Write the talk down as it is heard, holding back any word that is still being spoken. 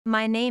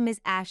My name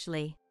is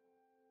Ashley.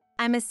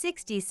 I'm a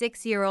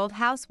 66-year-old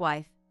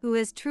housewife who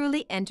has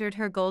truly entered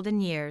her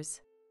golden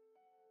years.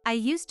 I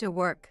used to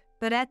work,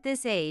 but at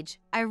this age,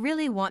 I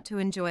really want to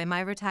enjoy my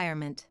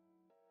retirement.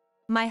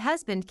 My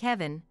husband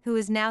Kevin, who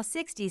is now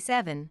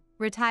 67,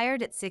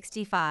 retired at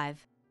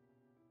 65.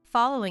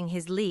 Following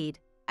his lead,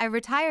 I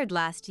retired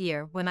last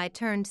year when I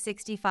turned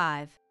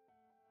 65.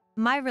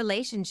 My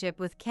relationship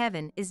with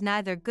Kevin is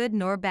neither good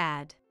nor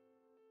bad.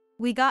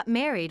 We got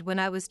married when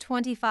I was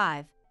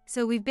 25,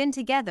 so we've been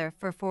together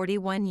for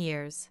 41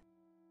 years.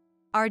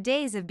 Our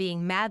days of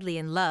being madly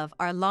in love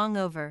are long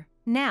over.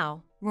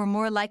 Now, we're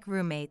more like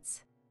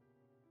roommates.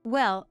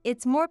 Well,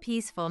 it's more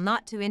peaceful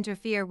not to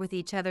interfere with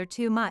each other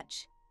too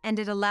much, and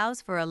it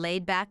allows for a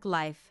laid-back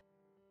life.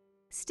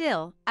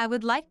 Still, I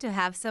would like to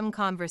have some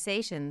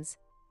conversations,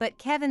 but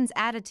Kevin's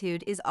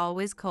attitude is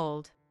always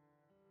cold.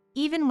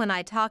 Even when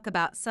I talk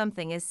about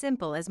something as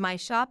simple as my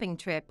shopping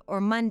trip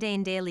or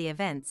mundane daily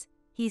events,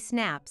 he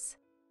snaps.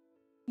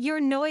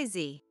 "You're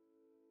noisy."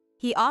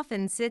 He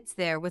often sits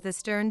there with a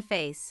stern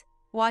face,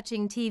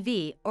 watching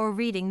TV or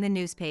reading the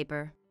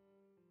newspaper.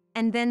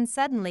 And then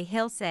suddenly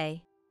he'll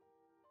say,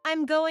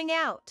 "I'm going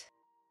out,"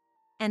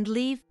 and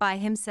leave by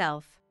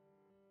himself.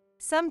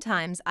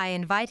 Sometimes I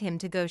invite him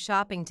to go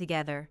shopping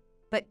together,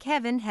 but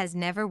Kevin has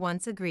never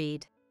once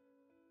agreed.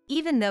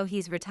 Even though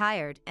he's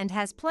retired and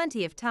has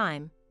plenty of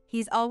time,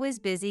 he's always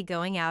busy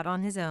going out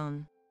on his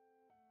own.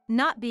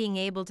 Not being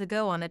able to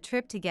go on a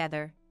trip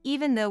together,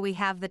 even though we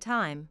have the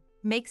time,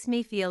 makes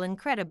me feel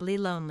incredibly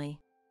lonely.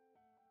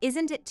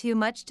 Isn't it too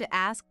much to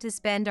ask to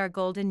spend our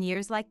golden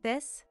years like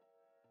this?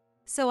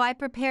 So I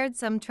prepared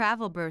some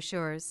travel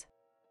brochures.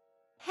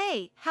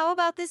 "Hey, how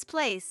about this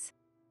place?"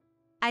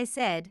 I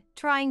said,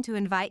 trying to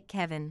invite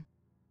Kevin.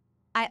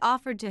 I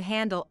offered to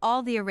handle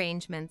all the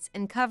arrangements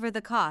and cover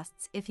the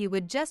costs if he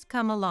would just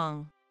come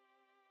along.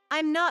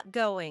 "I'm not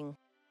going."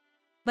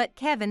 But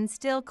Kevin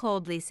still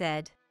coldly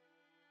said,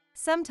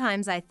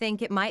 "Sometimes I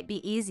think it might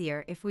be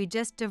easier if we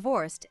just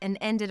divorced and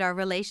ended our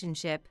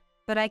relationship,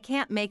 but I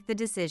can't make the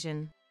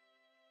decision.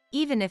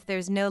 Even if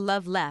there's no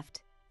love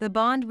left, the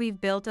bond we've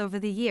built over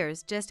the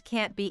years just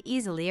can't be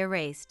easily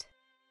erased."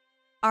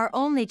 Our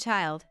only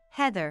child,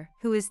 Heather,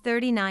 who is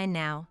 39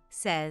 now,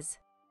 says,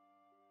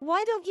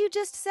 "Why don't you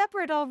just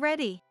separate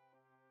already?"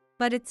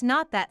 But it's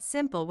not that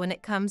simple when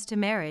it comes to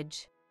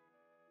marriage.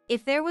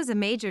 If there was a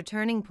major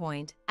turning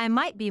point, I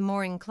might be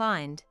more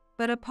inclined,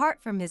 but apart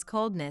from his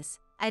coldness,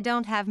 I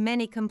don't have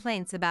many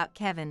complaints about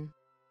Kevin.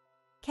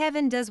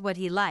 Kevin does what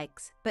he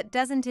likes, but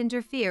doesn't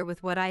interfere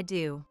with what I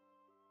do.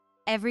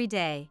 Every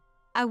day,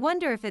 I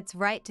wonder if it's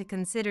right to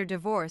consider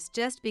divorce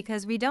just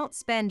because we don't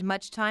spend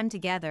much time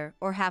together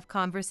or have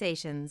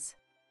conversations.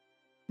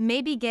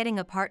 Maybe getting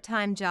a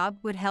part-time job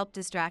would help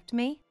distract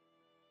me?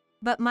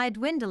 But my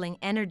dwindling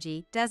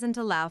energy doesn't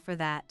allow for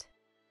that.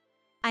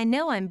 I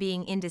know I'm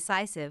being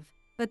indecisive,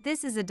 but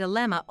this is a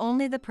dilemma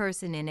only the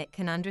person in it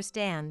can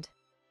understand.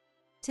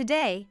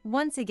 Today,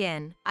 once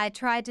again, I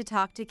tried to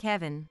talk to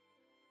Kevin.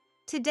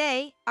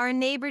 "Today, our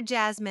neighbor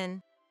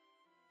Jasmine."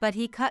 But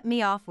he cut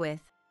me off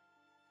with,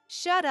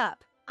 "Shut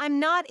up, I'm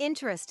not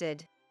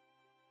interested."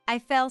 I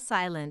fell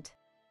silent.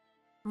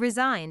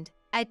 Resigned,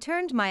 I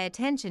turned my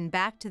attention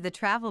back to the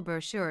travel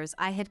brochures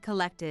I had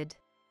collected.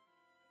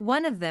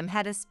 One of them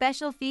had a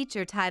special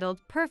feature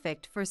titled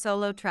 "Perfect for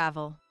Solo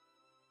Travel."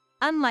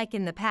 Unlike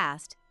in the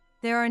past,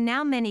 there are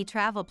now many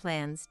travel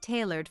plans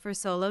tailored for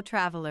solo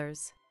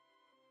travelers.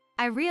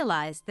 I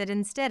realized that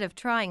instead of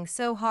trying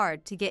so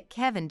hard to get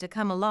Kevin to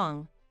come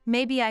along,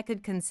 maybe I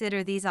could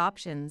consider these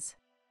options.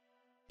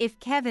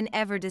 If Kevin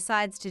ever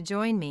decides to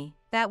join me,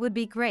 that would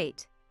be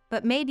great,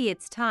 but maybe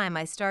it's time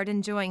I start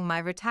enjoying my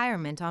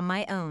retirement on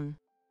my own.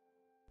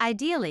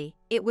 Ideally,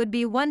 it would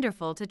be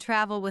wonderful to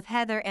travel with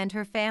Heather and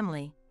her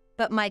family,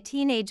 but my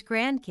teenage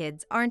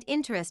grandkids aren't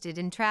interested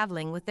in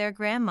traveling with their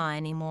grandma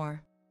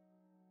anymore.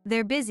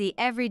 They're busy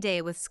every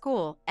day with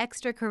school,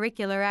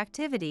 extracurricular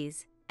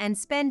activities, and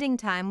spending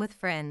time with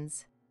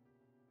friends.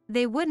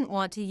 They wouldn't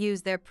want to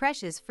use their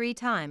precious free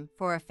time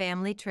for a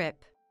family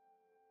trip.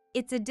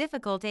 It's a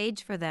difficult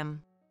age for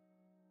them.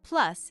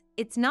 Plus,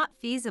 it's not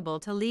feasible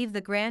to leave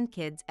the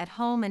grandkids at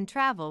home and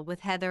travel with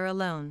Heather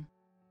alone.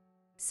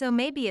 So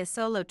maybe a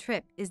solo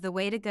trip is the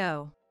way to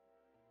go.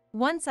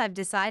 Once I've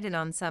decided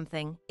on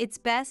something, it's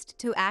best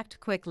to act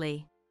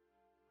quickly.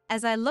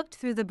 As I looked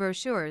through the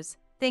brochures,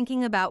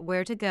 thinking about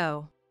where to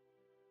go,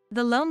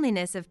 the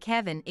loneliness of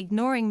Kevin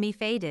ignoring me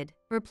faded,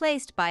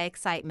 replaced by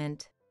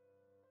excitement.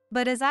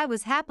 But as I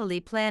was happily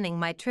planning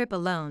my trip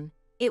alone,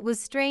 it was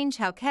strange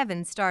how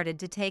Kevin started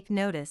to take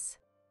notice.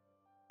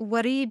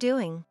 "What are you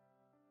doing?"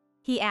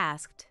 he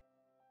asked.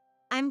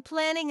 "I'm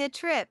planning a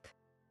trip,"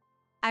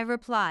 I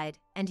replied,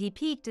 and he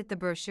peeked at the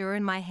brochure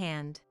in my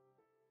hand.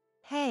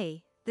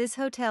 "Hey, this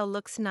hotel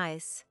looks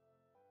nice.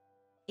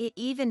 It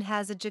even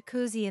has a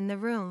jacuzzi in the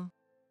room."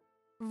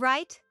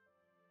 "Right?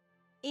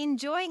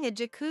 Enjoying a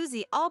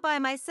jacuzzi all by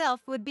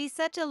myself would be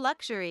such a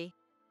luxury,"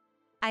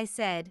 I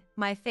said,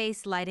 my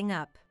face lighting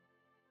up.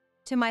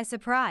 To my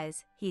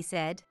surprise, he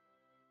said,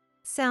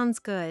 "Sounds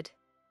good.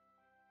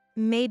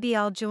 Maybe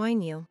I'll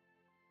join you.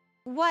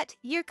 What,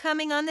 you're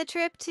coming on the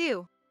trip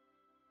too?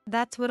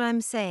 That's what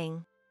I'm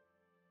saying.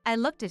 I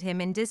looked at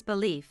him in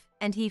disbelief,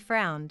 and he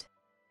frowned.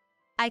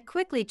 I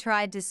quickly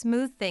tried to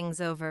smooth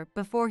things over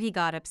before he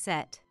got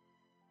upset.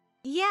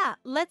 Yeah,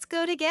 let's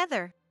go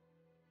together,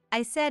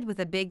 I said with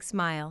a big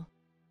smile.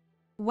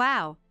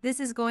 Wow, this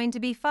is going to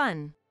be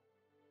fun.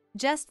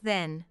 Just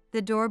then,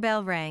 the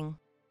doorbell rang.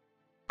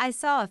 I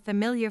saw a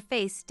familiar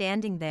face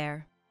standing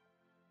there.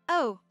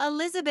 Oh,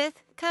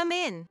 Elizabeth, come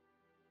in.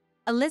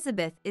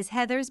 Elizabeth is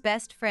Heather's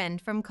best friend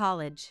from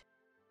college.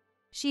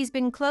 She's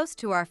been close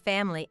to our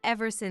family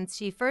ever since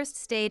she first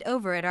stayed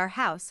over at our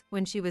house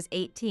when she was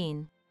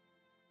 18.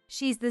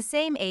 She's the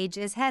same age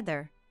as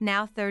Heather,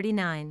 now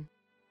 39.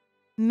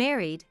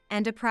 Married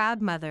and a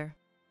proud mother.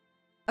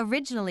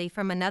 Originally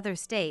from another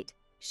state,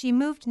 she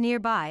moved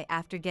nearby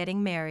after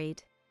getting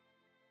married.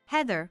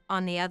 Heather,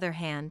 on the other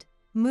hand,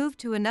 moved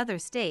to another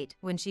state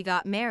when she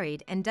got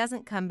married and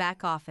doesn't come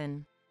back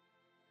often.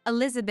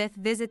 Elizabeth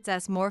visits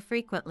us more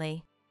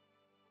frequently.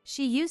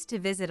 She used to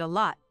visit a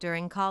lot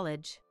during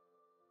college,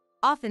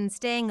 often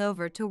staying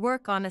over to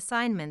work on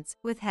assignments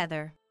with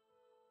Heather.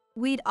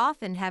 We'd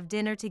often have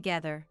dinner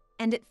together,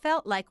 and it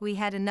felt like we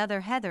had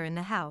another Heather in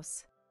the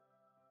house.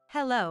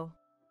 Hello.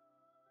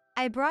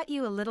 I brought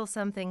you a little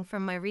something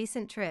from my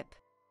recent trip.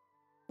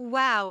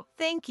 Wow,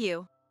 thank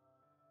you.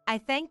 I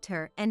thanked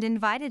her and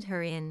invited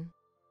her in.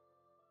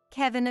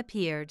 Kevin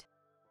appeared.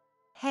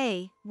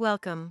 Hey,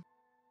 welcome.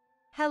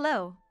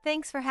 Hello,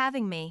 thanks for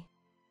having me.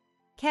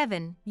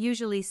 Kevin,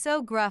 usually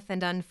so gruff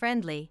and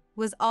unfriendly,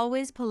 was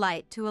always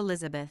polite to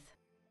Elizabeth.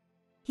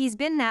 He's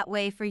been that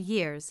way for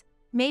years,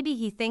 maybe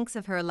he thinks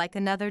of her like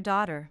another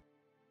daughter.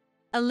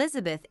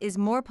 Elizabeth is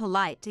more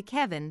polite to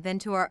Kevin than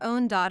to our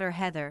own daughter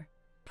Heather,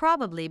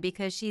 probably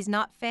because she's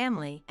not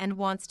family and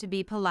wants to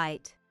be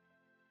polite.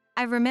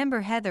 I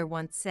remember Heather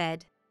once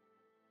said,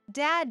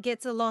 Dad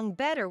gets along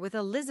better with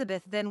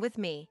Elizabeth than with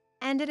me,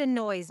 and it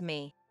annoys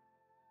me.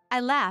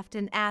 I laughed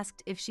and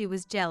asked if she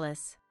was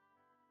jealous.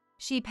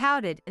 She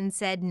pouted and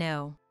said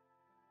no.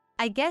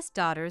 I guess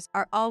daughters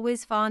are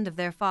always fond of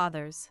their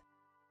fathers.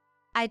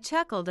 I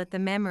chuckled at the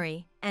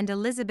memory, and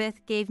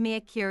Elizabeth gave me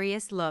a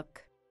curious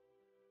look.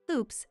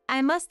 Oops,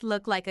 I must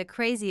look like a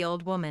crazy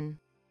old woman.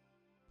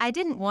 I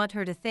didn't want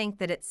her to think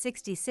that at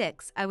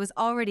 66 I was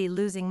already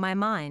losing my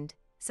mind,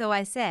 so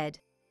I said,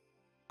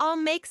 I'll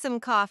make some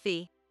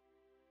coffee,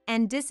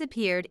 and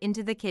disappeared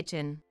into the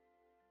kitchen.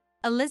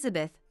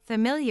 Elizabeth,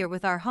 familiar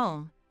with our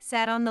home,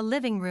 sat on the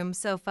living room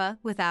sofa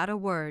without a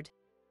word.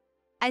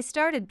 I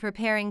started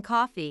preparing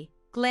coffee,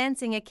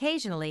 glancing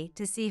occasionally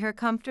to see her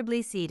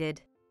comfortably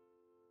seated.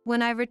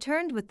 When I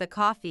returned with the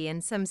coffee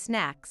and some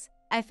snacks,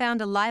 I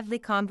found a lively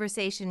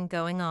conversation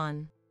going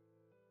on.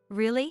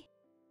 Really?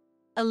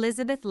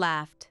 Elizabeth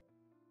laughed.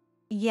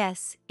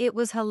 Yes, it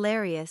was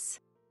hilarious.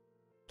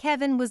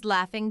 Kevin was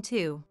laughing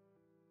too.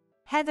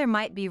 Heather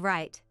might be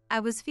right, I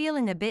was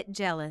feeling a bit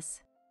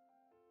jealous.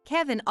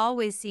 Kevin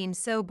always seems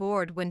so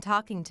bored when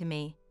talking to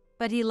me,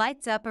 but he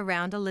lights up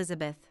around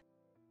Elizabeth.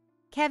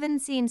 Kevin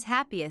seems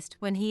happiest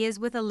when he is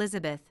with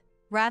Elizabeth,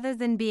 rather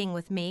than being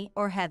with me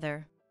or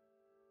Heather.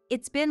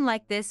 It's been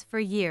like this for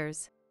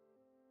years.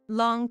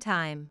 Long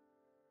time.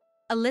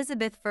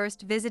 Elizabeth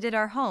first visited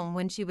our home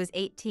when she was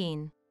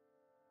 18.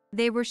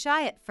 They were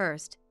shy at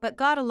first, but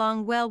got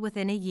along well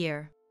within a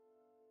year.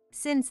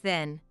 Since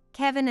then,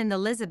 Kevin and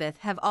Elizabeth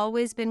have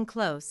always been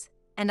close,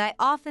 and I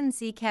often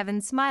see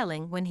Kevin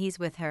smiling when he's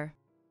with her.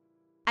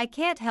 I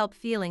can't help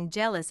feeling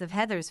jealous of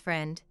Heather's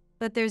friend,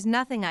 but there's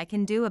nothing I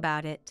can do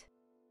about it.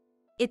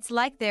 It's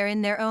like they're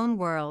in their own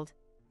world,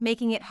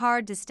 making it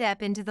hard to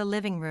step into the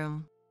living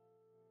room.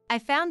 I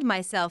found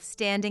myself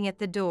standing at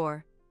the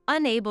door,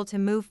 unable to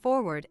move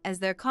forward as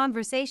their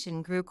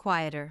conversation grew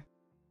quieter.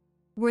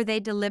 Were they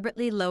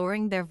deliberately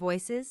lowering their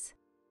voices?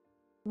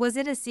 Was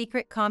it a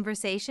secret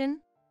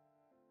conversation?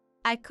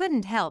 I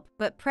couldn't help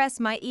but press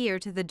my ear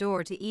to the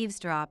door to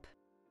eavesdrop.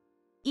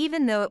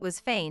 Even though it was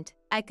faint,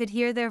 I could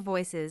hear their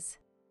voices.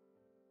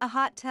 A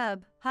hot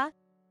tub, huh?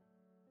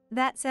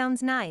 That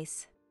sounds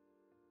nice.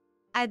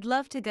 I'd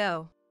love to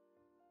go.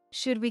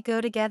 Should we go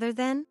together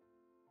then?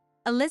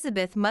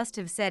 Elizabeth must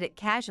have said it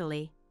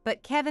casually,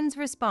 but Kevin's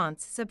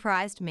response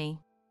surprised me.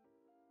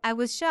 I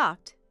was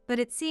shocked, but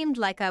it seemed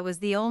like I was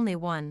the only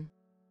one.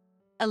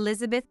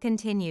 Elizabeth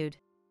continued.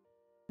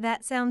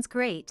 That sounds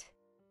great.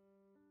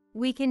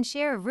 We can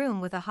share a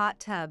room with a hot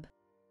tub.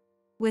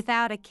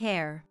 Without a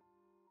care.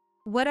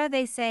 What are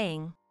they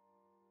saying?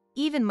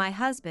 Even my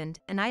husband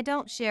and I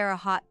don't share a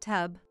hot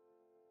tub.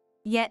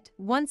 Yet,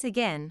 once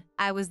again,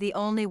 I was the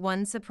only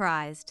one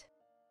surprised.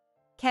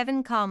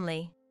 Kevin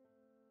calmly.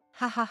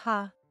 Ha ha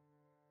ha.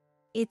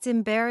 It's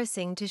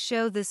embarrassing to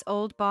show this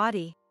old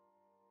body.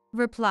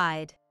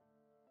 Replied.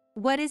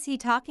 What is he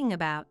talking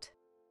about?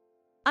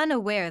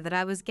 Unaware that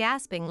I was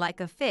gasping like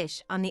a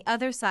fish on the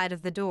other side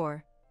of the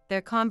door,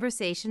 their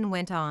conversation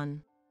went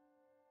on.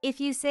 If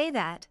you say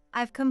that,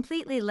 I've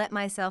completely let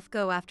myself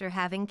go after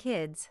having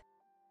kids.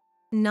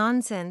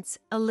 Nonsense,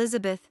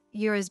 Elizabeth,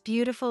 you're as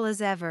beautiful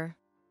as ever.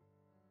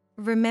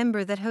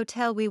 Remember that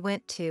hotel we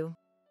went to?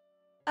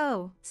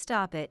 Oh,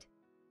 stop it.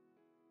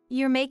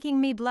 You're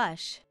making me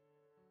blush.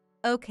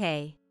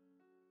 Okay.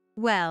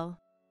 Well,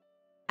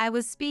 I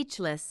was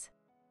speechless.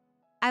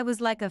 I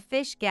was like a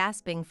fish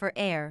gasping for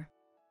air.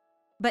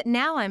 But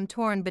now I'm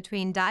torn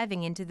between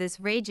diving into this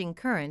raging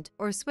current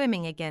or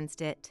swimming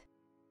against it.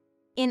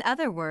 In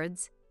other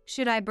words,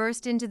 should I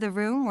burst into the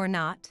room or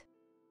not?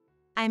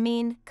 I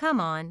mean, come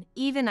on,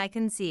 even I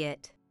can see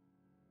it.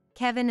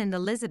 Kevin and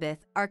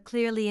Elizabeth are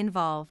clearly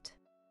involved.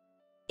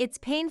 It's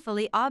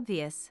painfully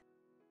obvious.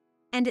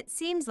 And it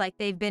seems like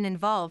they've been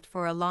involved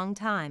for a long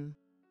time.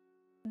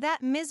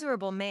 That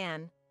miserable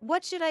man,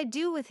 what should I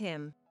do with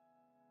him?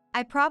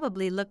 I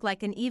probably look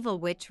like an evil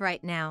witch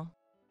right now.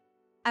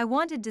 I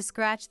wanted to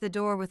scratch the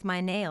door with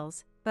my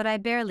nails, but I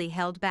barely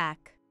held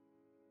back.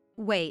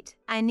 Wait,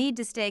 I need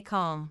to stay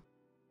calm.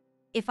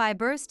 If I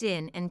burst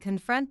in and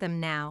confront them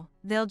now,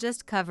 they'll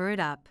just cover it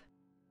up.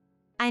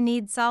 I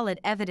need solid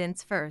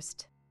evidence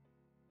first.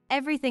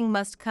 Everything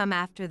must come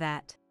after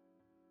that.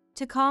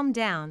 To calm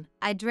down,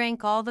 I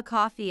drank all the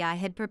coffee I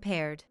had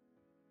prepared.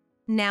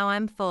 Now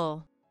I'm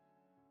full.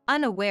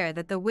 Unaware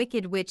that the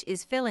wicked witch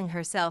is filling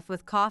herself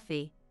with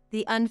coffee,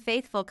 the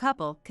unfaithful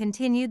couple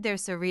continued their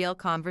surreal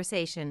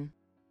conversation.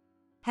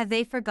 Have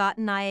they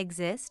forgotten I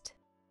exist?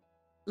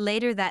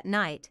 Later that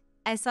night,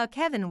 I saw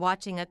Kevin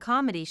watching a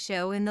comedy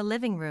show in the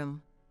living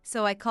room,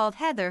 so I called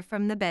Heather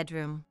from the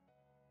bedroom.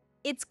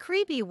 It's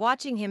creepy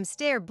watching him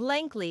stare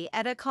blankly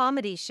at a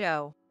comedy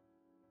show.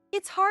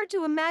 It's hard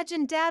to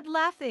imagine Dad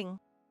laughing.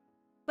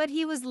 But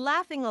he was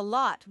laughing a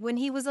lot when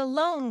he was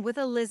alone with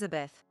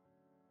Elizabeth.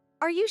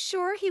 Are you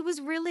sure he was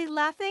really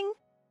laughing?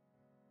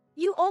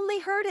 You only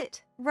heard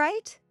it,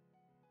 right?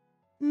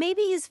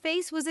 Maybe his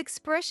face was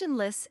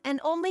expressionless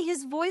and only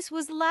his voice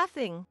was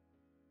laughing.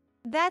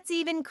 That's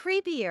even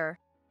creepier.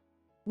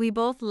 We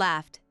both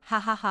laughed,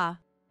 ha ha ha.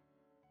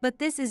 But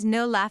this is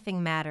no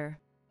laughing matter.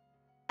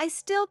 I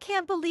still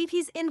can't believe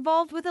he's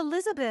involved with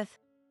Elizabeth.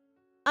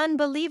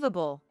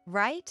 Unbelievable,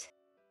 right?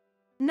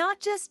 Not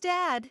just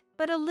Dad,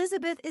 but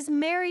Elizabeth is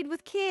married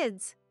with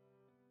kids.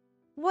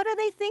 What are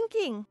they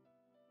thinking?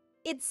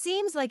 It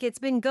seems like it's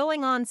been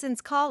going on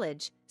since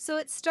college, so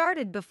it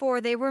started before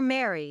they were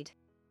married.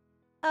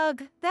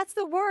 Ugh, that's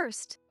the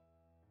worst.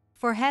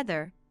 For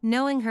Heather,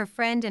 knowing her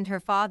friend and her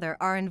father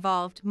are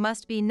involved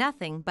must be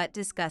nothing but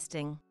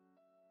disgusting.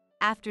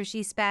 After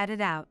she spat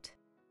it out.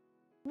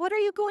 What are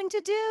you going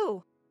to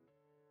do?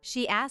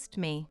 She asked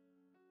me.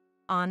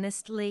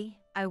 Honestly,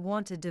 I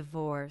want a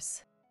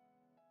divorce.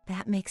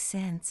 That makes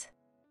sense.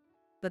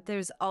 But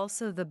there's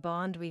also the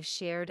bond we've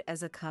shared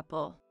as a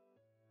couple.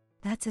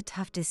 That's a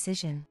tough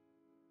decision.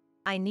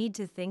 I need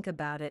to think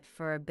about it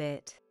for a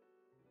bit.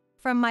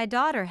 From my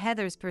daughter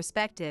Heather's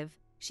perspective,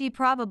 she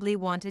probably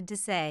wanted to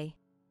say,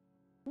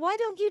 why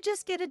don't you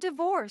just get a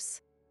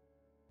divorce?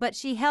 But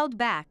she held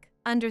back,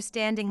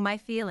 understanding my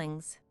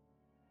feelings.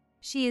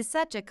 She is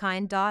such a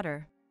kind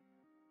daughter.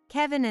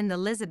 Kevin and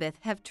Elizabeth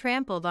have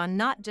trampled on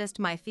not just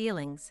my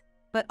feelings,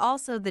 but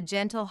also the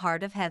gentle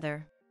heart of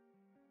Heather.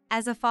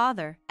 As a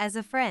father, as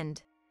a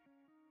friend.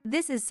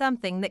 This is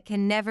something that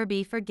can never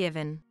be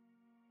forgiven.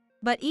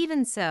 But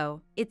even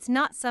so, it's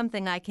not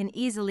something I can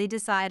easily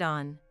decide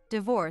on.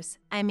 Divorce,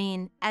 I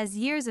mean, as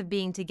years of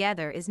being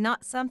together is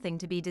not something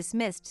to be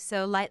dismissed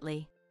so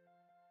lightly.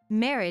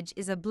 Marriage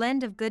is a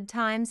blend of good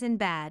times and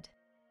bad.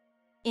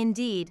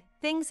 Indeed,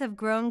 things have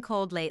grown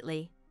cold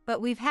lately, but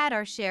we've had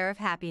our share of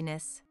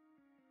happiness.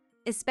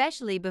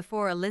 Especially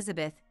before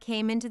Elizabeth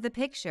came into the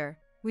picture,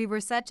 we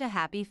were such a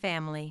happy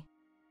family.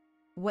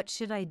 What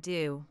should I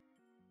do?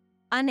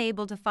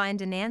 Unable to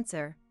find an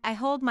answer, I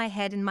hold my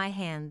head in my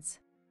hands.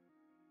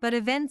 But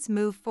events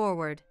move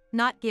forward,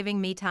 not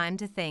giving me time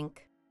to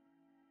think.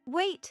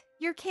 Wait,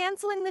 you're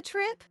canceling the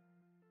trip?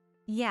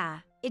 Yeah,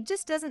 it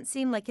just doesn't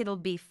seem like it'll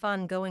be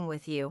fun going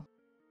with you.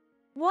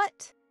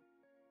 What?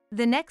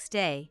 The next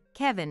day,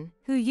 Kevin,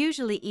 who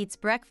usually eats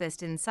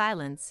breakfast in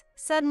silence,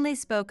 suddenly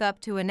spoke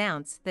up to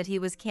announce that he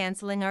was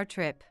canceling our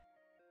trip.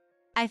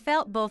 I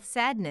felt both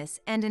sadness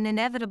and an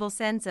inevitable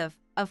sense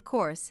of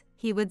course,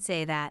 he would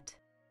say that.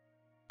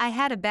 I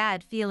had a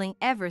bad feeling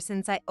ever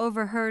since I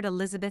overheard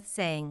Elizabeth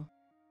saying,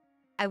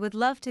 I would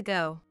love to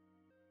go.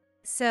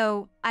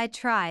 So, I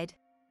tried.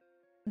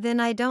 Then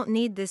I don't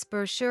need this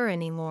brochure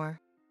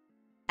anymore.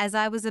 As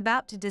I was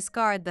about to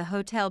discard the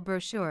hotel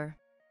brochure,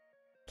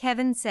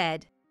 Kevin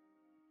said,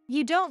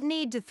 you don't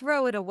need to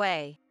throw it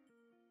away.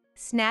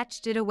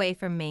 Snatched it away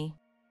from me.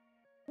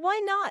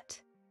 Why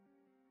not?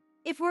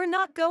 If we're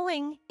not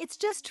going, it's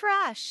just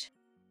trash.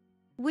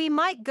 We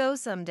might go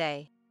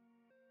someday.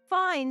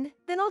 Fine,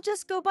 then I'll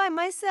just go by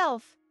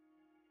myself.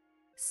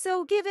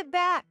 So give it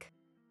back.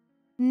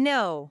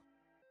 No.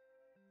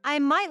 I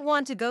might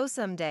want to go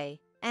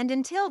someday, and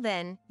until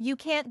then, you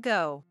can't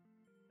go.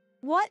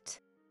 What?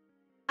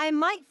 I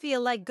might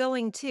feel like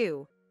going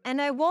too,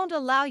 and I won't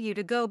allow you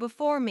to go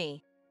before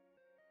me.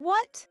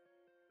 What?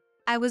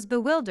 I was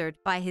bewildered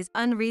by his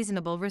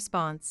unreasonable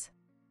response.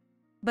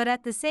 But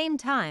at the same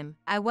time,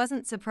 I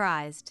wasn't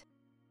surprised.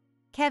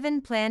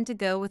 Kevin planned to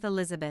go with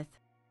Elizabeth.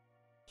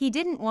 He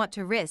didn't want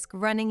to risk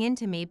running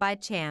into me by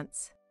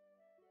chance.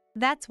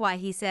 That's why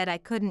he said I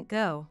couldn't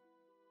go.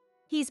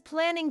 He's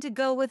planning to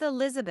go with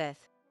Elizabeth.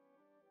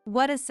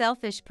 What a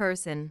selfish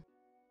person.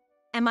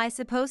 Am I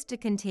supposed to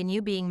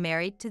continue being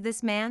married to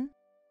this man?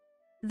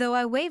 Though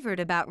I wavered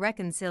about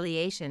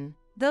reconciliation,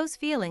 those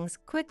feelings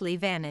quickly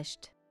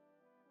vanished.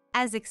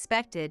 As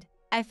expected,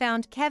 I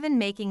found Kevin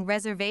making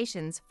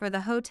reservations for the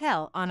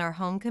hotel on our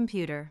home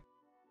computer.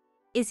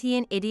 Is he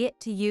an idiot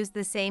to use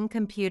the same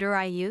computer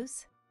I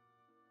use?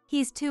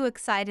 He's too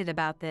excited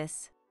about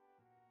this.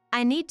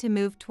 I need to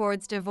move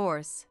towards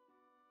divorce.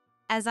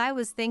 As I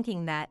was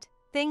thinking that,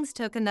 things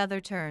took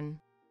another turn.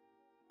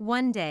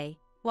 One day,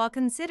 while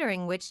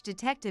considering which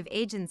detective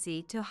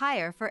agency to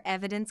hire for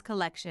evidence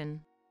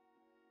collection,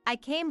 I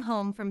came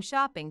home from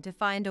shopping to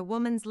find a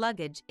woman's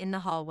luggage in the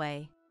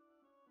hallway.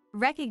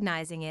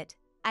 Recognizing it,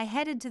 I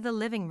headed to the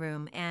living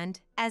room and,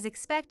 as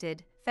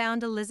expected,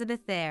 found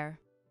Elizabeth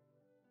there.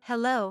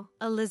 Hello,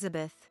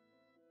 Elizabeth.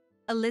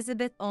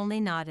 Elizabeth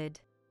only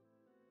nodded.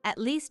 At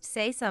least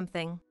say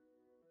something.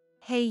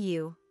 Hey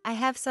you, I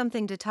have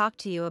something to talk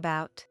to you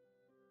about.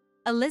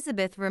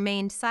 Elizabeth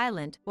remained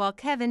silent while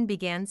Kevin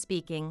began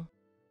speaking.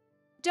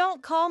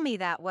 Don't call me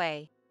that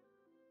way.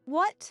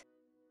 What?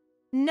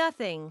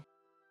 Nothing.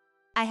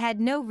 I had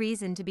no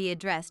reason to be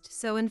addressed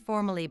so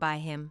informally by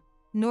him,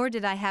 nor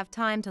did I have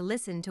time to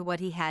listen to what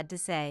he had to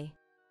say.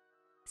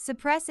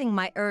 Suppressing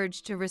my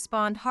urge to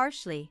respond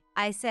harshly,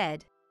 I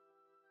said,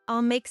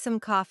 I'll make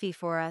some coffee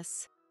for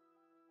us.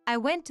 I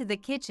went to the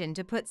kitchen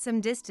to put some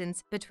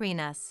distance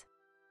between us.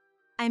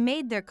 I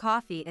made their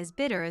coffee as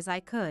bitter as I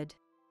could.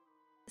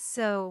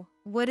 So,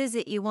 what is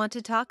it you want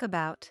to talk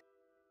about?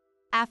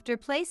 After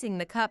placing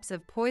the cups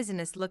of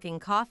poisonous-looking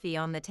coffee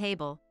on the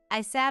table,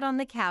 I sat on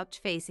the couch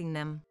facing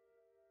them.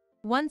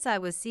 Once I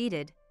was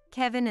seated,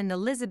 Kevin and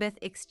Elizabeth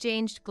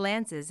exchanged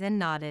glances and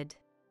nodded.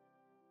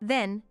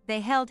 Then,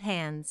 they held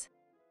hands.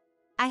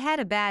 I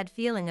had a bad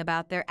feeling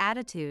about their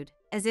attitude,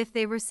 as if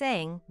they were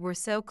saying, "We're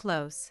so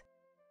close."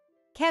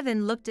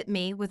 Kevin looked at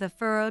me with a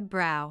furrowed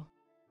brow.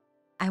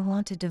 "I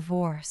want a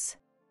divorce,"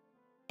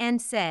 and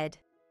said,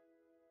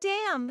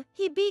 Damn,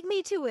 he beat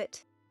me to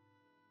it.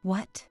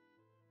 "What?"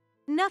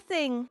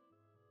 Nothing.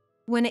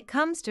 When it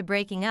comes to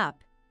breaking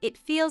up, it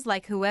feels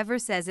like whoever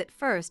says it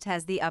first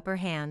has the upper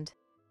hand.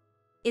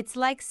 It's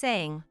like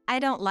saying, "I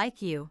don't like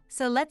you,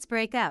 so let's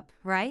break up,"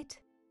 right?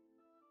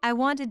 I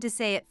wanted to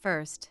say it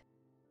first.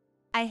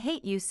 "I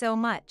hate you so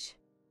much.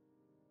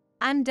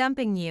 I'm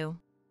dumping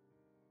you."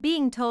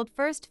 Being told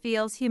first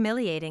feels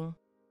humiliating.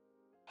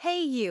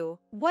 Hey you,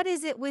 what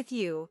is it with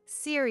you,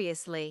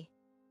 seriously?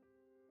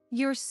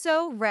 You're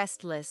so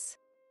restless.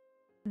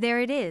 There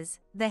it is,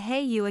 the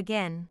 "hey you"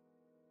 again.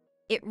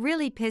 It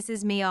really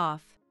pisses me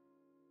off.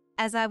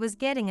 As I was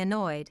getting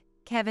annoyed,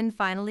 Kevin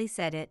finally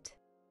said it.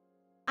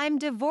 I'm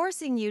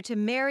divorcing you to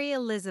marry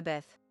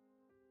Elizabeth.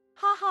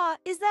 Haha,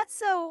 is that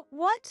so?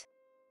 What?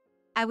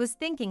 I was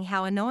thinking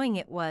how annoying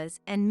it was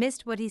and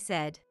missed what he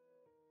said.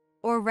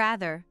 Or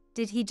rather,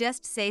 did he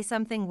just say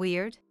something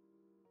weird?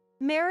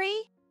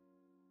 Marry?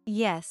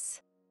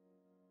 Yes.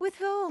 With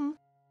whom?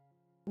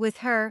 With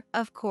her,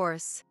 of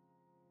course.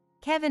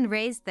 Kevin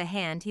raised the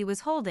hand he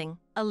was holding,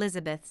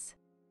 Elizabeth's.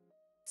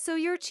 So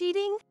you're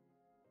cheating?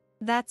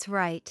 That's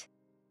right.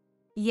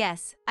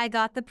 Yes, I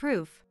got the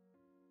proof.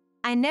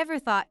 I never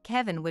thought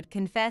Kevin would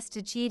confess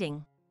to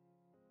cheating.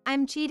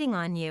 I'm cheating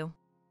on you.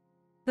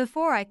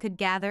 Before I could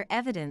gather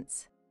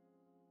evidence.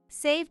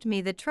 Saved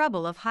me the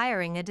trouble of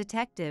hiring a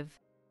detective.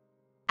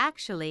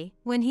 Actually,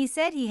 when he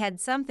said he had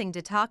something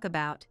to talk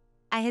about,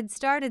 I had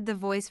started the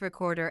voice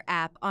recorder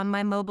app on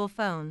my mobile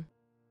phone.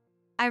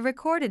 I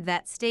recorded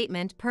that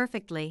statement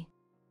perfectly.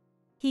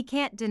 He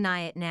can't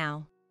deny it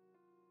now.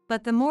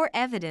 But the more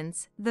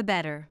evidence, the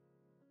better.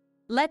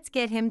 Let's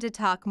get him to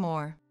talk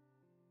more.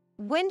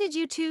 When did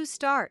you two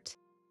start?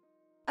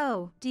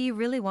 Oh, do you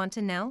really want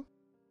to know?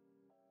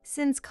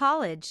 Since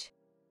college.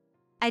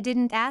 I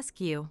didn't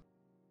ask you.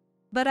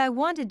 But I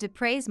wanted to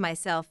praise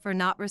myself for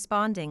not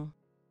responding.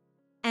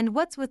 And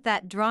what's with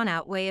that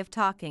drawn-out way of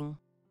talking?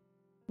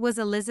 Was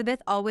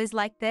Elizabeth always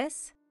like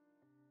this?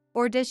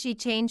 Or does she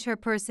change her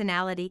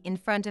personality in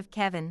front of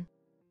Kevin?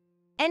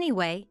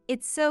 Anyway,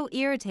 it's so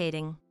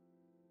irritating.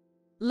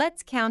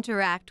 Let's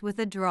counteract with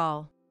a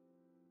drawl.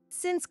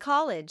 Since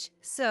college,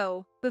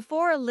 so,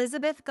 before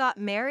Elizabeth got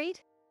married?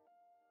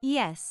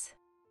 Yes.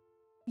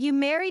 You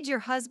married your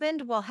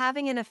husband while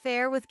having an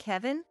affair with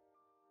Kevin?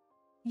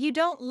 You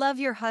don't love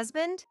your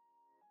husband?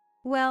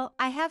 Well,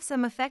 I have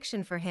some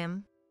affection for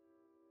him.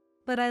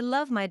 But I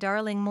love my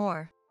darling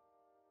more.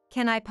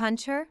 Can I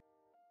punch her?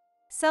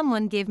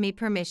 Someone give me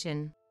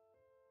permission.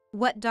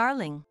 What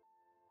darling?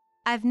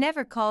 I've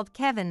never called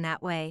Kevin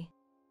that way.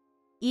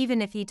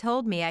 Even if he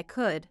told me I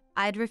could,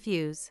 I'd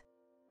refuse.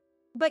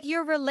 But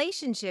your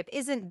relationship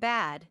isn't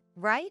bad,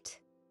 right?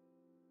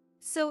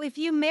 So if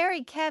you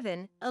marry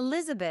Kevin,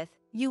 Elizabeth,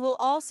 you will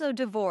also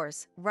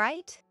divorce,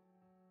 right?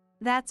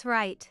 That's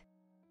right.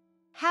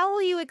 How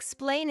will you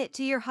explain it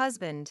to your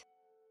husband?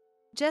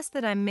 Just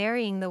that I'm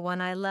marrying the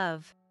one I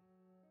love.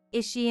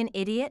 Is she an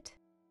idiot?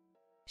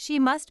 She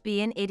must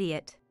be an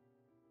idiot.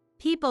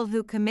 People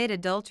who commit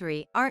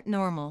adultery aren't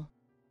normal.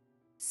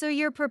 So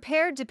you're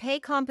prepared to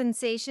pay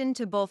compensation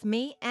to both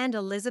me and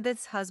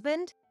Elizabeth's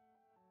husband?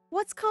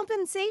 What's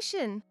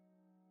compensation?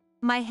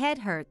 My head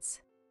hurts.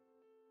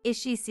 Is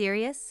she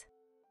serious?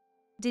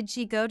 Did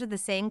she go to the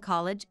same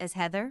college as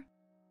Heather?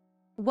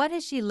 What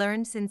has she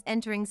learned since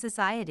entering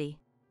society?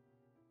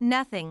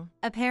 Nothing,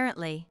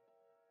 apparently.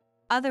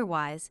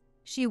 Otherwise,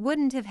 she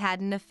wouldn't have had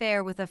an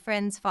affair with a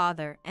friend's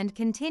father and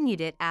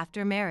continued it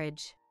after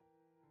marriage.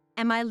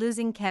 Am I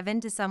losing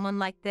Kevin to someone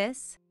like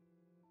this?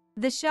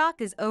 The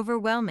shock is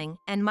overwhelming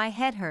and my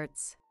head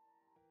hurts.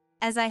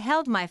 As I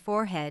held my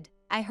forehead,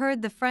 I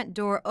heard the front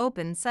door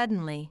open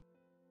suddenly.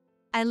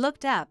 I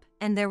looked up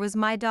and there was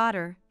my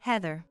daughter,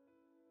 Heather.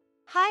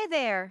 Hi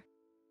there.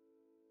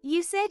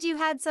 You said you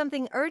had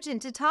something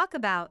urgent to talk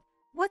about.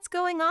 What's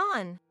going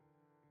on?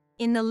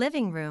 In the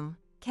living room,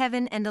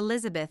 Kevin and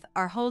Elizabeth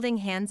are holding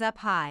hands up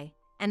high,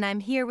 and I'm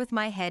here with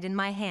my head in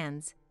my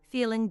hands,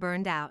 feeling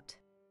burned out.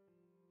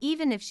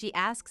 Even if she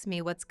asks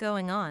me what's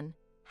going on,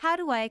 how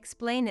do I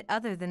explain it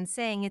other than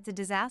saying it's a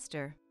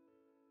disaster?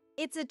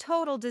 It's a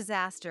total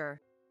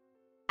disaster.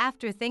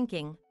 After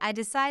thinking, I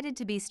decided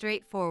to be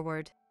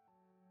straightforward.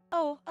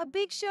 Oh, a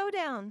big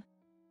showdown.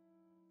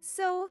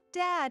 So,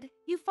 Dad,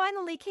 you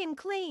finally came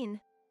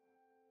clean.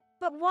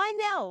 But why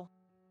now?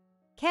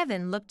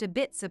 Kevin looked a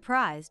bit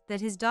surprised that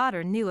his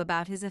daughter knew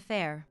about his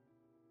affair.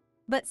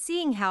 But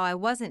seeing how I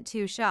wasn't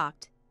too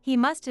shocked, he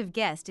must have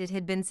guessed it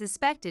had been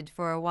suspected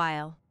for a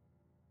while.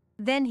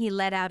 Then he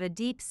let out a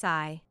deep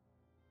sigh.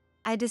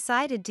 I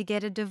decided to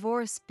get a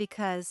divorce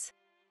because…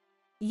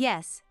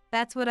 Yes,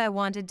 that's what I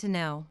wanted to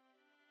know.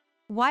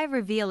 Why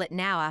reveal it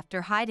now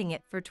after hiding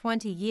it for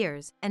 20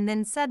 years and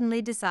then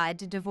suddenly decide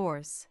to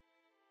divorce?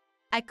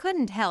 I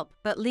couldn't help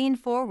but lean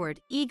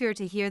forward, eager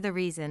to hear the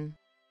reason.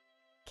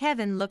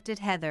 Kevin looked at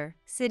Heather,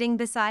 sitting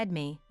beside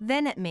me,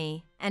 then at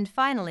me, and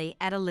finally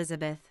at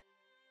Elizabeth.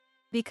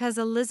 Because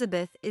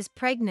Elizabeth is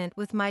pregnant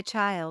with my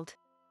child.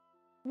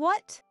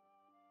 What?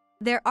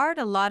 There aren't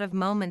a lot of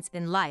moments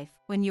in life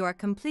when you are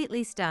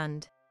completely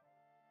stunned.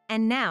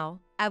 And now,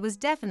 I was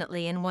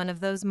definitely in one of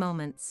those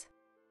moments.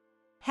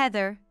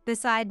 Heather,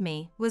 beside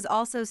me, was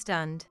also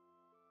stunned.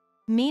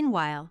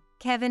 Meanwhile,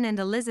 Kevin and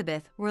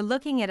Elizabeth were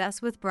looking at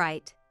us with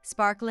bright,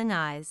 sparkling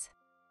eyes.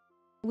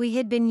 We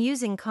had been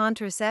using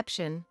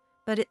contraception,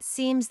 but it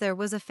seems there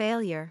was a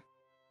failure.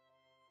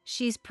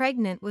 She's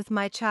pregnant with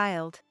my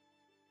child.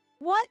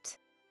 What?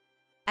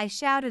 I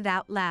shouted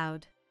out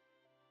loud.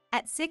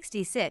 At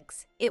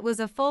 66, it was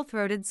a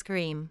full-throated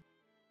scream.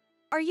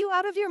 Are you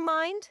out of your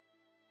mind?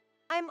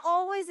 I'm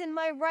always in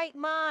my right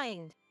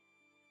mind.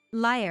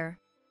 Liar.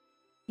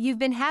 You've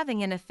been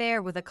having an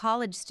affair with a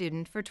college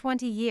student for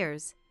 20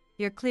 years.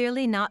 You're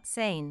clearly not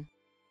sane.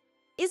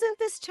 Isn't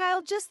this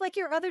child just like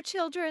your other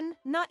children,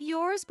 not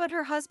yours but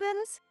her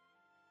husband's?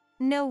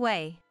 No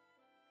way.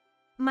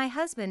 My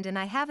husband and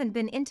I haven't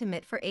been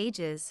intimate for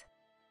ages.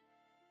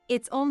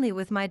 It's only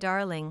with my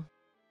darling.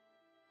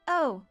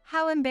 Oh,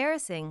 how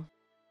embarrassing.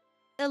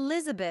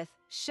 Elizabeth,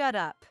 shut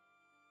up.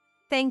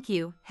 Thank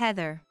you,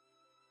 Heather.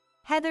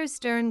 Heather's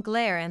stern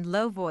glare and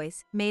low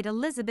voice made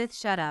Elizabeth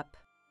shut up.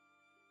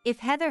 If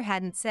Heather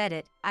hadn't said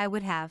it, I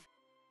would have.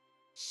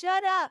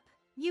 Shut up,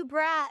 you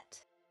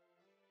brat.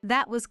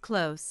 That was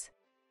close.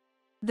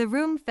 The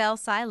room fell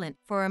silent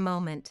for a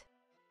moment.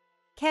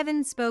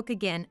 Kevin spoke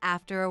again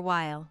after a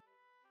while.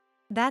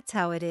 That's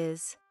how it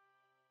is.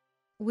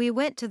 We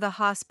went to the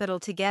hospital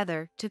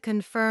together to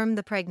confirm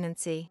the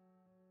pregnancy.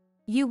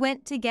 You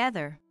went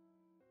together.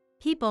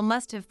 People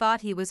must have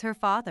thought he was her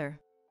father.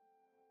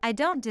 I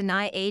don't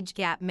deny age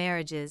gap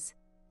marriages,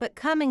 but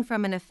coming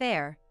from an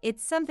affair,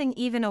 it's something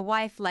even a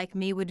wife like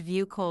me would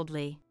view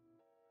coldly.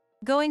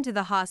 Going to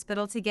the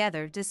hospital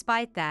together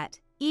despite that,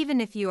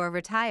 even if you are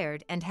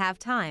retired and have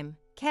time,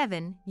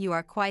 Kevin, you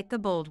are quite the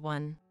bold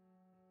one.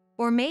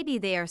 Or maybe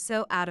they are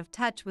so out of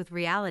touch with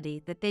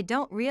reality that they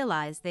don't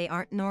realize they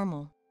aren't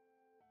normal.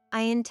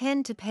 I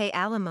intend to pay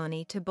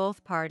alimony to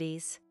both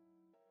parties.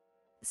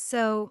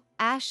 So,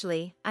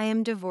 Ashley, I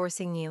am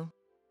divorcing you.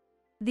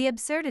 The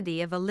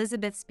absurdity of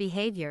Elizabeth's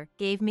behavior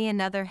gave me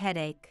another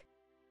headache.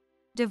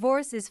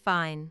 Divorce is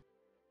fine.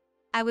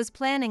 I was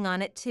planning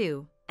on it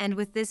too, and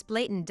with this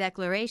blatant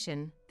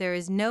declaration, there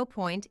is no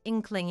point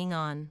in clinging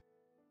on.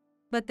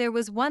 But there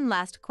was one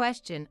last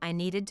question I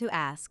needed to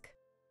ask.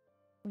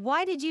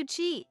 Why did you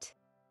cheat?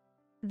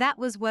 That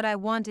was what I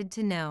wanted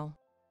to know.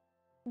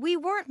 We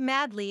weren't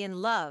madly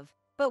in love,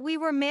 but we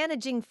were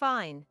managing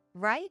fine,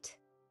 right?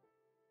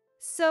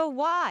 So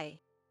why?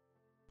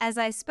 As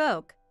I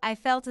spoke, I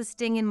felt a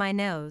sting in my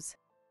nose.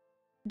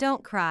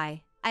 Don't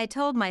cry, I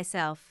told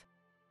myself.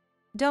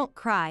 Don't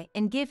cry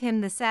and give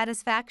him the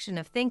satisfaction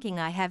of thinking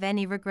I have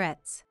any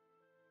regrets.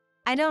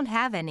 I don't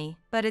have any,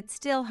 but it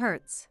still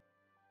hurts.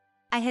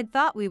 I had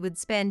thought we would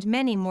spend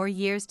many more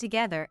years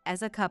together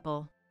as a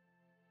couple.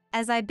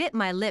 As I bit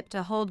my lip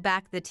to hold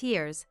back the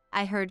tears,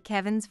 I heard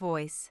Kevin's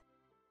voice.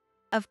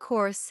 Of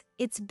course,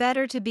 it's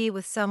better to be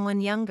with someone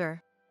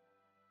younger.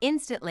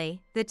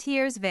 Instantly, the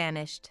tears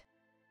vanished.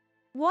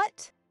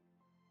 What?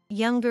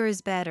 Younger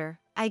is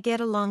better. I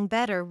get along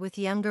better with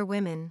younger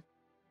women.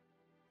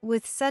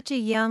 With such a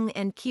young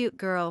and cute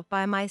girl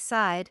by my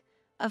side,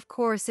 of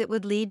course it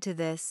would lead to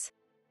this.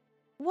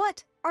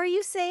 What are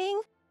you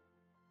saying?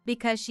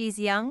 Because she's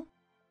young?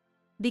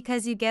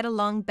 Because you get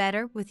along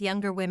better with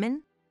younger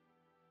women?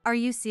 Are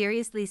you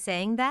seriously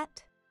saying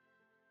that?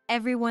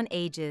 Everyone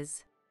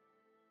ages.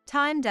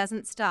 Time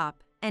doesn't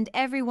stop, and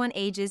everyone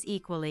ages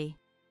equally.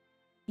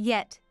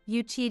 Yet,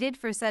 you cheated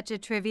for such a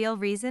trivial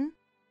reason?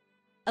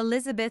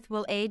 Elizabeth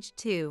will age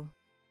too.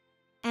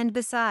 And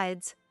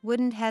besides,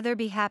 wouldn't Heather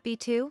be happy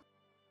too?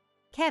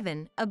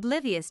 Kevin,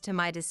 oblivious to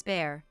my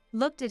despair,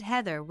 looked at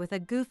Heather with a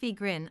goofy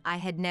grin I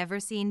had never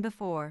seen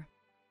before.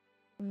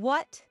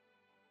 What?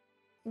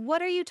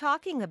 What are you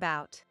talking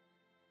about?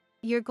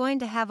 You're going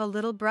to have a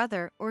little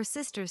brother or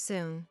sister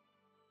soon.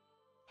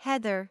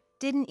 Heather,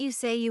 didn't you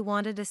say you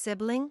wanted a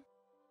sibling?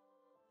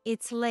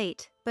 It's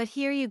late, but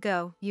here you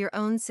go, your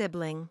own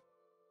sibling.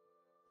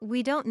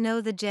 We don't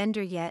know the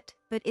gender yet,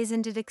 but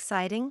isn't it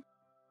exciting?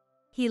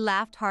 He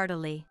laughed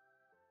heartily.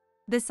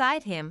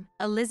 Beside him,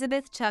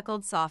 Elizabeth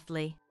chuckled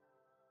softly.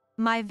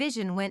 My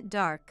vision went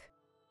dark.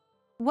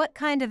 What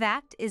kind of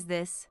act is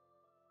this?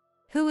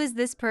 Who is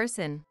this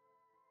person?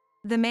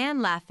 The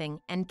man laughing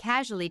and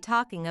casually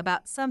talking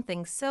about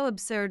something so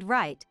absurd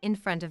right in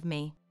front of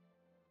me.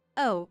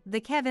 Oh,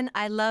 the Kevin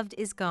I loved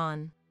is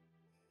gone.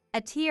 A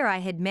tear I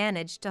had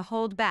managed to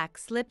hold back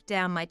slipped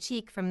down my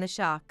cheek from the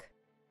shock.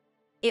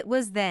 It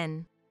was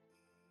then.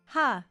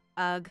 Ugh.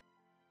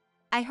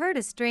 I heard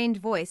a strained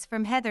voice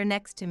from Heather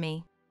next to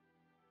me.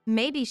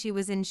 Maybe she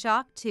was in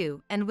shock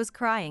too and was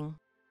crying.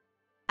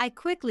 I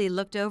quickly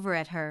looked over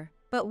at her,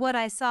 but what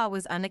I saw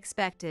was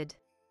unexpected.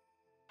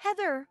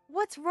 Heather,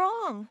 what's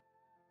wrong?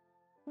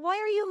 Why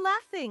are you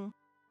laughing?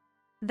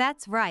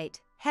 That's right,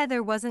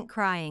 Heather wasn't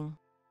crying.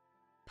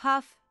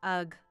 Puff,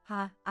 ugh,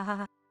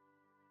 I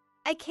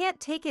can't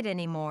take it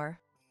anymore.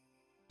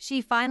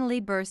 She finally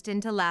burst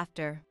into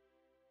laughter.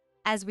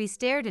 As we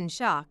stared in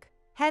shock,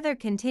 Heather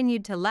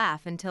continued to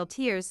laugh until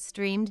tears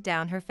streamed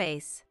down her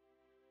face.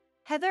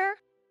 Heather?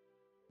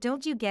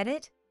 Don't you get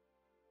it?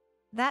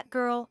 That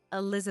girl,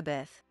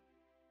 Elizabeth.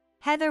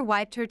 Heather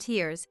wiped her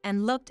tears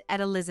and looked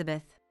at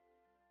Elizabeth.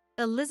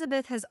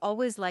 Elizabeth has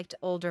always liked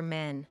older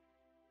men.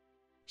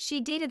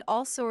 She dated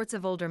all sorts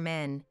of older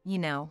men, you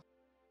know.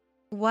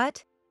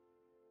 What?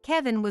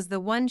 Kevin was the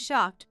one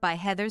shocked by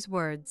Heather's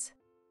words.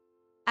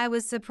 I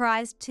was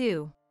surprised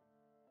too.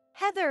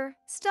 Heather,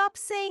 stop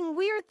saying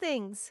weird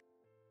things.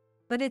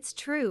 But it's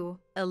true,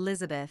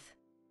 Elizabeth.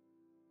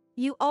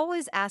 You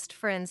always asked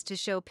friends to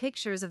show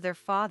pictures of their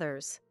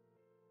fathers.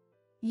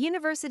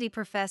 University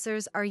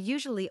professors are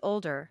usually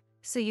older,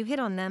 so you hit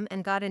on them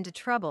and got into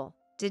trouble,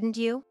 didn't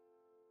you?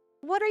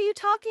 What are you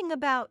talking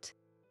about?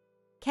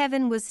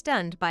 Kevin was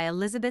stunned by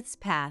Elizabeth's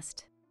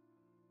past.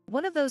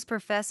 One of those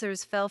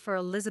professors fell for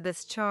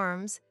Elizabeth's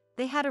charms.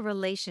 They had a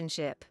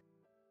relationship.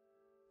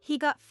 He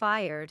got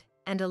fired,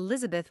 and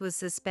Elizabeth was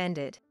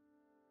suspended.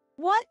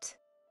 What?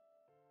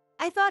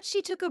 I thought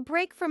she took a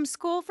break from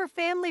school for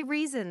family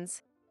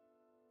reasons.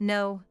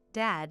 No,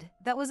 Dad,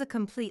 that was a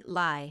complete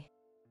lie.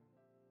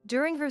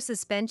 During her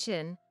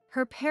suspension,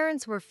 her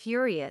parents were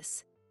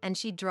furious, and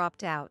she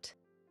dropped out.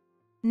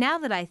 Now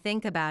that I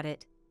think about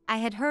it, I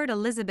had heard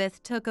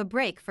Elizabeth took a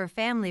break for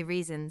family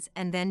reasons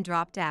and then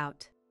dropped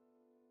out.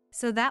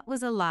 So that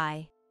was a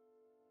lie.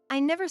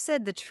 I never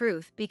said the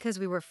truth because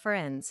we were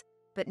friends,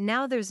 but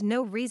now there's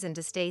no reason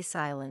to stay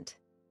silent.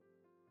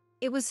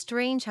 It was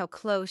strange how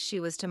close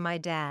she was to my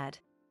dad.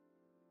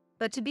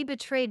 But to be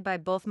betrayed by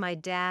both my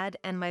dad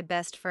and my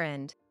best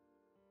friend.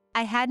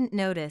 I hadn't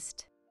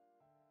noticed.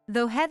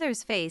 Though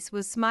Heather's face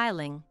was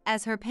smiling,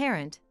 as her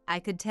parent, I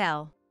could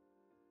tell.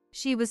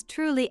 She was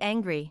truly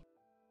angry.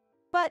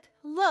 But,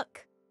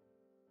 look.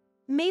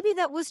 Maybe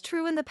that was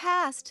true in the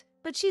past,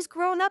 but she's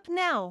grown up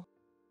now.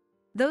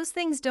 Those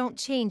things don't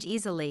change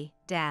easily,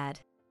 Dad.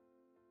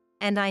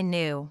 And I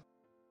knew.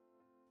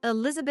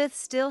 Elizabeth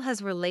still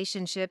has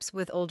relationships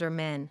with older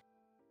men.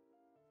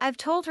 I've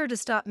told her to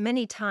stop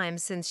many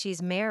times since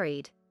she's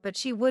married, but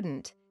she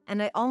wouldn't,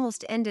 and I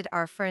almost ended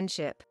our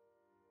friendship.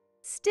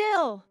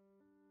 Still.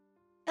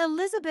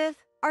 Elizabeth,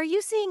 are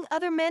you seeing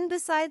other men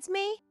besides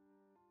me?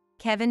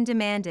 Kevin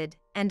demanded,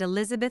 and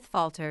Elizabeth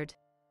faltered.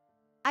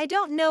 I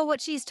don't know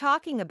what she's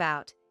talking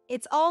about.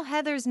 It's all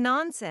Heather's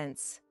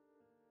nonsense.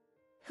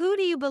 Who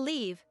do you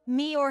believe,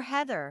 me or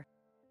Heather?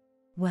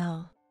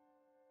 Well,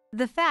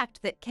 the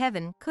fact that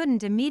Kevin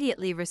couldn't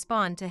immediately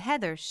respond to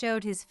Heather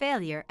showed his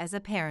failure as a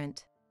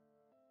parent.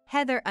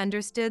 Heather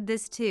understood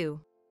this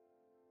too.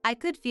 I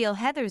could feel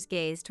Heather's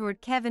gaze toward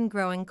Kevin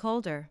growing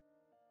colder.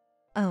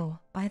 Oh,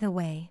 by the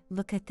way,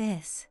 look at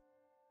this.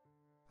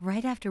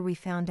 Right after we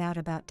found out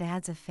about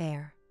Dad's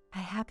affair, I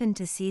happened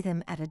to see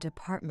them at a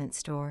department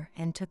store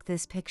and took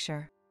this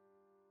picture.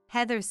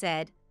 Heather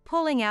said,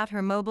 pulling out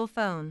her mobile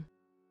phone.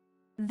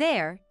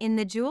 There, in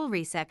the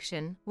jewelry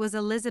section, was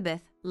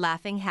Elizabeth,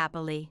 laughing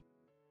happily.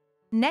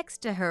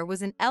 Next to her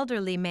was an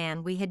elderly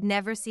man we had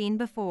never seen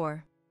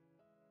before.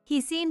 He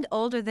seemed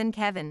older than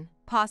Kevin,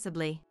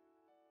 possibly.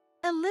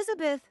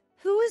 Elizabeth,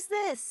 Who is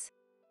this?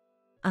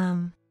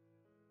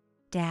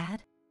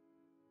 Dad?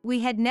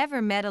 We had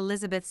never met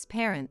Elizabeth's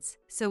parents,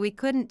 so we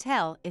couldn't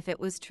tell if it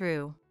was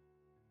true.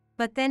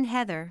 But then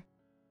Heather.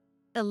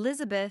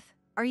 Elizabeth,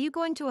 are you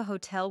going to a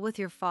hotel with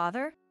your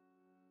father?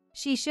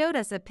 She showed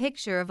us a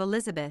picture of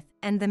Elizabeth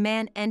and the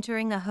man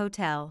entering a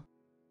hotel.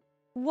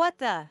 What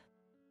the?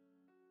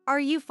 Are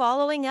you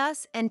following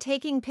us and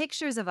taking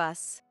pictures of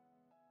us?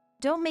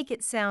 Don't make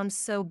it sound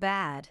so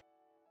bad.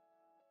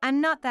 I'm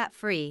not that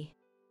free.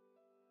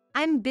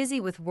 I'm busy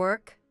with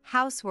work,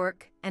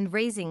 housework, and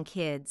raising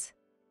kids.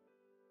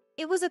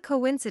 It was a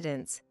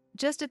coincidence,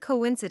 just a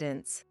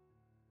coincidence.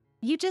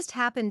 You just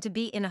happened to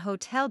be in a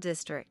hotel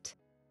district.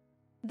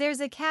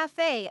 There's a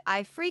cafe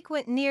I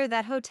frequent near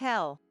that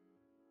hotel.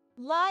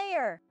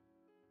 Liar!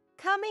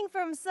 Coming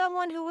from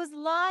someone who was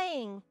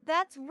lying,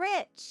 that's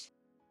rich.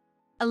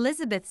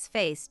 Elizabeth's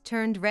face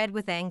turned red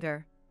with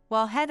anger,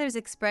 while Heather's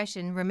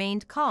expression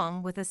remained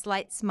calm with a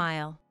slight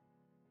smile.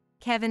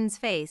 Kevin's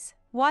face,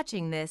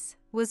 watching this,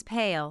 was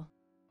pale.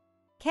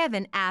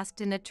 Kevin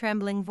asked in a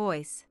trembling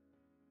voice.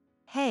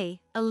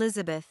 Hey,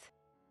 Elizabeth.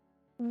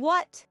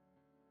 What?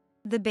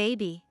 The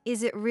baby,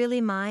 is it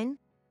really mine?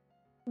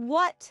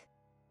 What?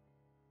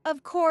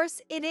 Of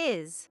course it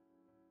is.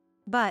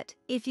 But,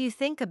 if you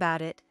think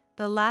about it,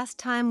 the last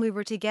time we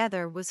were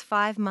together was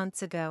 5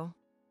 months ago.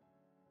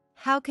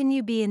 How can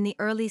you be in the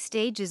early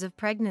stages of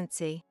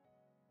pregnancy?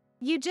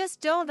 You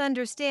just don't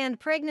understand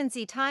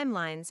pregnancy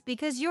timelines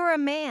because you're a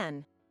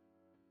man.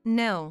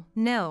 No,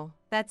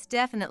 that's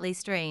definitely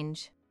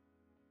strange.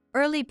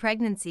 Early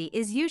pregnancy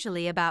is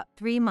usually about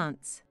 3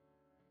 months.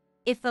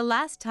 If the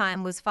last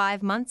time was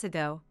 5 months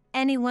ago,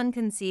 anyone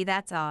can see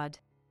that's odd.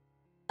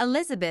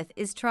 Elizabeth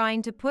is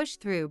trying to push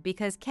through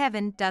because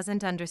Kevin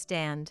doesn't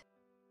understand.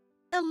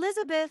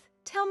 Elizabeth,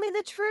 tell me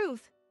the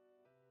truth.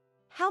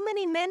 How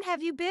many men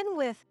have you been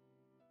with?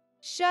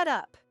 Shut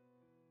up.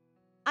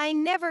 I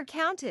never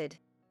counted.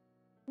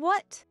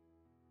 What?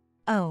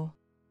 Oh.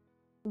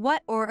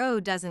 What or oh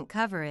doesn't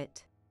cover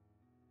it.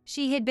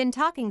 She had been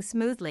talking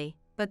smoothly,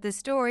 but the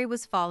story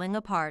was falling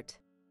apart.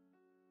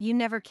 You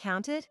never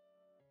counted?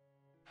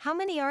 How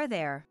many are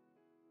there?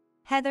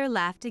 Heather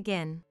laughed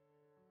again.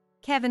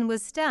 Kevin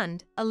was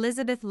stunned,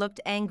 Elizabeth looked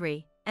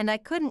angry, and I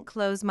couldn't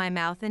close my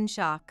mouth in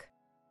shock.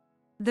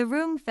 The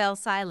room fell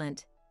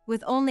silent,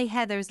 with only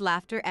Heather's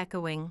laughter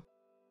echoing.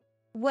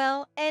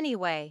 Well,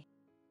 anyway.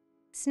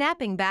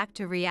 Snapping back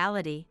to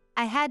reality,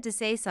 I had to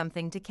say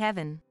something to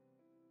Kevin.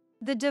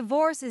 The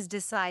divorce is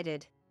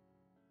decided.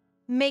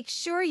 Make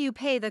sure you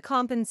pay the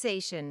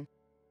compensation.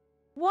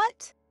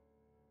 What?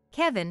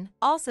 Kevin,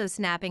 also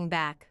snapping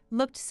back,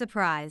 looked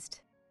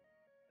surprised.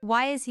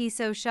 Why is he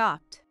so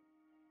shocked?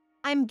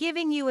 I'm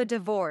giving you a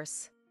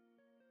divorce.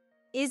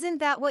 Isn't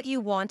that what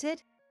you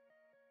wanted?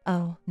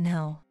 Oh,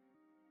 no.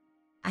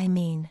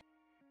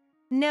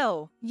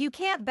 No, you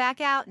can't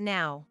back out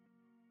now.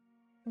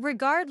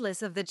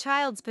 Regardless of the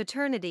child's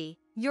paternity,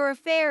 your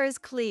affair is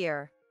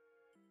clear.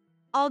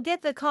 I'll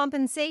get the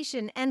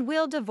compensation and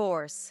we'll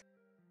divorce.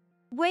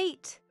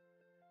 Wait.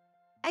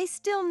 I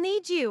still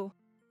need you.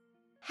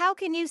 How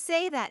can you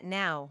say that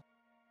now?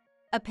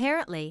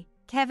 Apparently,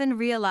 Kevin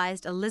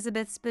realized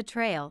Elizabeth's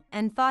betrayal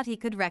and thought he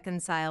could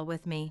reconcile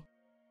with me.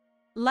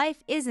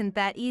 Life isn't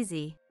that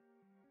easy.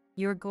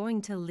 You're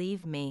going to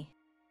leave me.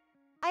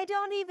 I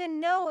don't even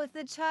know if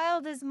the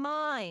child is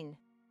mine.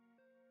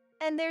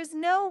 And there's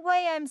no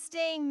way I'm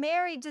staying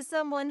married to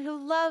someone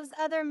who loves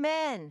other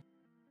men.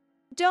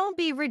 Don't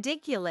be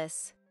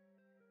ridiculous.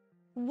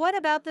 What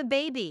about the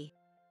baby?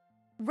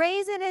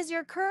 Raise it as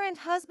your current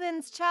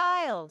husband's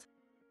child.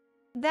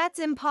 That's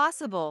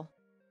impossible.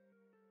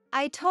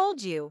 I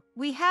told you,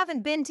 we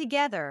haven't been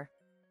together.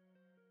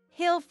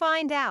 He'll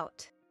find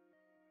out.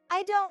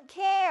 I don't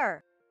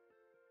care.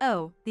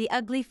 Oh, the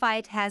ugly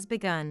fight has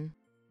begun.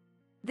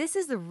 This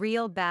is the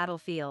real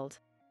battlefield,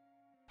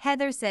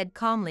 Heather said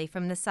calmly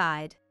from the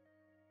side.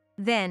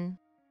 Then,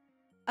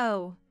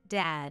 oh,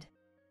 Dad.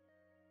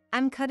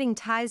 I'm cutting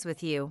ties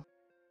with you,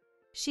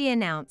 she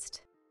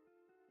announced.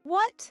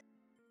 What?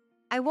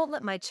 I won't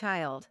let my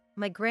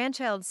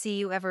grandchild see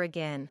you ever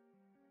again.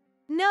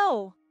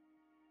 No!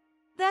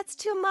 That's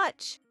too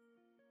much.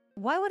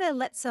 Why would I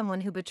let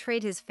someone who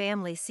betrayed his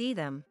family see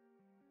them?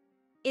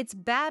 It's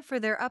bad for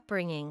their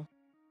upbringing.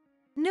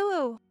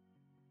 No!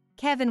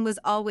 Kevin was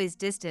always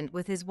distant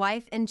with his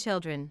wife and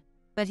children,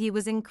 but he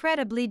was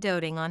incredibly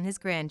doting on his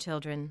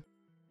grandchildren.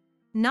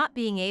 Not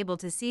being able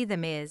to see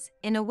them is,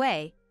 in a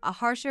way, a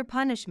harsher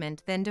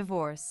punishment than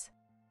divorce.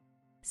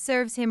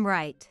 Serves him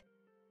right.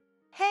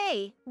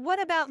 Hey,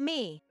 what about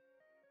me?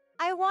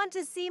 I want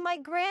to see my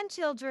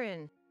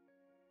grandchildren.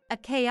 A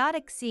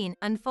chaotic scene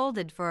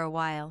unfolded for a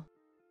while.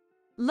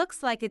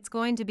 Looks like it's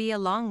going to be a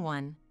long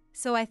one,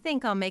 so I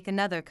think I'll make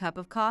another cup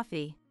of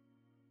coffee.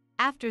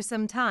 After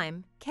some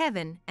time,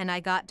 Kevin and I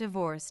got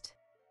divorced.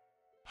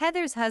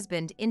 Heather's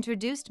husband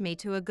introduced me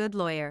to a good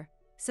lawyer,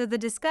 so the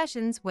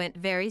discussions went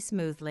very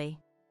smoothly.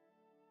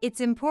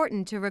 It's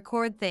important to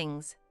record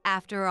things,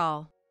 after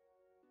all.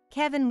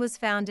 Kevin was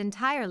found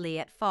entirely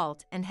at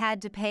fault and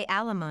had to pay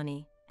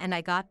alimony, and I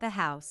got the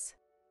house.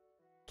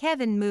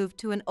 Kevin moved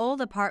to an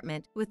old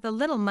apartment with the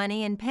little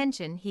money and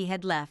pension he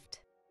had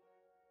left.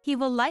 He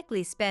will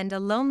likely spend a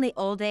lonely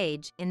old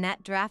age in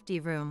that drafty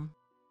room.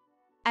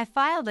 I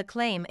filed a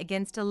claim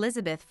against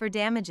Elizabeth for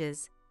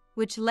damages,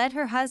 which led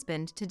her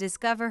husband to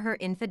discover her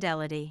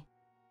infidelity.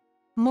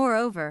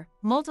 Moreover,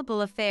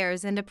 multiple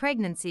affairs and a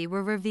pregnancy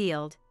were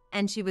revealed,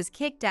 and she was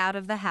kicked out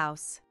of the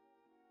house.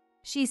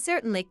 She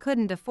certainly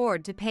couldn't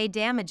afford to pay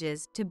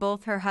damages to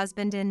both her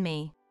husband and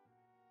me.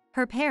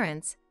 Her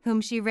parents,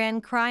 whom she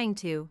ran crying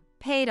to,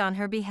 paid on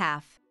her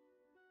behalf.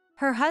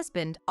 Her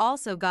husband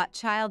also got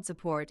child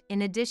support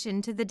in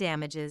addition to the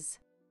damages.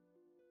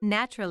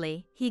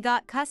 Naturally, he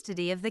got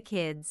custody of the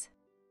kids.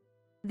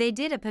 They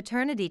did a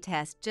paternity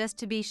test just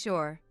to be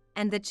sure,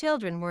 and the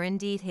children were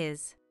indeed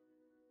his.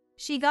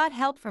 She got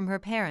help from her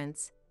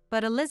parents,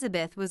 but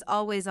Elizabeth was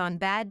always on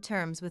bad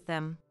terms with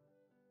them.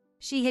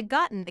 She had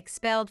gotten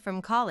expelled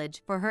from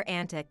college for her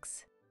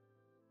antics.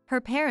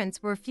 Her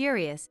parents were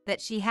furious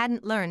that she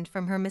hadn't learned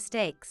from her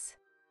mistakes.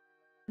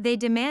 They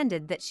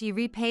demanded that she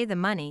repay the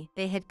money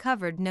they had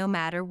covered no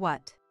matter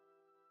what.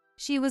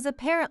 She was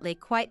apparently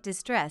quite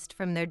distressed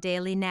from their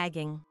daily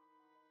nagging.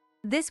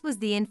 This was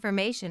the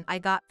information I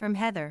got from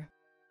Heather.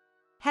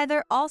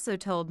 Heather also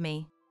told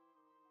me,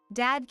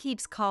 "Dad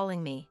keeps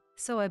calling me,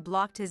 so I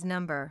blocked his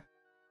number.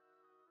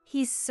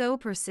 He's so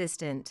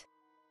persistent."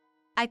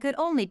 I could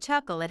only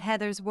chuckle at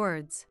Heather's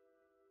words.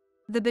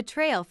 The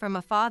betrayal from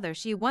a father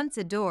she once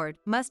adored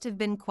must have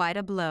been quite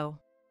a blow.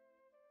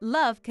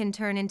 Love can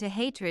turn into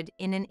hatred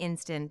in an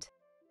instant.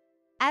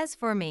 As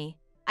for me,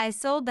 I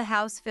sold the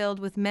house filled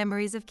with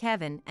memories of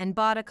Kevin and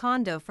bought a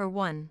condo for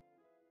one.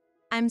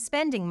 I'm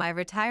spending my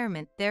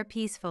retirement there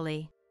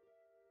peacefully.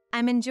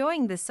 I'm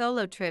enjoying the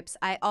solo trips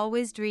I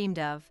always dreamed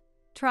of,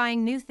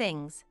 trying new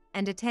things,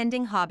 and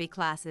attending hobby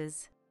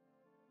classes.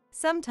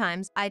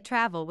 Sometimes I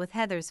travel with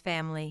Heather's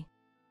family.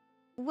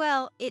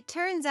 Well, it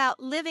turns out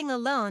living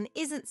alone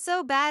isn't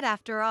so bad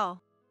after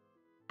all,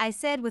 I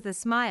said with a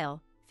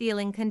smile,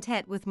 feeling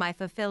content with my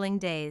fulfilling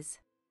days.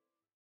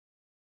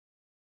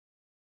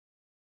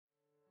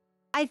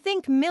 I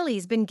think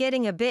Millie's been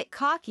getting a bit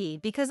cocky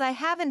because I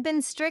haven't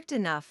been strict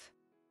enough.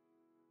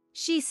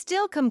 She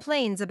still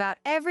complains about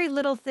every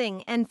little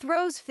thing and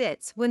throws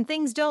fits when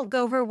things don't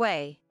go her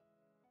way.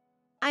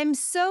 I'm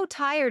so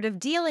tired of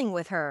dealing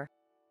with her.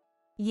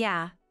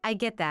 Yeah, I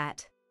get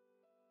that.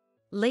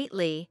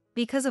 Lately,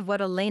 because of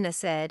what Elena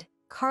said,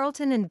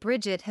 Carlton and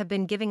Bridget have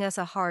been giving us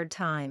a hard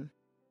time.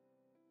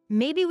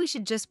 Maybe we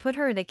should just put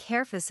her in a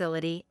care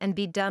facility and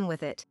be done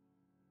with it.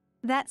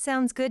 That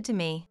sounds good to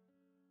me.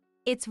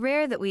 It's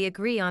rare that we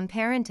agree on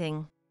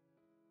parenting.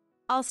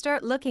 I'll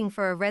start looking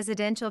for a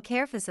residential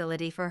care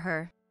facility for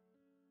her.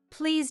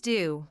 Please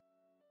do.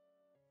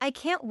 I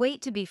can't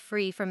wait to be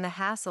free from the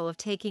hassle of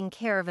taking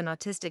care of an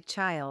autistic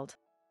child.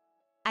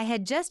 I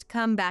had just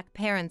come back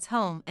parents'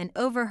 home and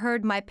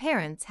overheard my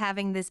parents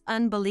having this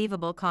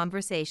unbelievable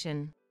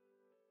conversation.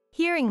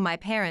 Hearing my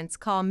parents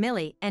call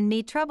Millie and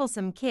me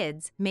troublesome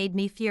kids made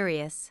me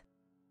furious.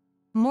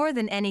 More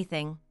than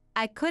anything,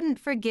 I couldn't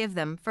forgive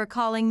them for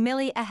calling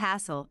Millie a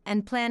hassle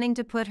and planning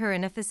to put her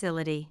in a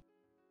facility.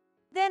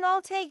 Then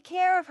I'll take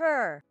care of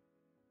her.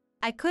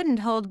 I couldn't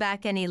hold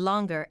back any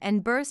longer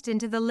and burst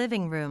into the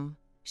living room,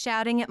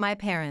 shouting at my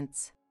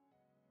parents.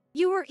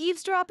 You were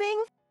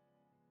eavesdropping?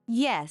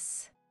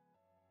 Yes.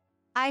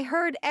 I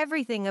heard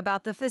everything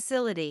about the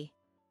facility.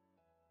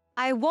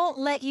 I won't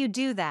let you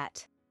do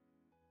that.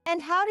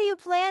 And how do you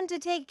plan to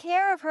take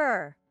care of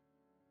her?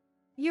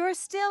 You're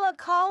still a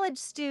college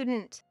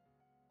student.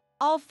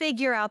 I'll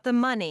figure out the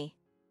money.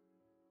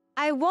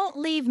 I won't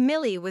leave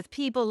Millie with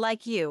people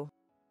like you.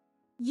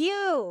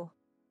 You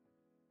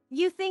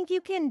think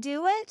you can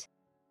do it?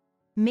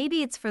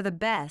 Maybe it's for the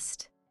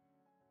best.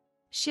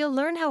 She'll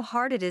learn how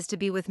hard it is to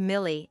be with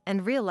Millie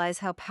and realize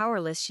how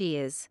powerless she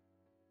is.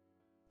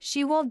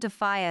 She won't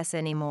defy us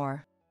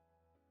anymore.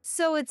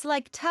 So it's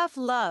like tough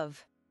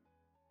love.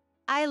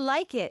 I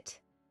like it.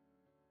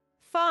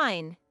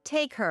 Fine,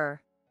 take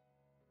her.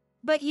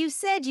 But you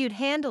said you'd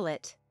handle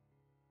it.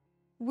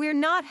 We're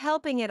not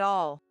helping at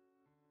all.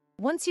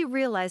 Once you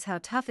realize how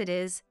tough it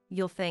is,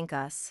 you'll thank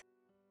us.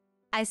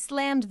 I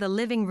slammed the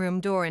living room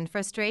door in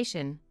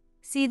frustration,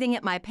 seething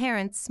at my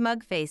parents'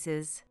 smug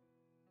faces.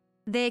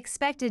 They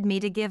expected me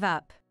to give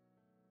up.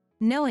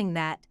 Knowing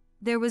that,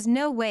 there was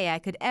no way I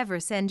could ever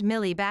send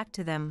Millie back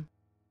to them.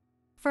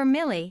 For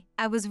Millie,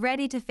 I was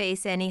ready to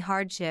face any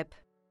hardship.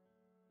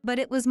 But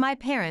it was my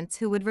parents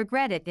who would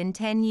regret it in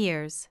 10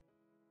 years.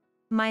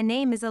 My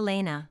name is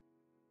Elena.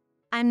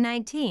 I'm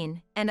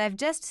 19, and I've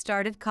just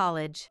started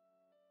college.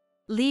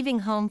 Leaving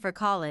home for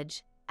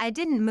college, I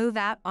didn't move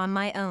out on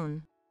my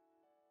own.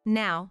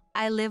 Now,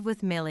 I live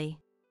with Millie.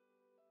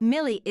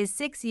 Millie is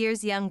 6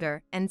 years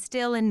younger and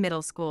still in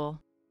middle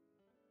school.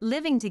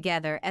 Living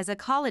together as a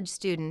college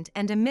student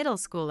and a middle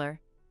schooler,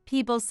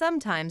 people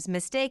sometimes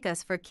mistake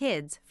us for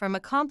kids from a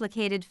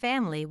complicated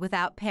family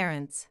without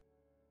parents.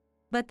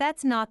 But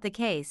that's not the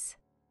case.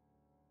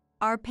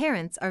 Our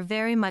parents are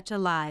very much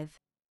alive.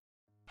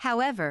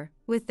 However,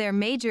 with their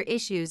major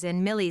issues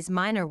and Millie's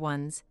minor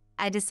ones,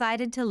 I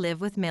decided to live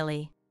with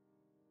Millie.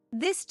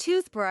 This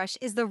toothbrush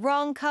is the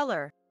wrong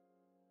color.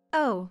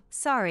 Oh,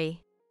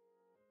 sorry.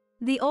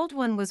 The old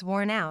one was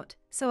worn out,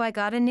 so I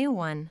got a new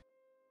one.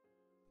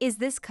 Is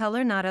this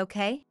color not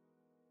okay?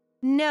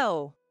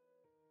 No.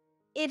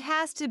 It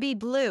has to be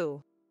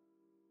blue.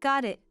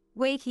 Got it,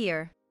 wait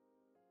here.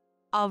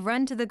 I'll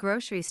run to the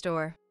grocery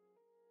store.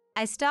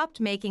 I stopped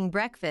making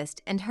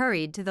breakfast and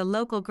hurried to the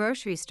local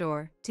grocery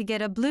store to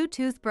get a blue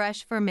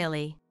toothbrush for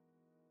Millie.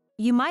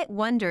 You might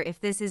wonder if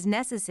this is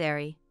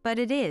necessary, but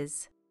it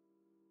is.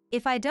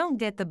 If I don't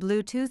get the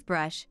blue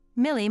toothbrush,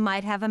 Millie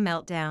might have a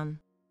meltdown.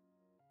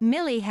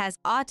 Millie has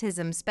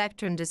autism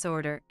spectrum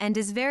disorder and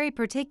is very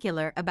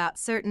particular about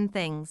certain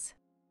things.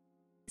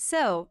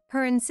 So,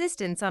 her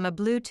insistence on a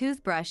blue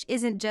toothbrush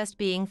isn't just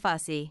being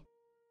fussy.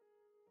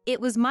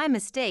 It was my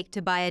mistake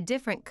to buy a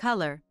different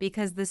color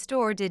because the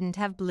store didn't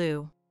have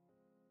blue.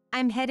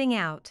 I'm heading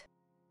out.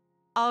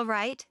 All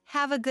right,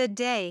 have a good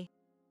day.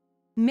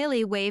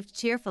 Millie waved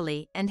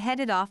cheerfully and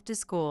headed off to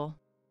school.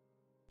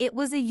 It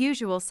was a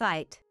usual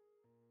sight.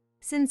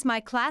 Since my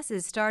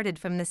classes started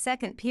from the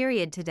second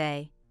period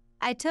today,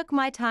 I took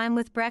my time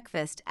with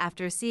breakfast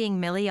after seeing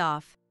Millie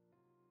off.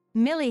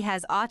 Millie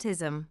has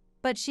autism,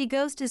 but she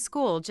goes to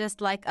school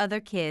just like other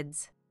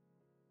kids.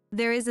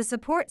 There is a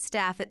support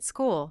staff at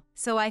school,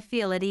 so I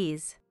feel at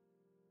ease.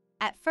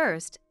 At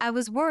first, I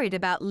was worried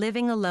about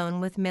living alone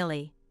with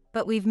Millie,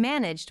 but we've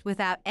managed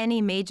without any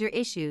major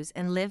issues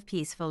and live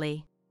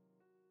peacefully.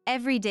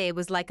 Every day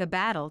was like a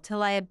battle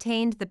till I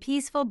obtained the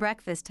peaceful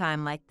breakfast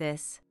time like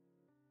this.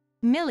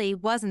 Millie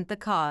wasn't the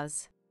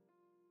cause.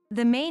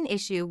 The main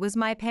issue was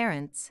my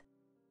parents.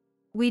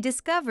 We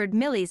discovered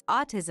Millie's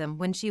autism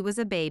when she was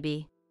a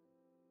baby.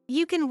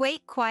 You can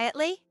wait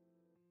quietly?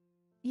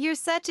 You're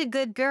such a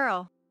good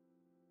girl.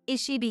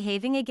 Is she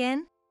behaving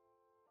again?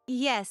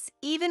 Yes,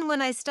 even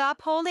when I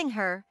stop holding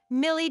her,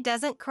 Millie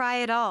doesn't cry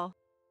at all.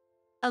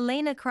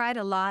 Elena cried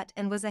a lot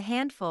and was a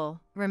handful,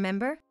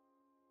 remember?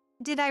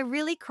 Did I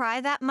really cry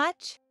that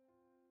much?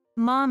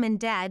 Mom and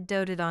Dad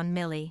doted on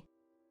Millie.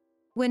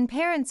 When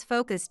parents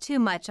focus too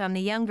much on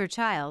the younger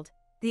child,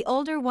 the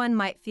older one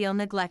might feel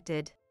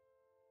neglected.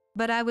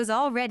 But I was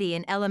already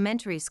in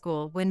elementary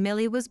school when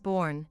Millie was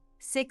born,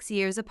 6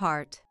 years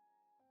apart.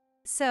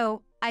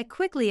 So, I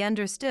quickly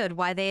understood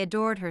why they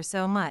adored her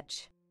so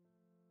much.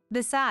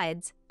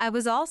 Besides, I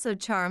was also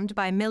charmed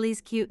by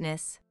Millie's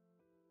cuteness.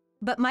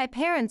 But my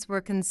parents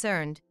were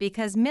concerned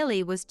because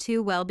Millie was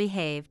too well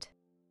behaved.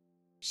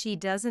 She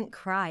doesn't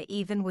cry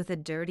even with a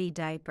dirty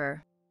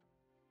diaper.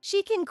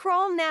 She can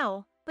crawl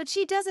now, but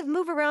she doesn't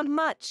move around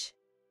much.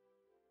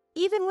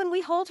 Even when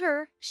we hold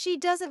her, she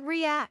doesn't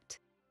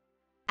react.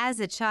 As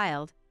a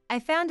child, I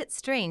found it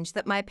strange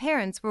that my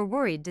parents were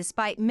worried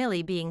despite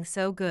Millie being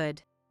so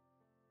good.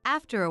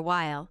 After a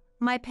while,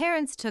 my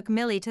parents took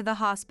Millie to the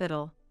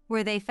hospital,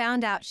 where they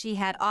found out she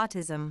had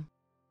autism.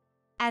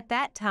 At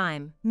that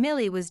time,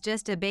 Millie was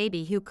just a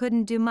baby who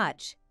couldn't do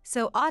much,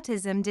 so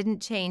autism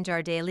didn't change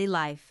our daily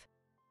life.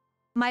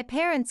 My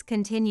parents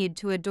continued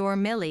to adore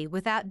Millie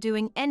without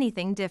doing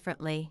anything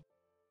differently.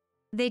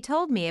 They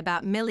told me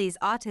about Millie's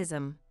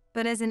autism,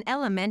 but as an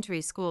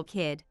elementary school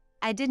kid,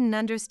 I didn't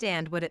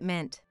understand what it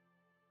meant.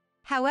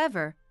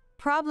 However,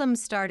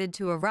 problems started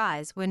to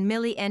arise when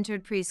Millie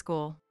entered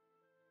preschool.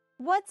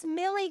 What's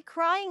Millie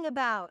crying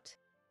about?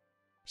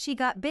 She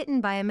got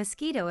bitten by a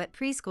mosquito at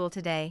preschool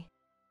today.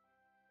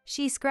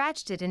 She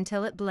scratched it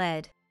until it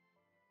bled.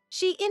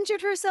 She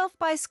injured herself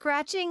by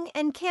scratching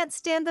and can't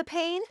stand the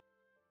pain?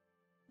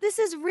 This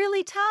is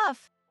really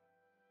tough.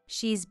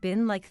 She's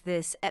been like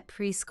this at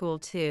preschool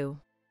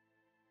too.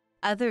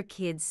 Other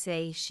kids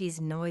say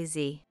she's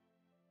noisy.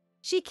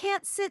 She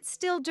can't sit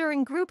still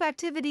during group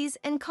activities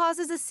and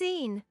causes a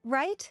scene,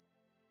 right?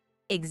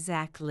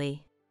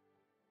 Exactly.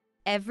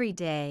 Every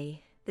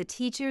day, the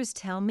teachers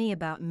tell me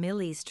about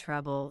Millie's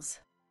troubles.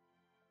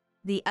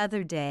 The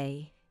other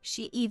day,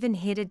 she even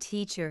hit a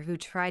teacher who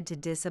tried to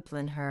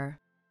discipline her.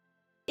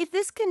 If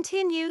this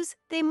continues,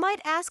 they might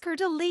ask her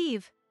to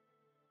leave.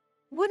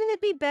 Wouldn't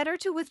it be better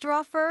to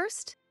withdraw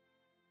first?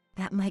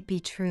 That might be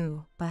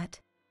true, but...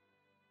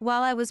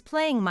 While I was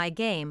playing my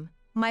game,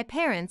 my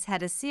parents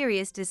had a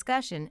serious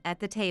discussion at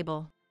the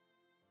table.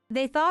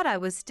 They thought I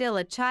was still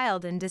a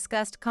child and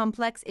discussed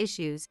complex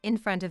issues in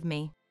front of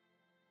me.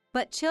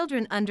 But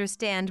children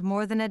understand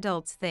more than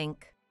adults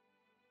think.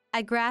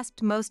 I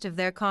grasped most of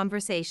their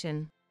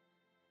conversation.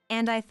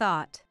 And I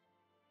thought,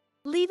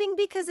 leaving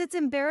because it's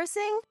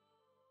embarrassing?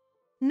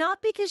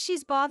 Not because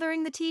she's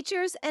bothering the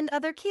teachers and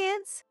other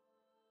kids?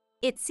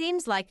 It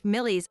seems like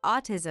Millie's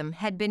autism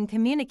had been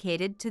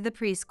communicated to the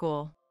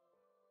preschool.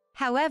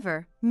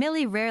 However,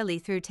 Millie rarely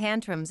threw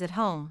tantrums at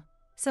home,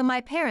 so my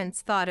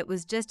parents thought it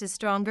was just a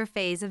stronger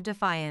phase of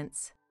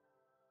defiance.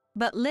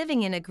 But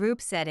living in a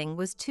group setting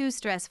was too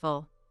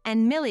stressful,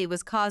 and Millie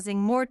was causing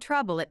more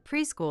trouble at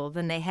preschool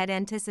than they had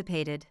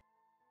anticipated.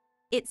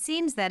 It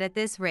seems that at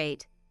this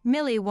rate,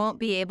 Millie won't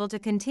be able to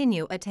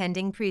continue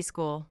attending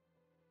preschool.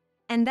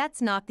 And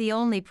that's not the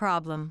only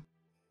problem.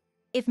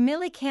 If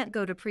Millie can't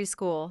go to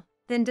preschool,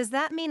 Then does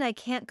that mean I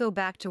can't go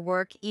back to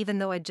work even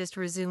though I just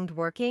resumed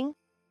working?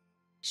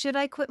 Should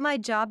I quit my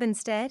job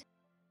instead?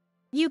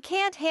 You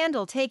can't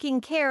handle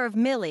taking care of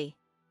Millie.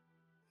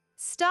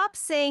 Stop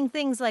saying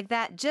things like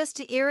that just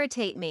to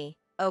irritate me,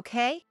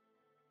 okay?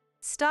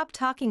 Stop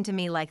talking to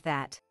me like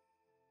that.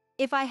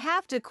 If I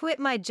have to quit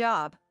my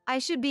job, I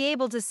should be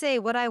able to say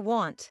what I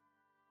want.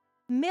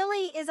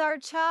 Millie is our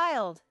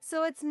child,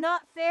 so it's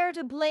not fair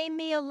to blame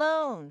me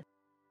alone.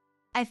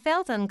 I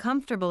felt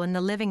uncomfortable in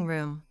the living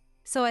room,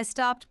 so I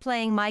stopped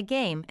playing my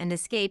game and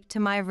escaped to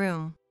my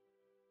room.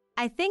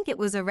 I think it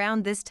was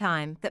around this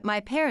time that my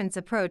parents'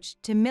 approach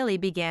to Millie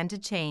began to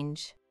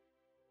change.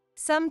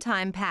 Some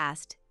time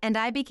passed, and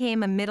I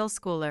became a middle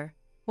schooler,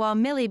 while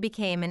Millie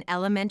became an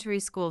elementary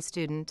school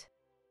student.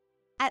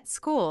 At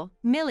school,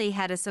 Millie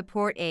had a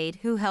support aide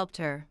who helped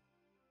her.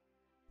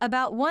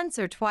 About once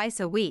or twice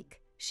a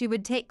week, she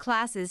would take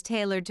classes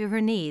tailored to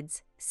her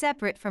needs,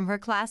 separate from her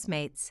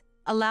classmates,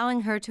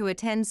 allowing her to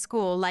attend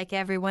school like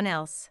everyone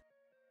else.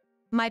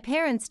 My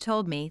parents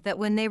told me that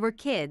when they were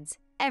kids,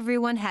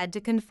 everyone had to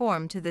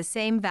conform to the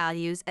same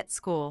values at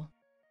school.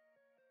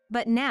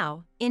 But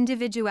now,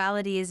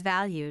 individuality is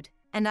valued,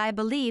 and I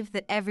believe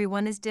that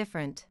everyone is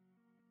different.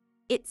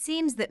 It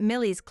seems that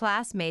Millie's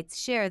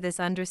classmates share this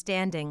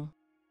understanding.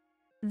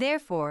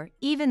 Therefore,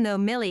 even though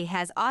Millie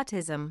has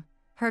autism,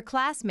 her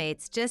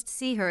classmates just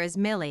see her as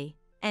Millie,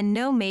 and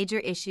no major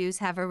issues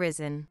have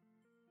arisen.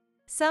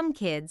 Some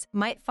kids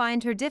might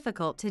find her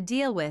difficult to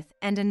deal with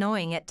and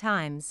annoying at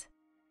times.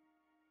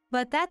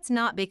 But that's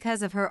not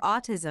because of her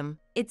autism,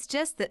 it's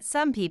just that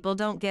some people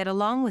don't get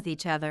along with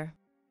each other.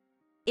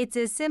 It's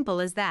as simple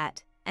as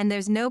that, and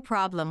there's no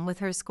problem with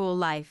her school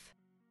life.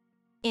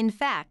 In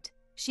fact,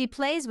 she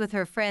plays with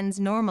her friends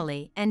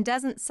normally and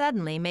doesn't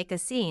suddenly make a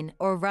scene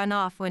or run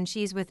off when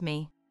she's with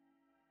me.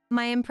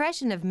 My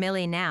impression of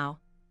Millie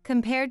now,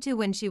 compared to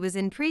when she was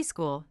in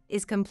preschool,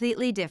 is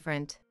completely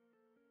different.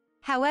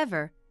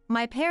 However,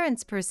 my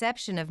parents'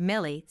 perception of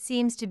Millie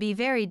seems to be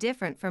very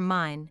different from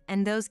mine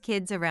and those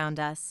kids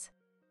around us.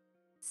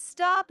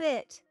 Stop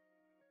it!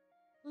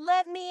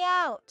 Let me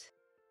out!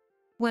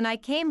 When I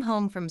came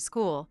home from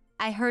school,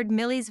 I heard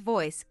Millie's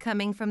voice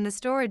coming from the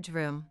storage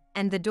room,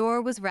 and the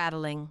door was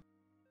rattling.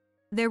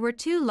 There were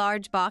 2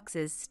 large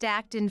boxes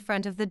stacked in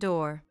front of the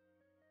door.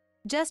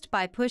 Just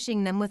by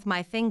pushing them with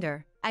my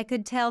finger, I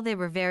could tell they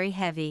were very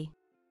heavy.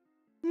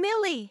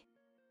 Millie!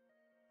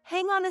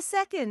 Hang on a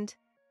second.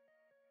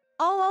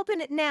 I'll open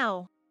it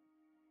now.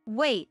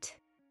 Wait.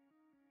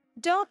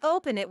 Don't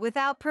open it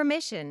without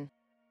permission.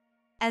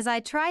 As I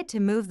tried to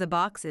move the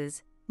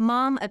boxes,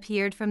 Mom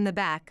appeared from the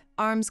back,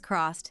 arms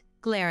crossed,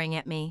 glaring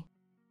at me.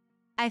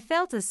 I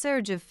felt a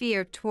surge of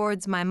fear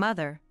towards my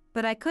mother,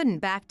 but I couldn't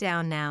back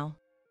down now.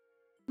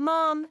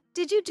 Mom,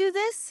 did you do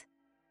this?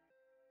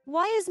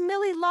 Why is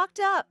Millie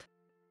locked up?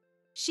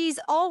 She's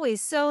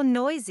always so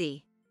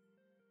noisy.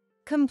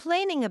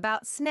 Complaining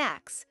about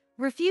snacks,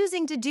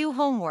 refusing to do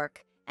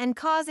homework, and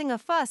causing a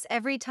fuss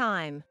every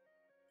time.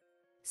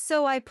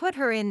 So I put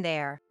her in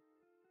there.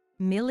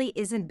 Millie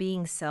isn't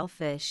being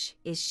selfish,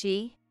 is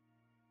she?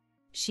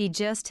 She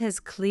just has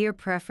clear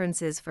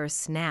preferences for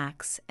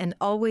snacks and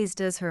always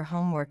does her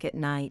homework at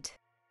night.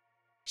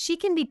 She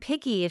can be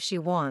picky if she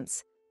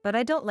wants, but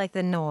I don't like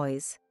the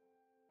noise.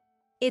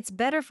 It's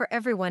better for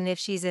everyone if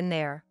she's in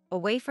there,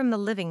 away from the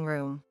living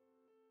room.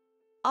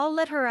 I'll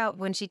let her out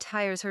when she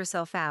tires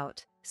herself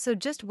out, so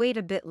just wait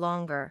a bit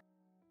longer.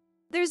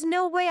 There's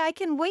no way I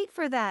can wait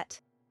for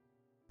that.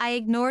 I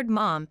ignored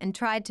Mom and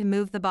tried to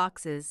move the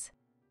boxes.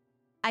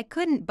 I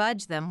couldn't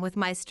budge them with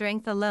my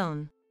strength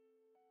alone.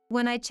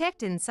 When I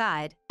checked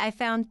inside, I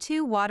found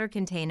 2 water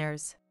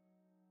containers.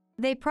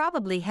 They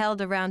probably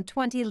held around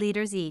 20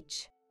 liters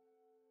each.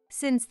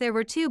 Since there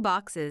were 2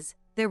 boxes,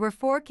 there were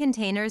 4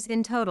 containers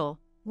in total,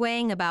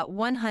 weighing about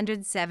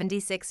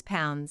 176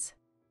 pounds.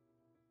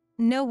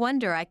 No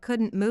wonder I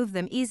couldn't move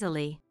them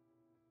easily.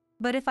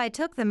 But if I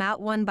took them out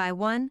one by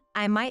one,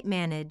 I might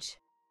manage.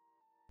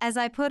 As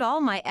I put all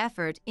my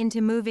effort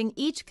into moving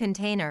each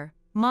container,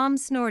 Mom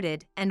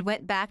snorted and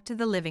went back to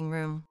the living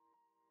room.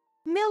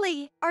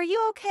 Millie, are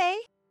you okay?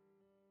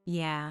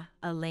 Yeah,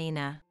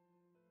 Elena.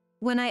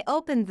 When I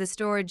opened the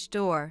storage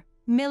door,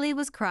 Millie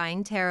was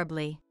crying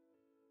terribly.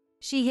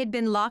 She had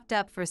been locked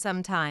up for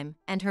some time,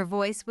 and her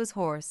voice was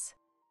hoarse.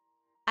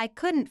 I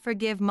couldn't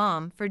forgive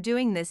Mom for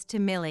doing this to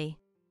Millie.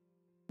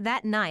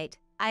 That night,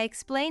 I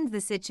explained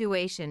the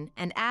situation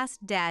and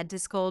asked Dad to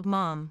scold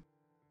Mom.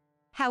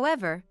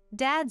 However,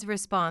 Dad's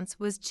response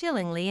was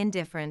chillingly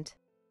indifferent.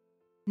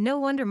 No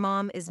wonder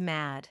Mom is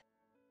mad.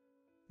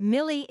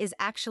 Millie is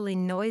actually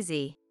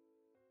noisy.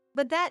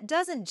 But that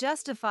doesn't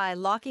justify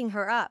locking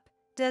her up,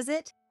 does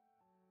it?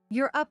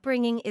 Your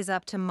upbringing is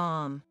up to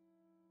Mom.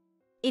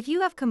 If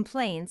you have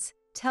complaints,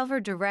 tell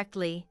her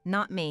directly,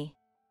 not me.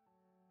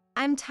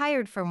 I'm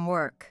tired from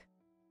work.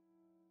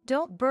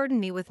 Don't burden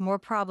me with more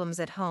problems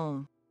at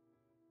home.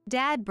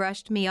 Dad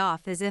brushed me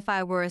off as if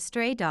I were a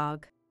stray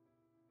dog.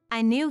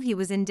 I knew he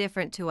was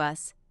indifferent to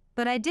us,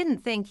 but I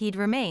didn't think he'd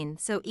remain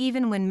so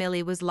even when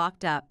Millie was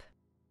locked up.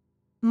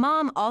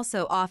 Mom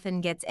also often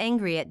gets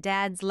angry at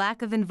Dad's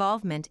lack of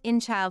involvement in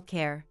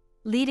childcare,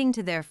 leading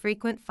to their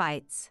frequent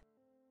fights.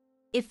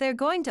 If they're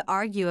going to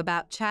argue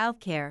about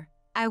childcare,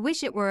 I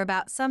wish it were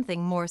about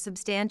something more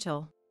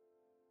substantial.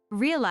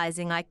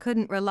 Realizing I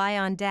couldn't rely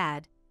on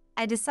Dad,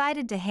 I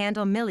decided to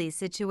handle Millie's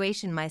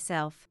situation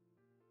myself.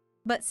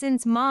 But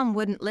since Mom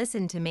wouldn't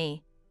listen to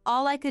me,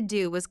 all I could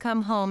do was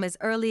come home as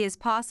early as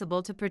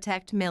possible to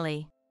protect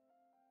Millie.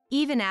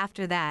 Even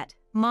after that,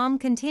 Mom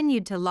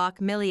continued to lock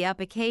Millie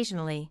up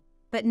occasionally,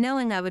 but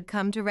knowing I would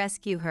come to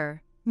rescue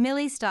her,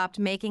 Millie stopped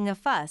making a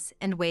fuss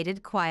and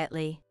waited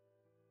quietly.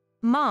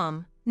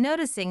 Mom,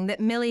 noticing that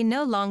Millie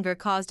no longer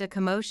caused a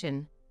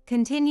commotion,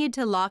 continued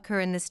to lock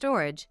her in the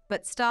storage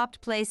but stopped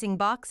placing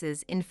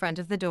boxes in front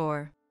of the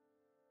door.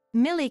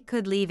 Millie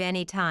could leave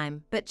any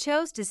time but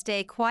chose to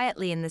stay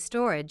quietly in the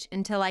storage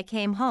until I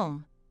came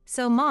home,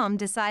 so Mom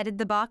decided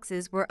the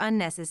boxes were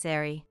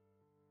unnecessary.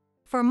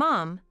 For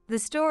Mom, the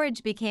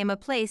storage became a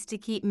place to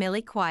keep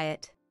Millie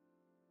quiet.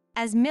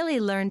 As Millie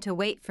learned to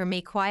wait for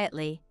me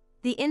quietly,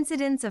 the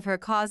incidence of her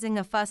causing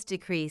a fuss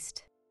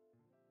decreased.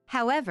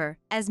 However,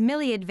 as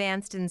Millie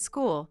advanced in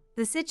school,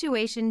 the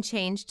situation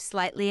changed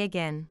slightly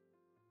again.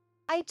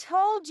 I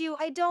told you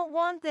I don't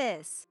want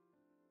this.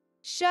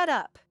 Shut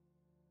up.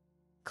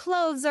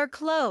 Clothes are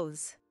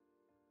clothes.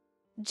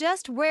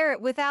 Just wear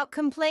it without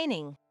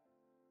complaining.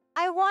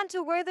 I want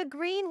to wear the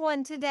green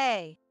one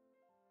today.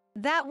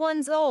 That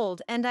one's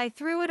old and I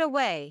threw it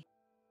away.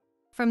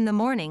 From the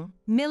morning,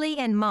 Millie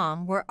and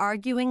Mom were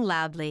arguing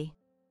loudly.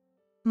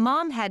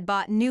 Mom had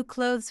bought new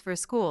clothes for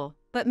school,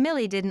 but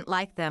Millie didn't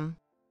like them.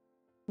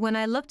 When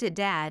I looked at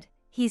Dad,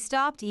 he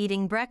stopped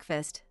eating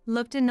breakfast,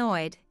 looked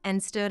annoyed,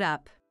 and stood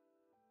up.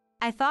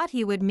 I thought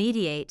he would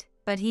mediate,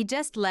 but he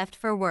just left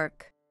for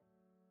work.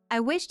 I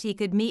wished he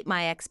could meet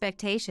my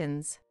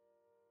expectations.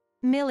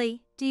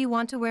 Millie, do you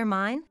want to wear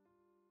mine?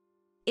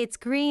 It's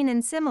green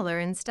and similar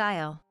in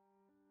style.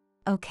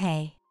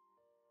 Okay.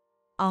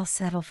 I'll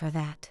settle for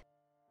that.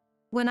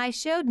 When I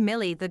showed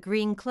Millie the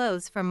green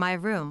clothes from my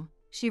room,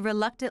 she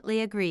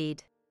reluctantly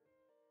agreed.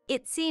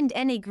 It seemed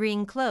any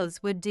green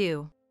clothes would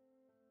do.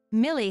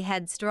 Millie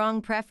had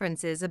strong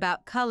preferences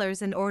about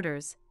colors and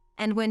orders,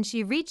 and when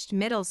she reached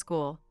middle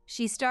school,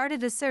 she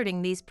started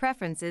asserting these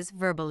preferences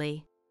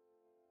verbally.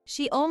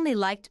 She only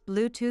liked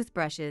blue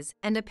toothbrushes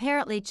and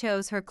apparently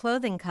chose her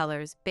clothing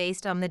colors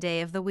based on the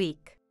day of the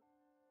week.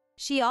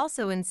 She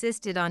also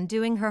insisted on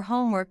doing her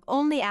homework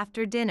only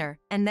after dinner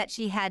and that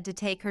she had to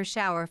take her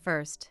shower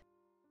first.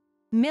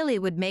 Millie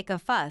would make a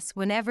fuss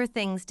whenever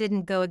things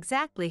didn't go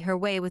exactly her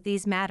way with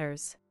these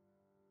matters.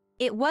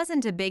 It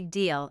wasn't a big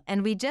deal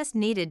and we just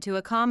needed to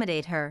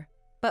accommodate her,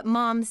 but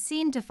Mom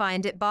seemed to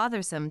find it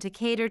bothersome to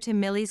cater to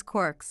Millie's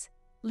quirks,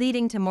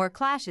 leading to more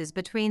clashes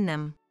between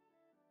them.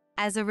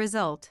 As a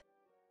result,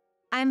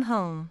 I'm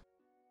home.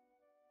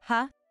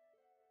 Huh?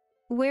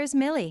 Where's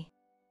Millie?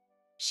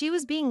 She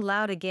was being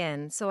loud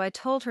again, so I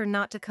told her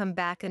not to come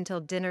back until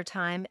dinner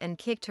time and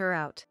kicked her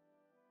out.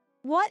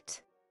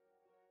 What?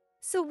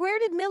 So where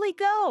did Millie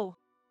go?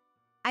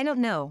 I don't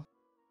know.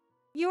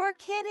 You're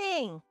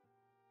kidding.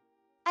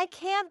 I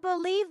can't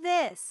believe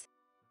this.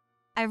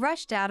 I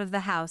rushed out of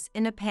the house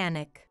in a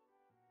panic.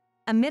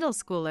 A middle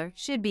schooler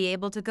should be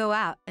able to go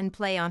out and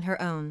play on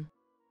her own.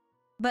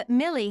 But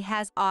Millie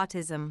has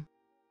autism.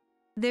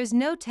 There's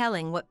no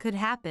telling what could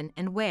happen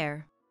and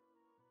where.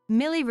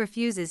 Millie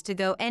refuses to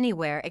go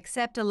anywhere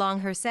except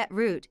along her set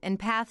route and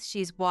paths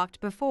she's walked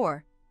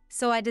before,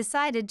 so I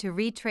decided to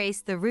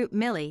retrace the route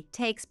Millie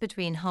takes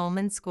between home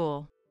and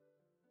school.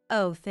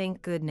 Oh,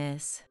 thank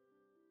goodness.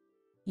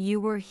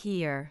 You were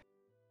here.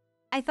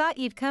 I thought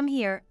you'd come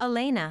here,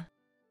 Elena.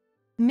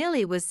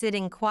 Millie was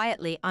sitting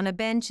quietly on a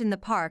bench in the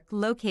park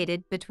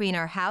located between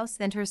our house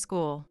and her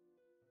school.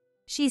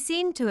 She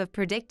seemed to have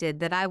predicted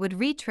that I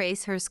would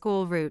retrace her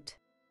school route.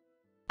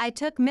 I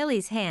took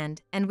Millie's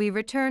hand and we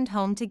returned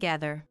home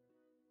together.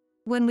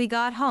 When we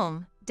got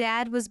home,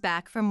 Dad was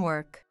back from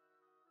work.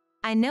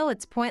 I know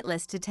it's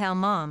pointless to tell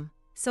Mom,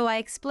 so I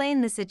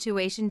explained the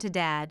situation to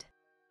Dad.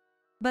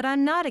 But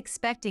I'm not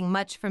expecting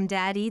much from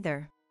Dad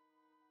either.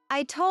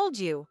 I told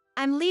you,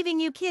 I'm leaving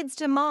you kids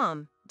to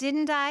Mom,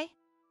 didn't I?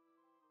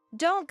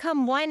 Don't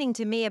come whining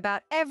to me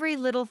about every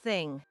little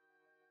thing.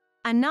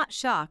 I'm not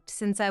shocked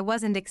since I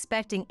wasn't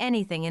expecting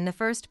anything in the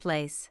first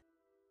place.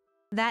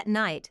 That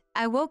night,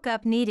 I woke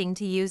up needing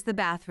to use the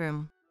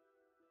bathroom.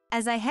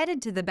 As I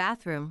headed to the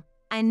bathroom,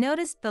 I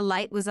noticed the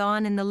light was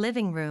on in the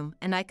living room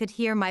and I could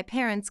hear my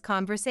parents'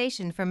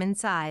 conversation from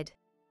inside.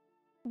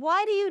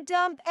 Why do you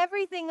dump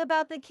everything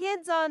about the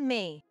kids on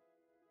me?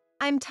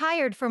 I'm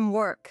tired from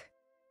work.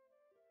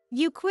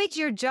 You quit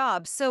your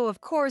job, so of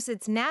course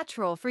it's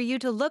natural for you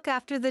to look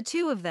after the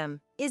two of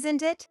them,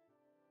 isn't it?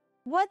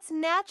 What's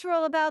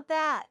natural about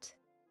that?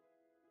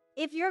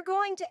 If you're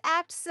going to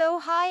act so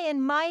high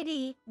and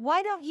mighty,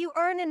 why don't you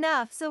earn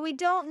enough so we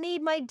don't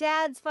need my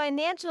dad's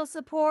financial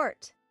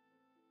support?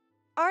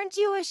 Aren't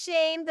you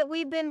ashamed that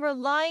we've been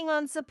relying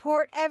on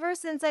support ever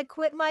since I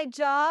quit my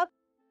job?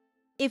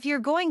 If you're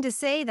going to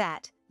say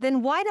that,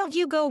 then why don't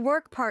you go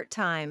work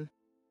part-time?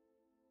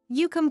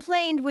 You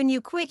complained when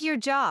you quit your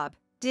job,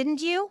 didn't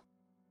you?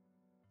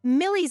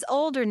 Millie's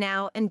older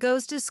now and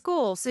goes to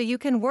school, so you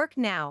can work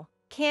now,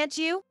 can't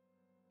you?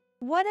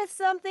 What if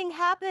something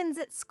happens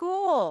at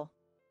school?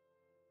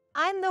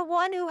 I'm the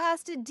one who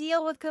has to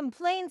deal with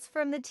complaints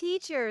from the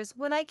teachers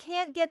when I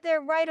can't get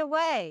there right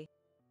away.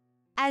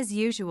 As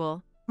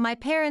usual, my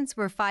parents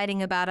were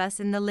fighting about us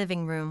in the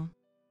living room.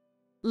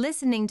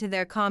 Listening to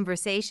their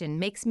conversation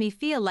makes me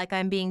feel like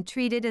I'm being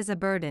treated as a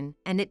burden,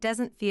 and it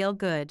doesn't feel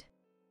good.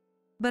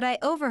 But I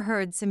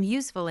overheard some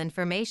useful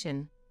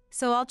information,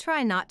 so I'll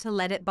try not to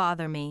let it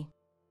bother me.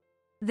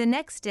 The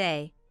next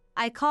day,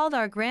 I called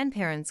our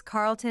grandparents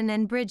Carlton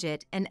and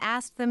Bridget and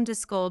asked them to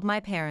scold my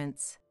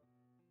parents.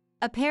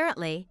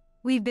 Apparently,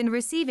 we've been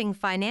receiving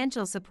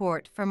financial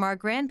support from our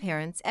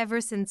grandparents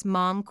ever since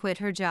Mom quit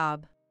her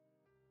job.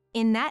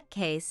 In that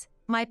case,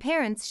 my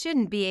parents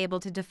shouldn't be able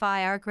to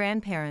defy our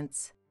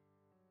grandparents.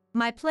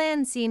 My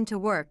plan seemed to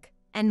work,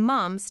 and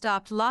Mom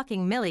stopped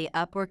locking Millie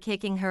up or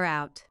kicking her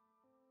out.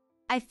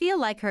 I feel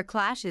like her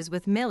clashes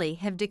with Millie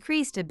have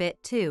decreased a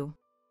bit too.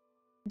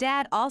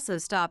 Dad also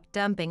stopped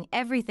dumping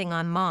everything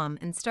on Mom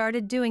and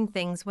started doing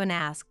things when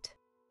asked.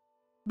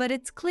 But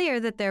it's clear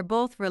that they're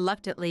both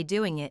reluctantly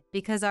doing it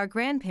because our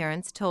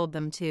grandparents told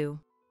them to.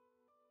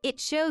 It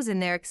shows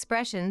in their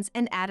expressions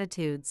and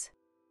attitudes.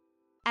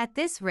 At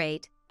this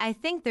rate, I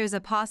think there's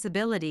a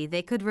possibility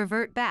they could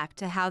revert back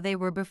to how they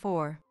were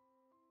before.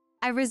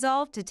 I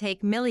resolved to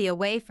take Millie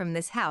away from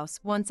this house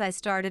once I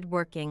started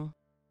working.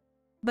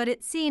 But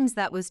it seems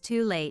that was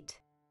too late.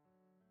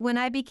 When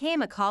I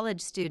became a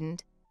college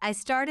student, I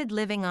started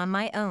living on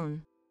my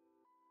own.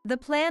 The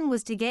plan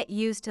was to get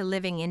used to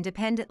living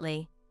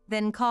independently,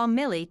 then call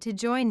Millie to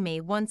join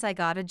me once I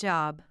got a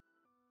job.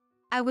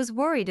 I was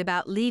worried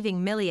about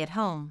leaving Millie at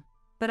home,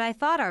 but I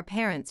thought our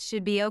parents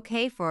should be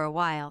okay for a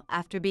while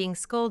after being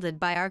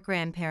scolded by our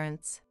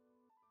grandparents.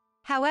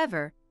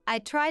 However, I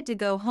tried to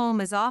go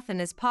home as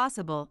often as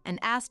possible and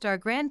asked our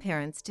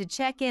grandparents to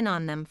check in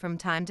on them from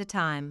time to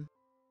time.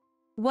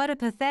 What a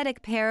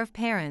pathetic pair of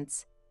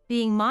parents,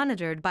 being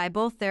monitored by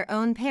both their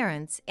own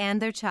parents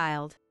and their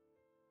child.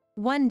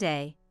 One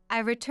day, I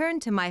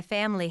returned to my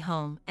family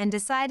home and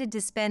decided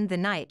to spend the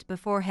night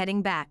before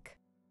heading back.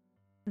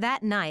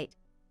 That night,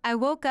 I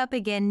woke up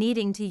again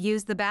needing to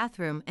use the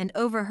bathroom and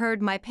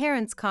overheard my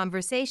parents'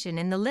 conversation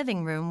in the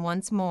living room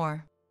once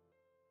more.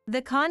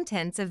 The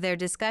contents of their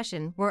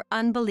discussion were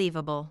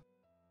unbelievable.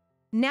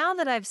 Now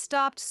that I've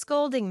stopped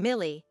scolding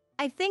Millie,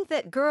 I think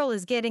that girl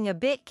is getting a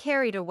bit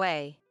carried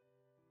away.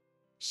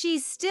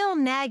 She's still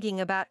nagging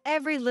about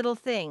every little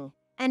thing,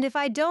 and if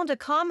I don't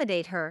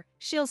accommodate her,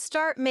 she'll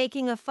start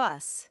making a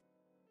fuss.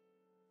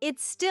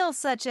 It's still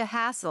such a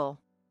hassle.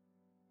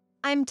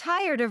 I'm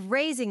tired of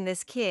raising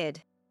this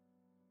kid.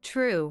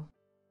 True.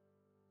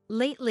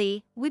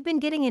 Lately, we've been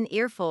getting an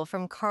earful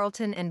from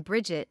Carlton and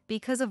Bridget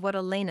because of what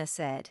Elena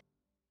said.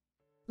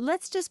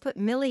 Let's just put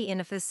Millie in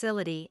a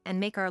facility and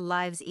make our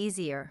lives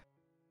easier.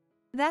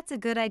 That's a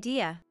good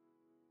idea.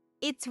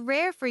 It's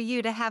rare for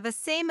you to have a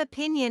same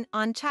opinion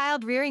on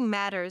child-rearing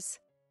matters.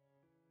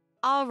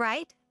 All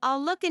right,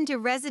 I'll look into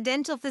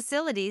residential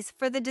facilities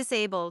for the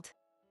disabled.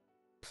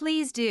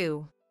 Please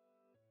do.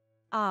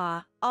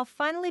 I'll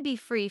finally be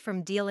free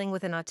from dealing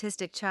with an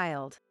autistic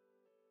child.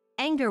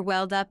 Anger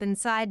welled up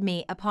inside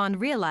me upon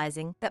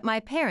realizing that my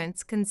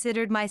parents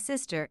considered my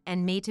sister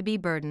and me to be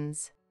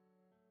burdens.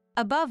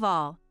 Above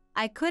all,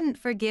 I couldn't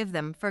forgive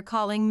them for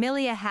calling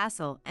Millie a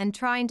hassle and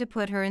trying to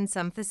put her in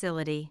some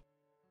facility.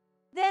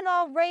 Then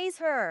I'll raise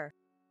her.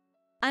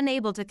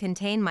 Unable to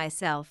contain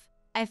myself,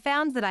 I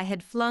found that I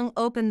had flung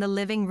open the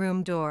living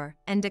room door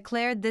and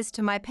declared this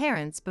to my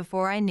parents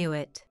before I knew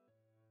it.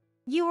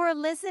 You were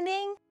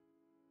listening?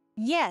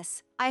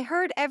 Yes, I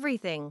heard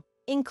everything,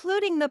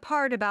 including the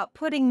part about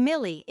putting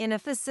Millie in a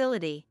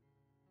facility.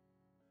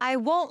 I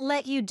won't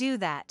let you do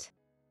that.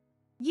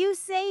 You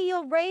say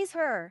you'll raise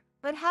her,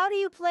 but how do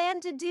you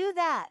plan to do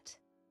that?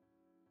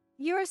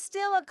 You're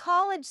still a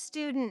college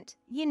student,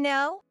 you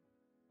know?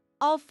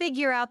 I'll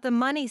figure out the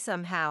money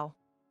somehow.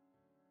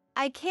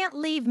 I can't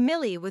leave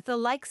Millie with the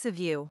likes of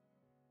you.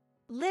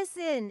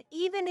 Listen,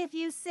 even if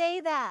you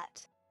say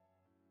that.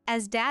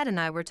 As Dad and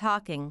I were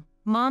talking,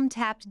 Mom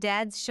tapped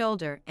Dad's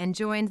shoulder and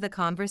joined the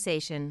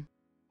conversation.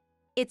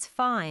 It's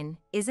fine,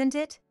 isn't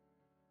it?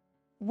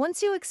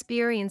 Once you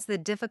experience the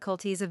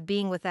difficulties of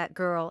being with that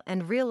girl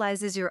and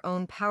realizes your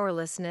own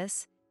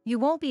powerlessness, you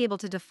won't be able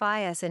to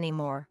defy us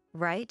anymore,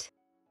 right?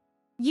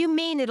 You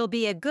mean it'll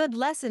be a good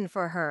lesson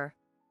for her?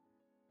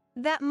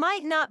 That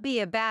might not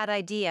be a bad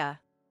idea.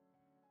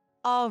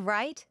 All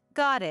right,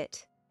 got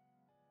it.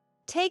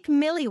 Take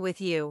Millie with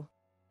you.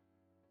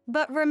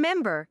 But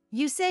remember,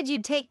 you said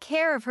you'd take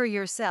care of her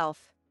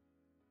yourself.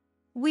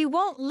 We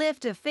won't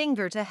lift a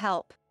finger to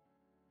help.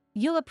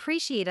 You'll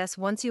appreciate us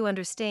once you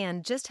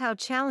understand just how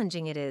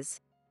challenging it is.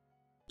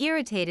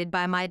 Irritated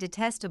by my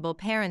detestable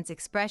parents'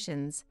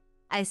 expressions,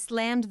 I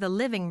slammed the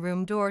living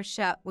room door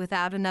shut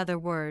without another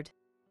word.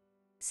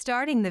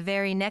 Starting the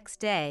very next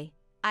day,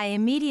 I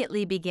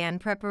immediately began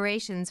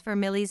preparations for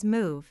Millie's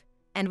move,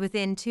 and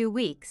within 2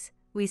 weeks,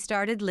 we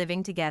started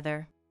living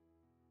together.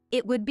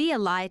 It would be a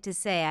lie to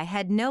say I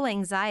had no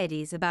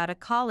anxieties about a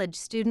college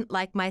student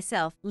like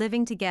myself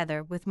living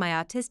together with my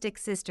autistic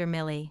sister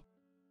Millie.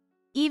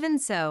 Even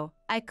so,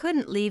 I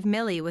couldn't leave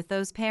Millie with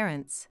those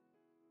parents.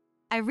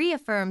 I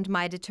reaffirmed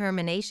my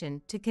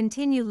determination to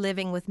continue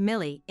living with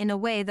Millie in a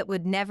way that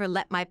would never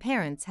let my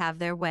parents have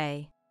their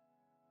way.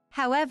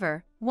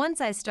 However,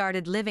 once I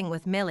started living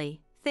with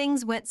Millie,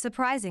 things went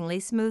surprisingly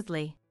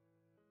smoothly.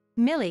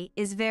 Millie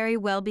is very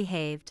well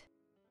behaved.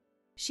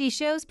 She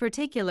shows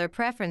particular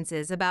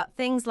preferences about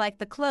things like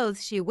the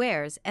clothes she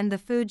wears and the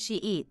food she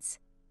eats,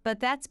 but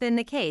that's been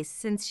the case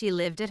since she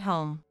lived at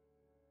home.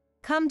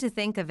 Come to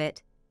think of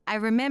it, I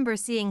remember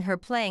seeing her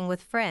playing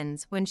with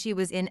friends when she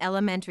was in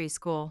elementary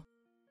school.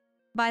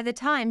 By the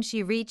time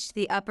she reached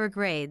the upper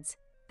grades,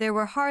 there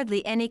were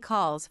hardly any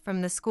calls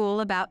from the school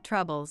about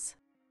troubles.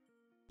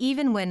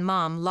 Even when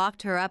Mom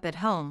locked her up at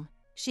home,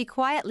 she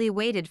quietly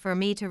waited for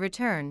me to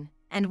return,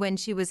 and when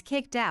she was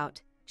kicked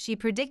out, she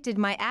predicted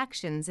my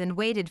actions and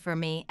waited for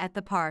me at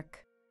the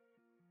park.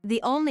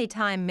 The only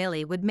time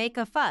Millie would make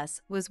a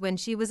fuss was when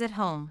she was at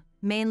home,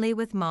 mainly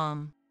with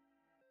Mom.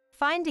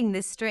 Finding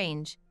this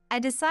strange, I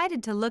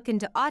decided to look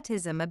into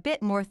autism a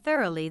bit more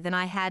thoroughly than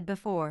I had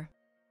before.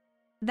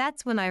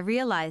 That's when I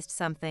realized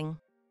something.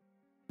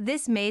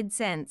 This made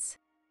sense.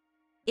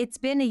 It's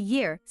been a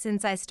year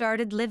since I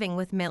started living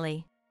with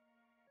Millie.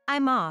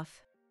 I'm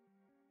off.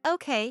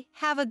 Okay,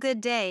 have a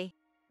good day.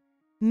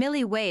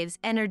 Millie waves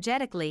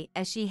energetically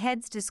as she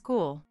heads to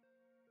school.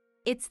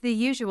 It's the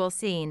usual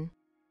scene.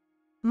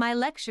 My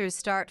lectures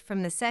start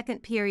from the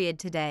second period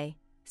today,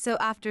 so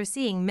after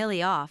seeing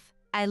Millie off,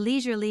 I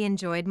leisurely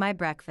enjoyed my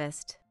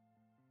breakfast.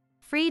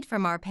 Freed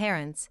from our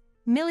parents,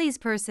 Millie's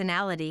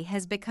personality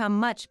has become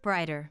much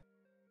brighter.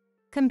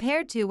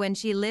 Compared to when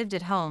she lived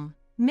at home,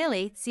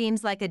 Millie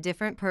seems like a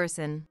different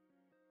person.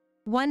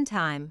 One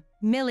time,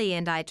 Millie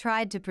and I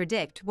tried to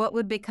predict what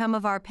would become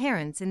of our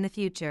parents in the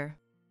future.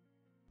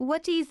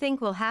 What do you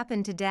think will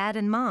happen to Dad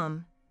and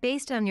Mom,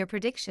 based on your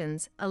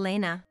predictions,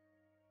 Elena?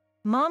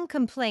 Mom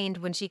complained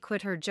when she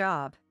quit her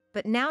job,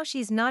 but now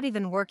she's not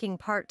even working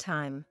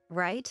part-time,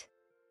 right?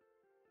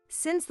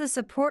 Since the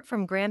support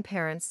from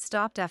grandparents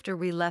stopped after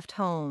we left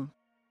home.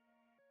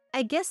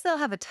 I guess they'll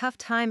have a tough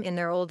time in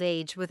their old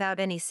age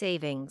without any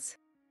savings.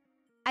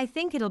 I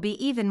think it'll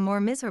be even more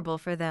miserable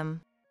for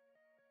them.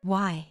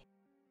 Why?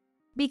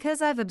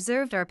 Because I've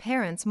observed our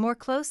parents more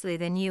closely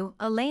than you,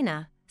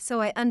 Elena,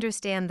 so I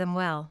understand them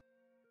well.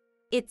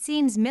 It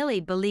seems Millie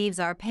believes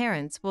our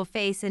parents will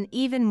face an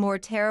even more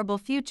terrible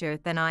future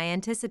than I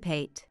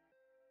anticipate.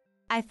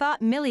 I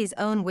thought Millie's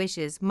own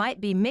wishes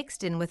might be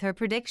mixed in with her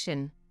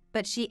prediction,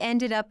 but she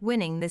ended up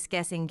winning this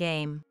guessing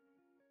game.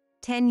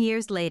 10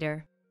 years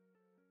later.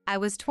 I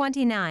was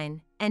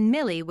 29, and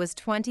Millie was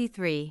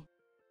 23.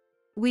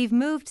 We've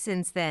moved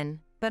since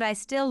then, but I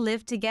still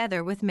live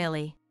together with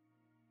Millie.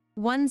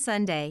 One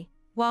Sunday,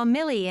 while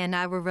Millie and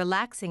I were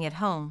relaxing at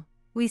home,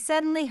 we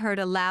suddenly heard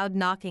a loud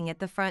knocking at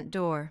the front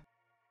door.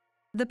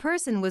 The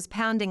person was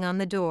pounding on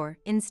the door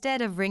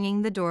instead of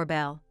ringing the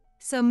doorbell,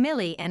 so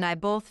Millie and I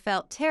both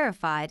felt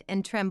terrified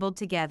and trembled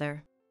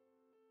together.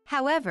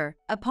 However,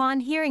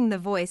 upon hearing the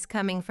voice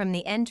coming from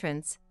the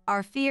entrance,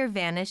 our fear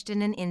vanished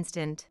in an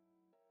instant.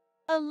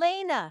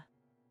 Elena!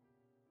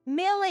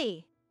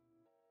 Millie!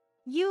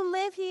 You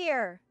live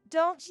here,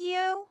 don't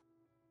you?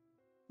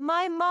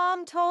 My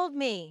mom told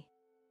me.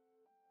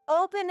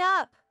 Open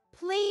up,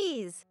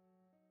 please.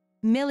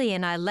 Millie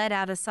and I let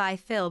out a sigh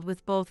filled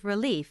with both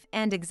relief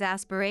and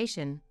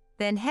exasperation,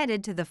 then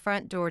headed to the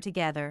front door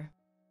together.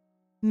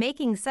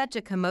 Making such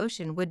a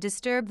commotion would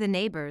disturb the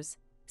neighbors,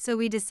 so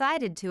we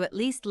decided to at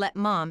least let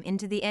Mom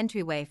into the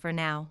entryway for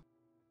now.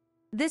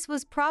 This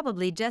was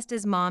probably just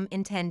as Mom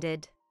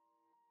intended.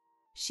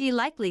 She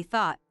likely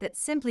thought that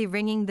simply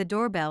ringing the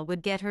doorbell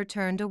would get her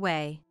turned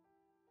away.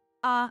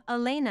 Ah,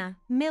 Elena,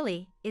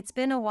 Millie, it's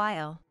been a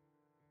while.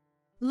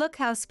 Look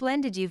how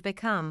splendid you've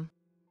become.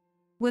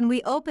 When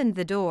we opened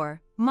the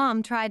door,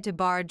 Mom tried to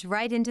barge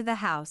right into the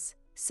house,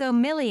 so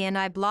Millie and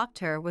I blocked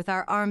her with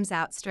our arms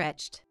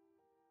outstretched.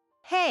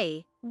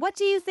 Hey, what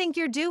do you think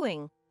you're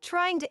doing,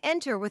 trying to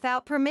enter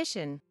without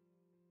permission?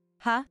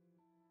 Huh?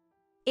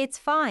 It's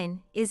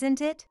fine, isn't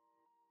it?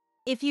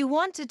 If you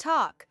want to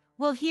talk,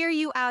 we'll hear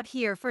you out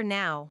here for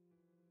now.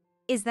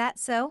 Is that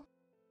so?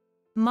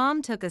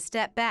 Mom took a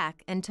step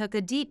back and took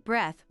a deep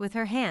breath with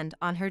her hand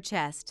on her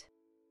chest.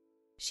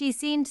 She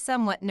seemed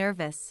somewhat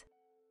nervous.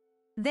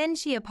 Then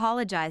she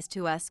apologized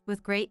to us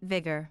with great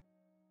vigor.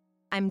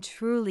 I'm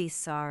truly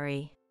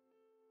sorry.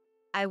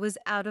 I was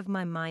out of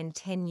my mind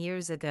 10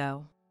 years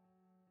ago.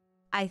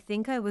 I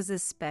think I was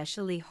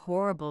especially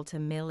horrible to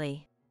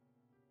Millie.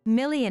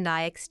 Millie and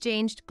I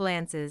exchanged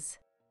glances.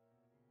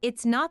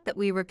 It's not that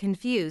we were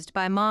confused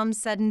by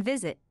Mom's sudden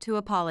visit to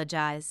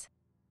apologize.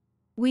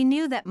 We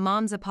knew that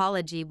Mom's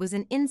apology was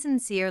an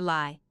insincere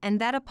lie and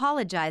that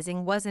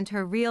apologizing wasn't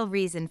her real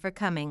reason for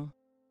coming.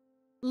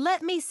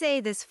 Let me say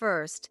this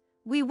first.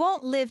 We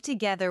won't live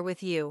together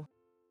with you.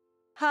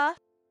 Huh?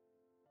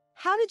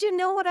 How did you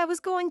know what I was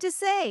going to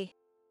say?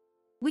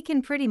 We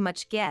can pretty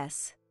much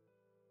guess.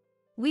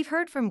 We've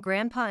heard from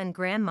Grandpa and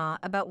Grandma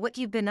about what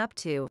you've been up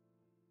to.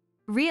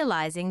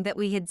 Realizing that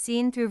we had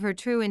seen through her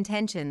true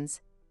intentions,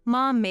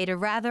 Mom made a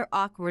rather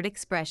awkward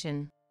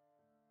expression.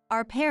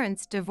 Our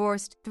parents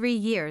divorced 3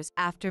 years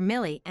after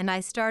Millie and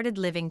I started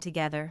living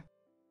together.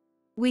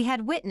 We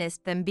had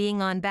witnessed them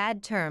being on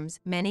bad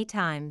terms many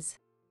times.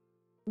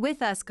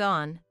 With us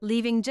gone,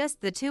 leaving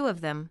just the two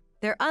of them,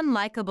 their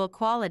unlikable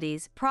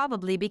qualities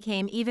probably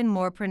became even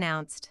more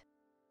pronounced.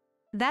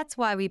 That's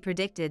why we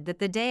predicted that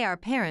the day our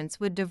parents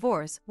would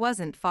divorce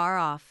wasn't far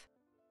off.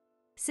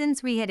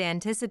 Since we had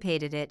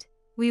anticipated it,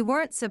 we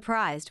weren't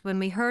surprised when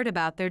we heard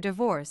about their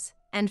divorce,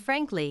 and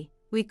frankly,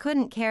 we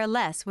couldn't care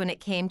less when it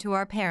came to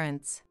our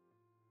parents.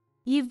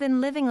 You've been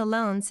living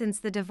alone since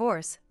the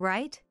divorce,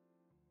 right?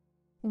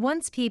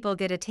 Once people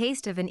get a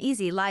taste of an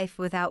easy life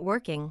without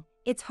working,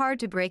 it's hard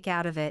to break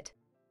out of it.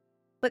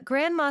 But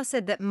Grandma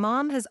said that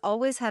Mom has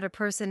always had a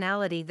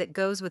personality that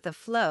goes with the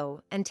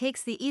flow and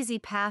takes the easy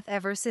path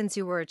ever since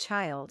you were a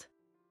child.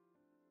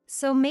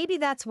 So maybe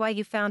that's why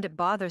you found it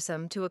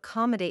bothersome to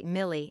accommodate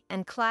Millie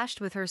and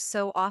clashed with her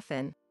so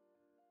often.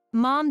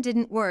 Mom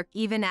didn't work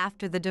even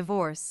after the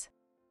divorce.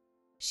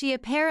 She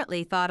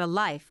apparently thought a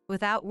life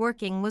without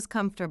working was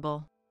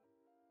comfortable.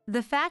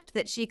 The fact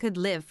that she could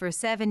live for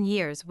 7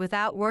 years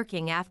without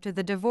working after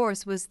the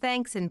divorce was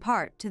thanks in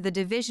part to the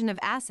division of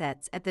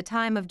assets at the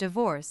time of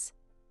divorce,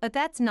 but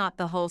that's not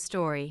the whole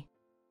story.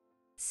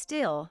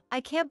 Still,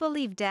 I can't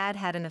believe Dad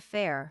had an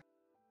affair.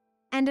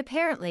 And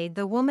apparently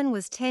the woman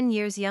was 10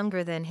 years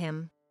younger than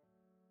him.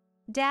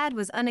 Dad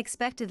was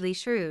unexpectedly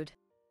shrewd.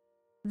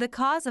 The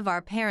cause of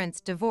our parents'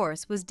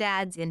 divorce was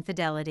Dad's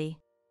infidelity.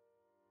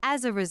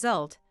 As a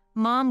result,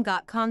 Mom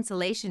got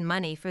consolation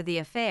money for the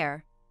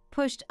affair,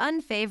 pushed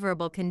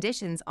unfavorable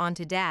conditions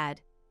onto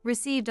Dad,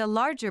 received a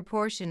larger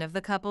portion of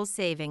the couple's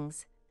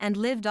savings, and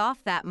lived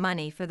off that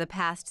money for the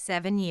past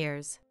 7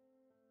 years.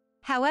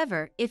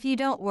 However, if you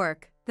don't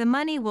work, the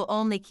money will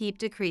only keep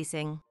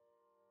decreasing.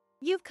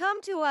 You've come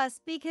to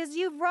us because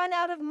you've run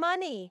out of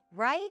money,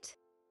 right?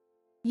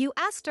 You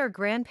asked our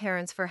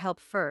grandparents for help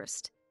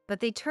first,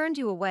 but they turned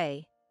you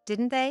away,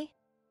 didn't they?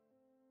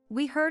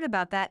 We heard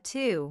about that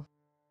too.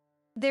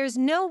 There's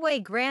no way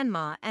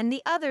Grandma and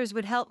the others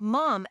would help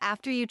Mom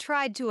after you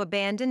tried to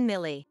abandon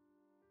Millie.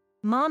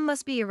 Mom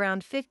must be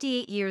around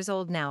 58 years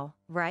old now,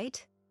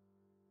 right?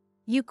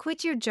 You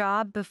quit your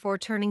job before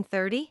turning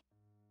 30?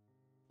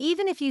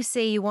 Even if you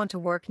say you want to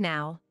work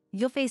now,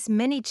 you'll face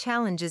many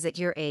challenges at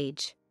your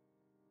age.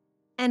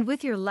 And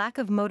with your lack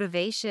of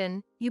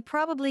motivation, you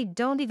probably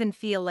don't even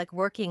feel like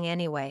working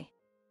anyway.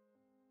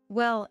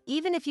 Well,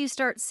 even if you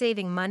start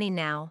saving money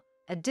now,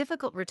 a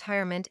difficult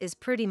retirement is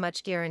pretty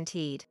much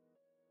guaranteed.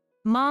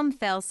 Mom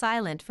fell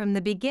silent from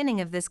the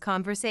beginning of this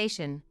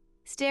conversation,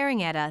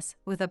 staring at us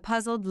with a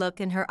puzzled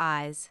look in her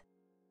eyes.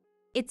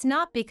 It's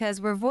not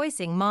because we're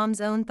voicing Mom's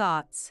own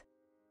thoughts.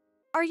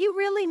 Are you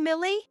really,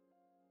 Millie?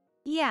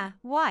 Yeah,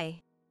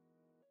 why?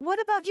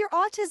 What about your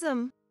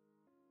autism?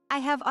 I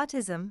have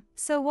autism,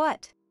 so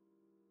what?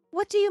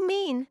 What do you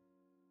mean?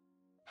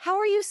 How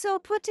are you so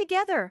put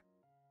together?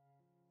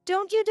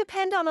 Don't you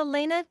depend on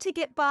Elena to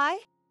get by?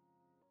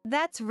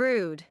 That's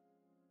rude.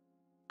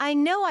 I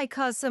know I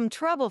caused some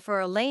trouble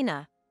for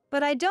Elena,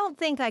 but I don't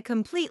think I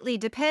completely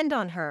depend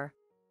on her.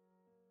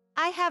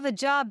 I have a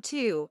job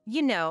too,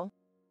 you know.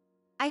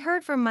 I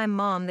heard from my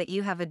mom that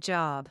you have a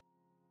job.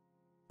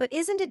 But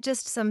isn't it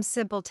just some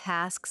simple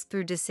tasks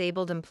through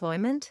disabled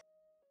employment?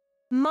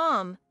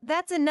 Mom,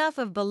 that's enough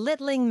of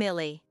belittling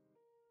Millie.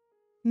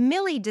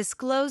 Millie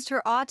disclosed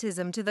her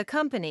autism to the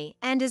company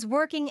and is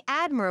working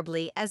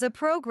admirably as a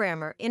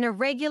programmer in a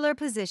regular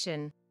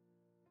position.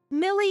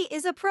 Millie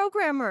is a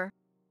programmer.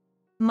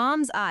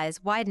 Mom's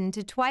eyes widened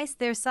to twice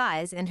their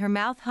size and her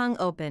mouth hung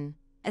open,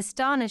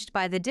 astonished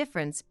by the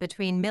difference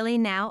between Millie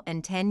now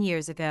and 10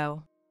 years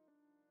ago.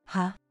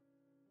 Huh?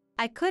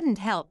 I couldn't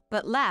help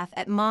but laugh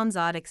at Mom's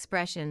odd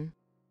expression.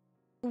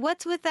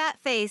 What's with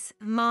that face,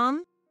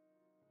 Mom?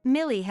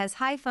 Millie has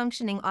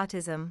high-functioning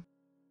autism.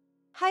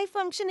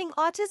 High-functioning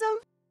autism?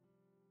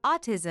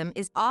 Autism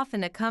is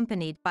often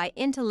accompanied by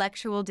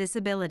intellectual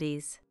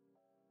disabilities.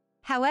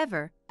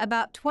 However,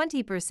 about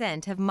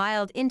 20% have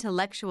mild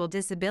intellectual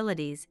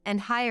disabilities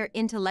and higher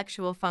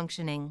intellectual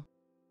functioning.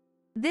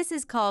 This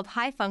is called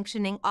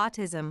high-functioning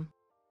autism.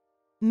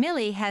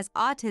 Millie has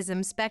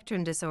autism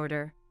spectrum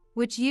disorder,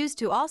 which used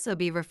to also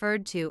be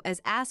referred to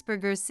as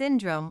Asperger's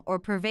syndrome or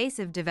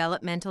pervasive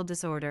developmental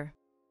disorder.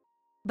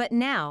 But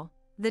now,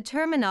 the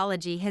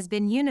terminology has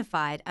been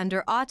unified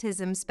under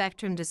autism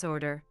spectrum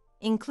disorder,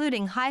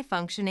 including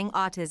high-functioning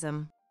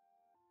autism.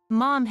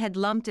 Mom had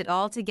lumped it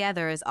all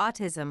together as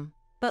autism,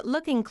 but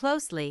looking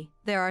closely,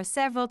 there are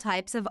several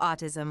types of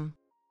autism.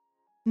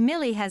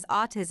 Millie has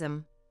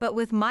autism, but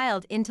with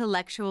mild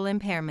intellectual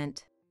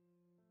impairment.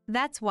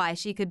 That's why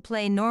she could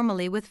play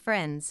normally with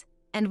friends,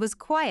 and was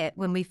quiet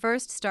when we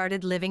first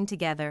started living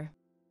together.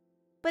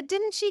 But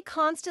didn't she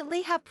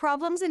constantly have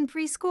problems in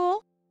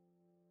preschool?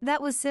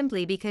 That was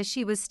simply because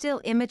she was still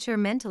immature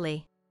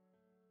mentally.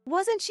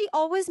 Wasn't she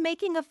always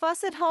making a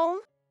fuss at home?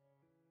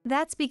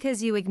 That's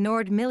because you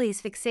ignored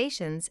Millie's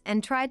fixations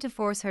and tried to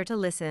force her to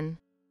listen.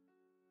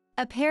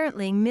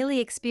 Apparently, Millie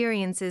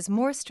experiences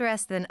more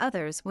stress than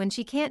others when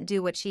she can't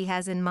do what she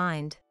has in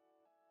mind.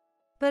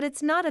 But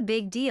it's not a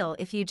big deal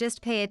if you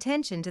just pay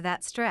attention to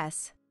that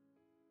stress.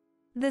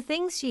 The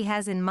things she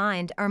has in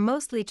mind are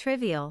mostly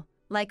trivial,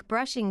 like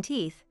brushing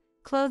teeth,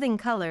 clothing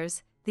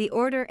colors, the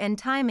order and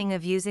timing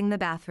of using the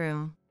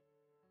bathroom.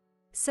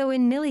 So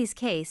in Millie's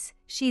case,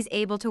 she's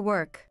able to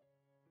work.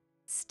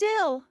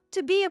 Still,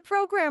 to be a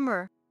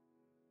programmer.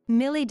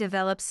 Millie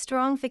develops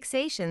strong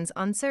fixations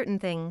on certain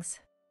things.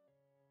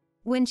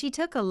 When she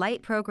took a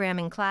light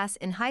programming class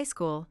in high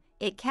school,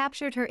 it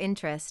captured her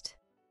interest.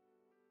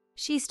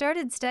 She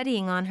started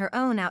studying on her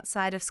own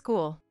outside of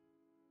school.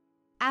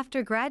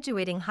 After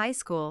graduating high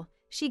school,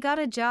 she got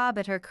a job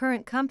at her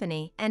current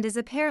company and is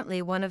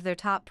apparently one of their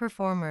top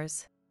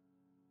performers.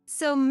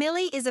 So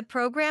Millie is a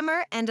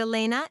programmer and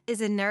Elena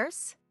is a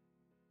nurse?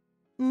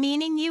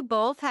 Meaning you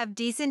both have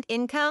decent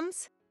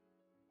incomes?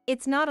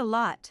 It's not a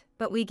lot,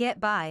 but we get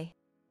by.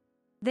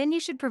 Then you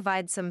should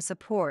provide some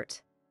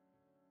support.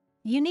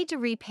 You need to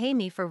repay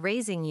me for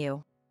raising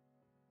you.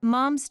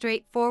 Mom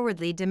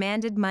straightforwardly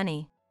demanded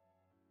money.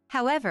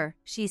 However,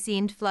 she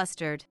seemed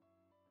flustered,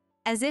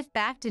 as if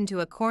backed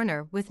into a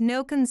corner with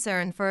no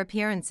concern for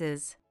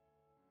appearances.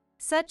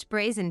 Such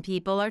brazen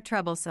people are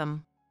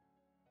troublesome.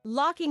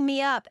 Locking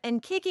me up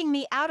and kicking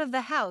me out of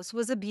the house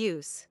was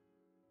abuse.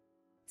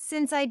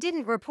 Since I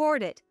didn't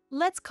report it,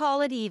 let's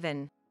call it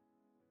even.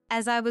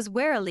 As I was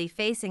warily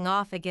facing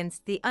off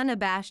against the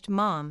unabashed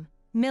mom,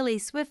 Millie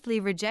swiftly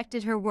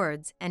rejected her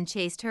words and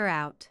chased her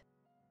out.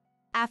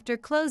 After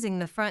closing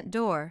the front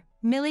door,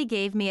 Millie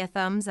gave me a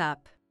thumbs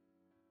up.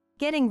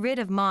 Getting rid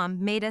of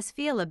Mom made us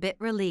feel a bit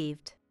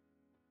relieved.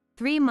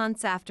 3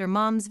 months after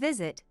Mom's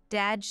visit,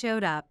 Dad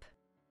showed up.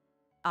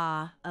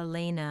 "Ah,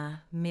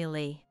 Elena,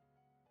 Millie.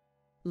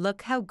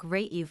 Look how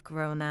great you've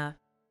grown up.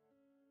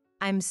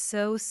 I'm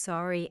so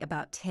sorry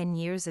about 10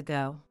 years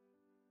ago.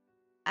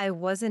 I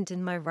wasn't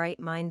in my right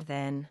mind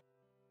then.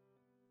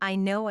 I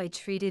know I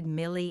treated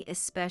Millie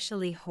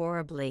especially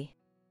horribly.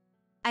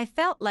 I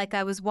felt like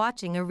I was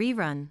watching a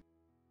rerun."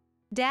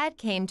 Dad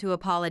came to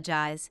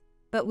apologize,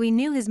 but we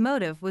knew his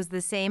motive was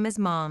the same as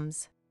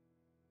Mom's.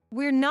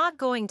 We're not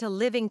going to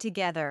living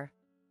together.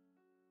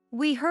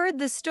 We heard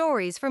the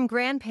stories from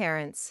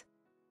grandparents.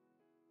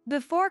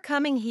 Before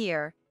coming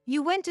here,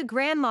 you went to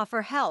Grandma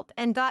for help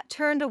and got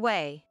turned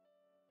away.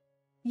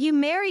 You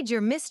married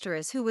your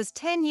mistress who was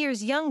 10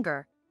 years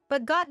younger,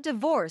 but got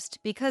divorced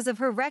because of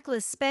her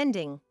reckless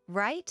spending,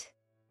 right?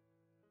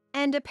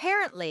 And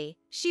apparently,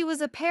 she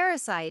was a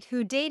parasite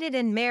who dated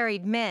and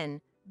married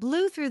men,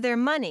 blew through their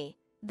money,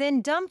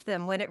 then dumped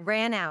them when it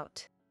ran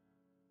out.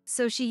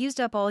 So she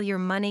used up all your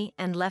money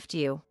and left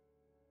you.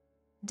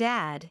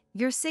 Dad,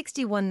 you're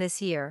 61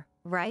 this year,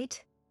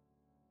 right?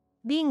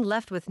 Being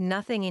left with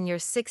nothing in your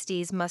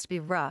 60s must be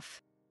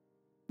rough.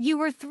 You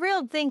were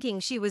thrilled thinking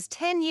she was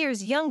 10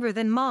 years younger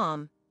than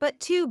Mom, but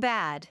too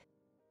bad.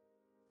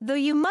 Though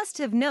you must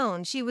have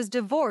known she was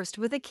divorced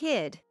with a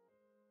kid.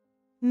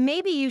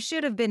 Maybe you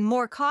should have been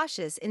more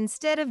cautious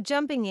instead of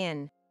jumping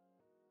in.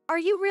 Are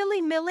you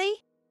really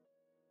Millie?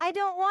 I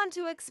don't want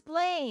to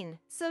explain,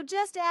 so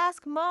just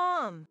ask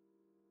Mom.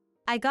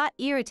 I got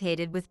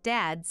irritated with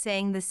Dad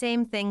saying the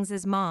same things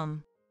as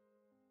Mom.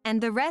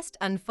 And the rest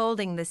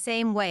unfolding the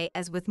same way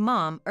as with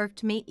Mom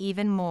irked me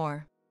even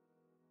more.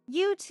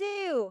 You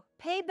too!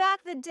 Pay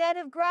back the debt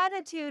of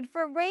gratitude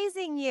for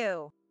raising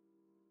you!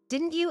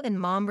 Didn't you and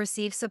Mom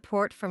receive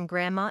support from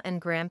Grandma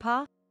and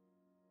Grandpa?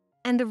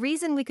 And the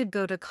reason we could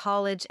go to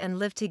college and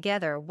live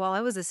together while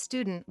I was a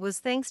student was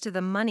thanks to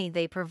the money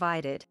they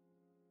provided.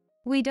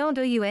 We don't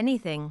owe you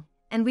anything,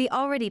 and we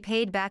already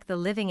paid back the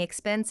living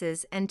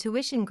expenses and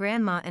tuition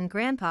Grandma and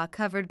Grandpa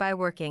covered by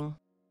working.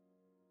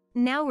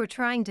 Now we're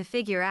trying to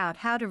figure out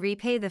how to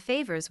repay the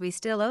favors we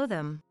still owe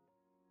them.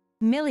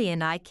 Millie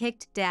and I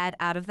kicked Dad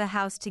out of the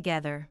house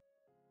together.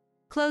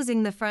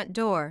 Closing the front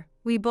door,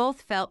 we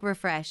both felt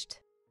refreshed.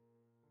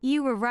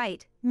 You were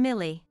right,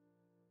 Millie.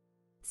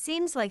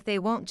 Seems like they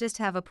won't just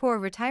have a poor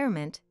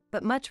retirement,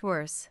 but much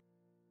worse.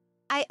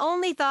 I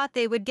only thought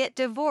they would get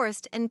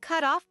divorced and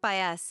cut off by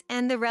us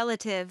and the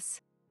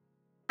relatives.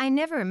 I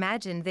never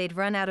imagined they'd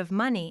run out of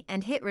money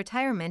and hit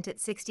retirement at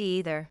 60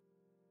 either.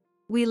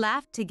 We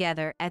laughed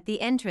together at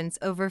the entrance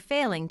over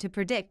failing to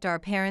predict our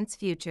parents'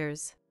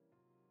 futures.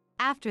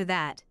 After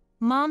that,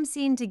 Mom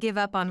seemed to give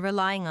up on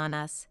relying on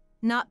us,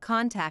 not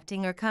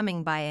contacting or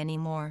coming by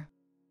anymore.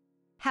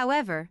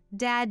 However,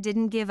 Dad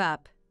didn't give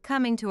up,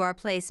 coming to our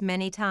place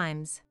many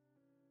times.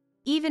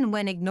 Even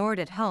when ignored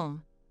at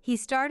home, he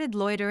started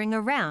loitering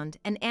around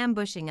and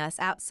ambushing us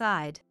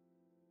outside.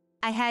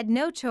 I had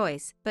no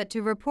choice but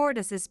to report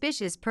a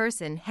suspicious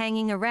person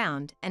hanging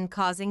around and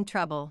causing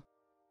trouble.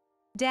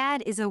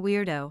 Dad is a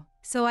weirdo,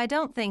 so I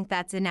don't think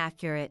that's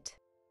inaccurate.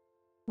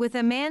 With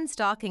a man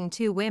stalking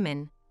 2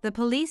 women, the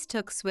police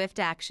took swift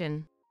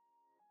action.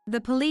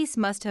 The police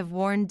must have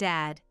warned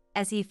Dad,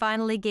 as he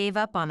finally gave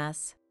up on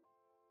us.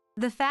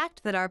 The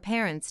fact that our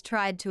parents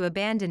tried to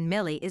abandon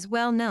Millie is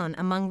well known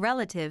among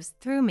relatives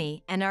through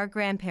me and our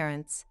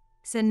grandparents,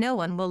 so no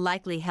one will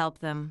likely help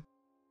them.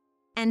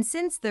 And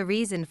since the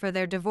reason for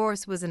their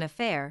divorce was an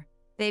affair,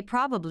 they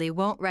probably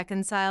won't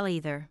reconcile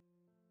either.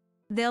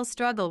 They'll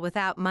struggle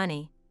without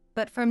money,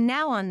 but from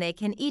now on they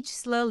can each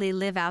slowly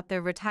live out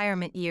their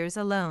retirement years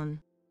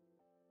alone.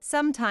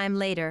 Sometime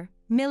later,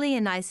 Millie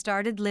and I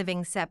started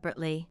living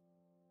separately.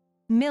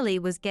 Millie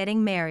was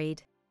getting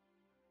married.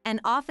 An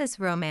office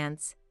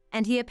romance,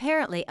 and he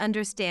apparently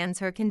understands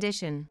her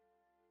condition.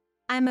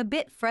 I'm a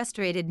bit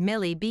frustrated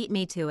Millie beat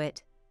me to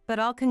it, but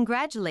I'll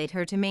congratulate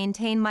her to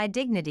maintain my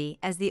dignity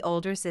as the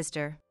older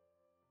sister.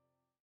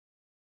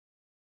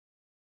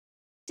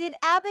 Did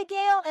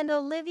Abigail and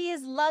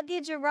Olivia's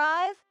luggage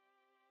arrive?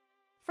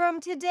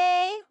 From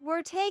today,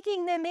 we're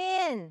taking them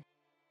in.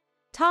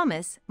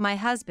 Thomas, my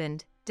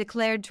husband,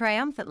 declared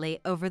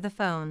triumphantly over the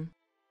phone.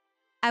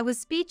 I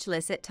was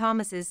speechless at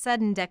Thomas's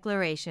sudden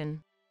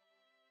declaration.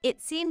 It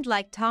seemed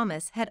like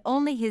Thomas had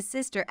only his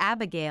sister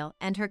Abigail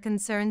and her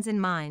concerns in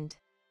mind.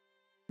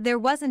 There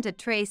wasn't a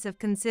trace of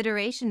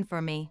consideration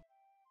for me.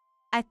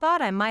 I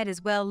thought I might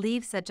as well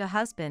leave such a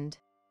husband.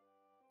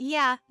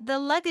 Yeah, the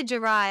luggage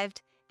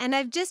arrived, and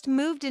I've just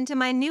moved into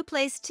my new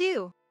place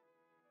too.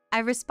 I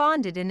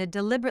responded in a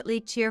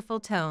deliberately cheerful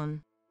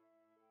tone.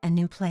 A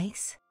new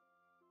place?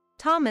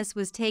 Thomas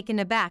was taken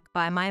aback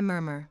by my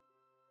murmur.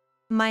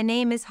 My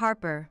name is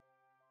Harper.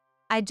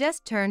 I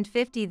just turned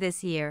 50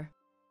 this year.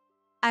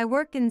 I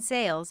work in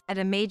sales at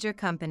a major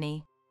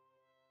company.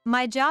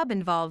 My job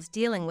involves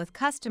dealing with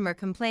customer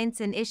complaints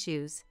and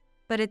issues,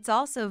 but it's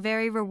also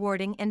very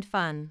rewarding and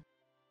fun.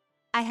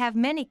 I have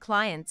many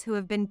clients who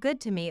have been good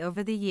to me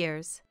over the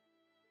years.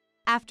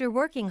 After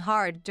working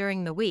hard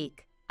during the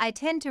week, I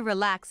tend to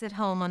relax at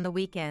home on the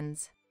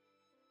weekends.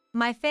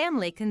 My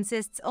family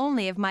consists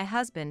only of my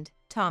husband,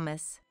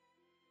 Thomas.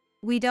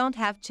 We don't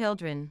have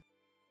children.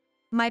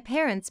 My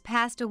parents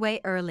passed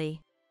away early.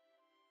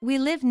 We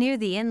live near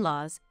the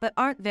in-laws but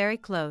aren't very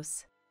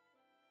close.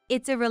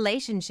 It's a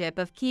relationship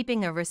of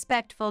keeping a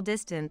respectful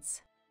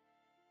distance.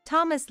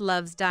 Thomas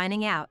loves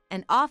dining out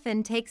and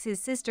often takes his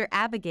sister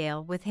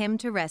Abigail with him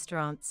to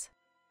restaurants.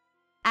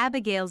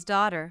 Abigail's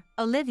daughter,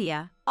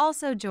 Olivia,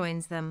 also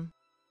joins them.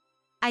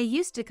 I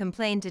used to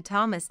complain to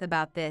Thomas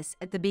about this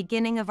at the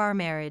beginning of our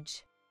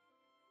marriage,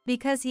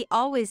 because he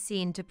always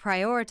seemed to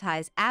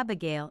prioritize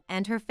Abigail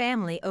and her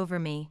family over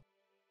me.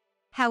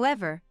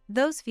 However,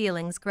 those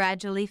feelings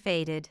gradually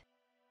faded,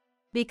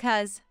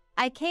 because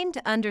I came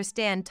to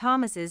understand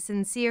Thomas's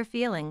sincere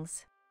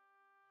feelings.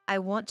 I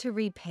want to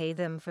repay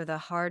them for the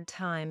hard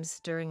times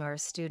during our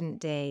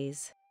student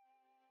days.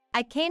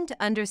 I came to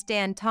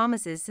understand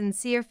Thomas's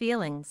sincere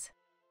feelings.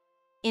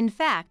 In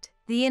fact,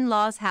 the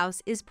in-laws'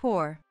 house is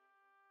poor.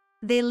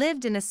 They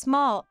lived in a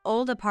small,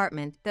 old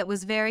apartment that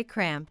was very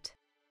cramped.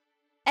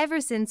 Ever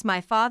since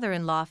my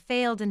father-in-law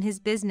failed in his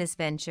business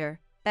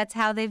venture, that's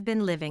how they've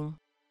been living.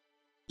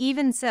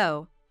 Even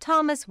so,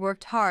 Thomas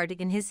worked hard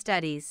in his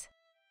studies.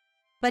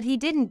 But he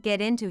didn't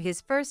get into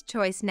his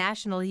first-choice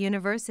national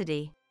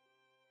university.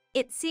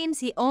 It seems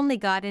he only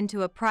got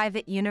into a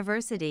private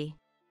university.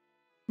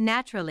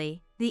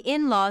 Naturally, the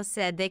in-laws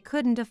said they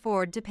couldn't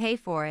afford to pay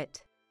for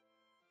it.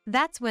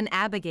 That's when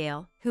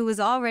Abigail, who was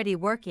already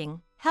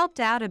working, helped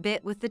out a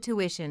bit with the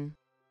tuition.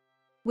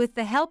 With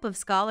the help of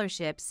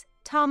scholarships,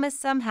 Thomas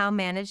somehow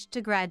managed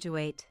to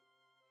graduate.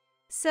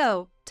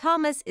 So,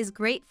 Thomas is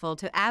grateful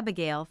to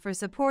Abigail for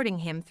supporting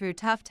him through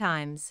tough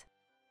times.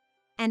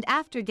 And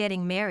after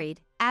getting married,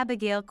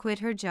 Abigail quit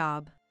her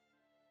job.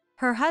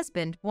 Her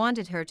husband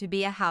wanted her to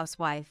be a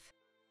housewife.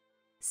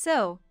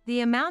 So,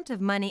 the amount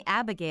of money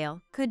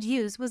Abigail could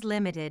use was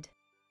limited.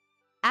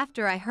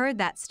 After I heard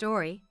that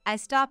story, I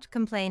stopped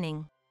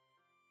complaining.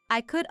 I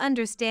could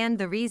understand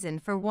the reason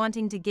for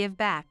wanting to give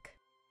back.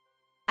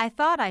 I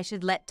thought I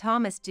should let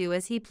Thomas do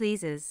as he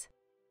pleases.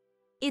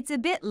 It's a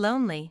bit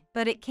lonely,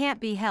 but it can't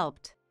be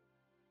helped.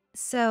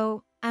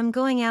 So, I'm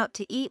going out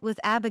to eat with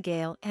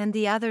Abigail and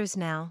the others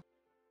now.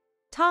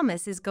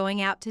 Thomas is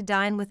going out to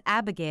dine with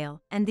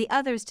Abigail and the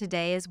others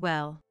today as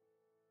well.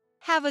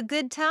 Have a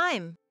good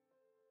time.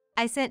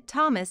 I sent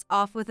Thomas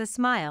off with a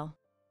smile.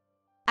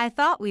 I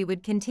thought we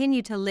would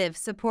continue to live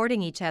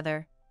supporting each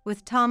other,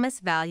 with Thomas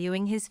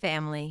valuing his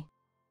family.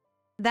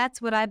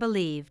 That's what I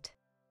believed.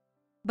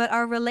 But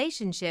our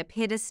relationship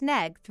hit a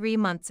snag 3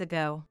 months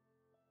ago.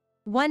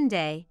 One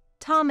day,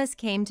 Thomas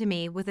came to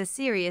me with a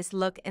serious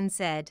look and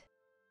said,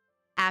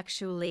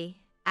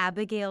 "Actually,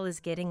 Abigail is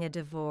getting a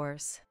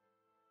divorce.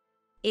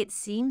 It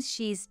seems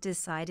she's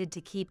decided to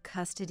keep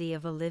custody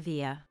of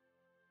Olivia."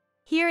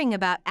 Hearing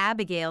about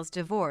Abigail's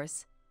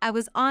divorce, I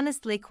was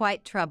honestly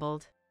quite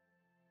troubled.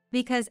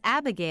 Because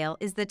Abigail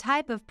is the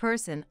type of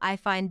person I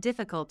find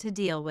difficult to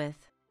deal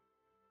with.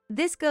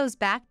 This goes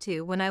back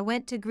to when I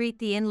went to greet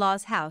the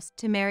in-laws' house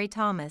to marry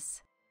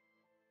Thomas.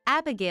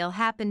 Abigail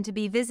happened to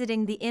be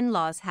visiting the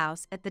in-laws'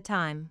 house at the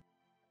time.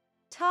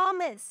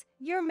 Thomas,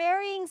 you're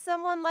marrying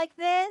someone like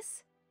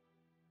this?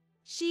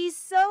 She's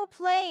so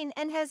plain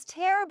and has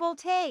terrible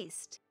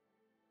taste.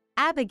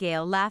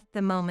 Abigail laughed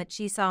the moment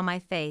she saw my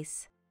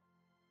face.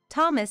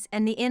 Thomas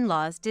and the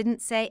in-laws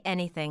didn't say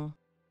anything.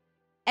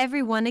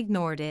 Everyone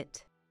ignored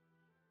it.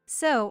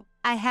 So,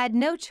 I had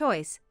no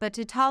choice but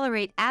to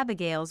tolerate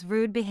Abigail's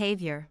rude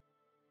behavior.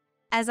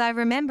 As I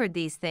remembered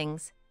these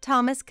things,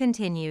 Thomas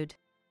continued.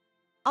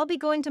 I'll be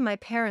going to my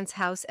parents'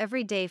 house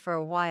every day for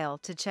a while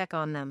to check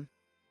on them.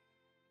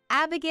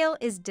 Abigail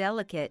is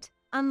delicate,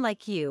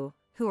 unlike you,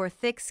 who are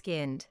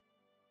thick-skinned.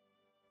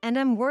 And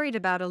I'm worried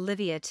about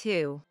Olivia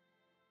too.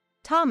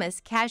 Thomas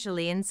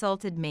casually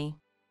insulted me.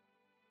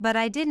 But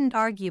I didn't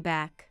argue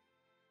back.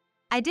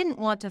 I didn't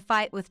want to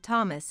fight with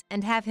Thomas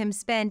and have him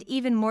spend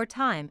even more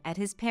time at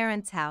his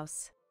parents'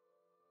 house.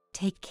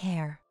 Take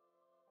care.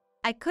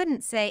 I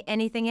couldn't say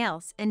anything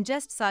else and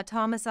just saw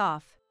Thomas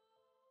off.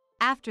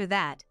 After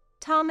that,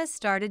 Thomas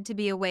started to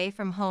be away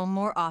from home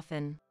more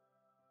often.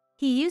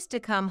 He used to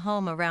come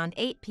home around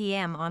 8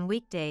 p.m. on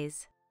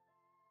weekdays.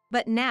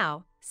 But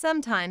now,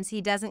 sometimes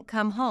he doesn't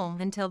come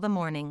home until the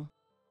morning.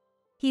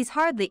 He's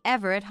hardly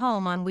ever at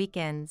home on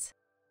weekends.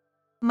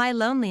 My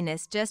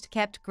loneliness just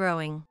kept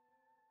growing.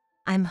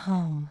 I'm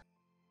home.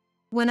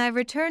 When I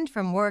returned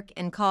from work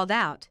and called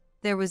out,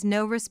 there was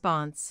no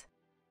response.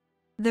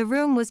 The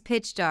room was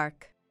pitch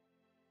dark.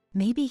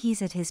 Maybe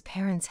he's at his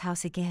parents'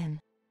 house again.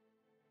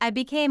 I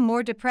became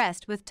more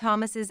depressed with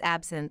Thomas's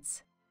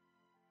absence.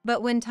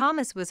 But when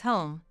Thomas was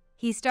home,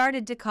 he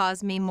started to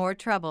cause me more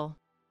trouble.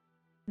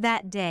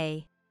 That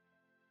day,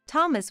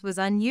 Thomas was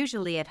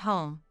unusually at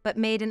home but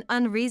made an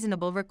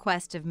unreasonable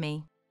request of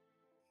me.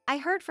 I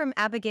heard from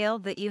Abigail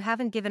that you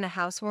haven't given a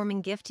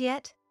housewarming gift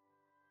yet?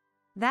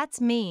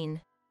 That's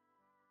mean.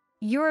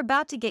 You're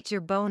about to get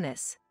your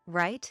bonus,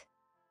 right?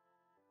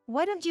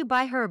 Why don't you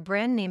buy her a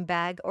brand name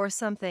bag or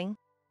something?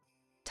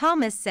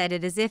 Thomas said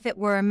it as if it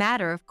were a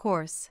matter of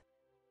course.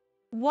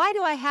 Why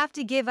do I have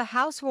to give a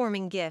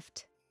housewarming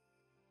gift?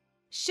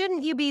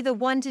 Shouldn't you be the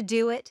one to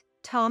do it,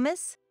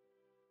 Thomas?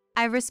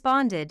 I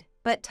responded,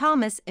 but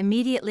Thomas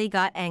immediately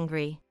got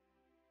angry.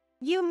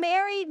 You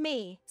married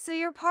me, so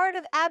you're part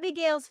of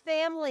Abigail's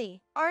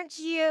family, aren't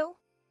you?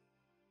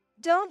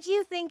 Don't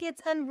you think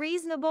it's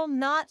unreasonable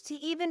not to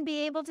even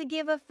be able to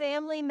give a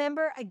family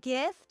member a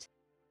gift?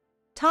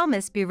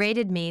 Thomas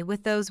berated me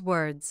with those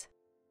words.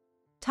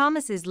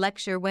 Thomas's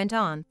lecture went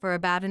on for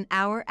about an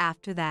hour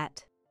after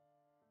that.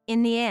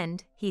 In the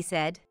end, he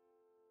said,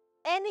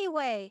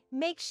 Anyway,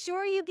 make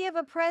sure you give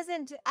a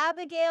present to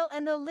Abigail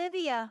and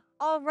Olivia,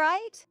 all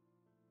right?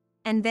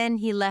 And then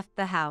he left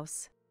the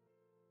house.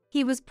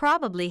 He was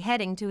probably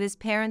heading to his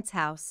parents'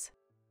 house.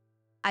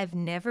 I've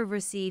never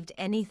received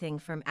anything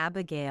from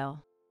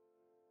Abigail,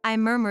 I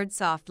murmured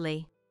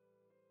softly.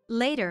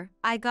 Later,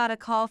 I got a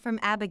call from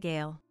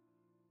Abigail.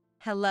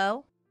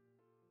 Hello?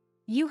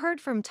 You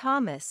heard from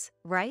Thomas,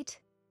 right?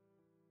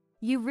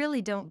 You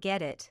really don't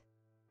get it.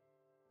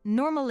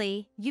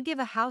 Normally, you give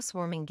a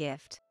housewarming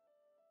gift.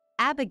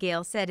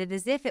 Abigail said it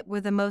as if it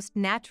were the most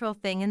natural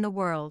thing in the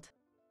world.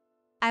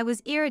 I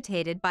was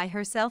irritated by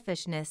her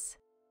selfishness.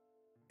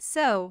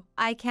 So,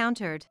 I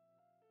countered.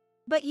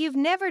 But you've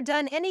never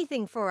done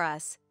anything for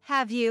us,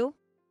 have you?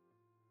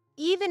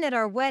 Even at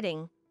our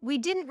wedding, we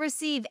didn't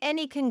receive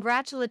any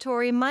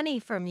congratulatory money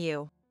from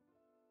you.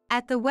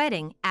 At the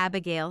wedding,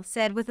 Abigail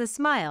said with a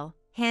smile,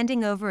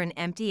 handing over an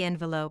empty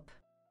envelope.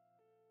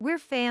 We're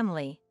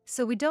family,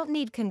 so we don't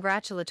need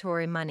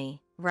congratulatory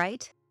money,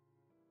 right?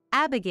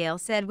 Abigail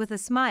said with a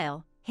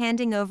smile,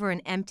 handing over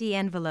an empty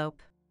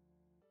envelope.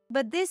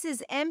 But this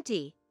is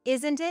empty,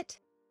 isn't it?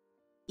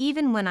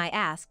 Even when I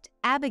asked,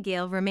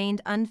 Abigail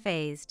remained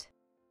unfazed.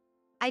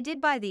 I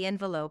did buy the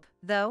envelope,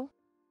 though.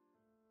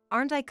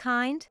 Aren't I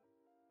kind?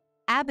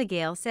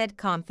 Abigail said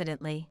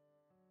confidently.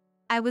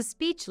 I was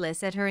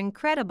speechless at her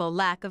incredible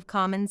lack of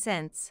common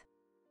sense.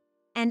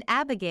 And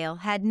Abigail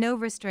had no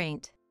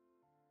restraint.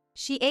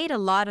 She ate a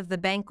lot of the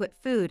banquet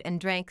food and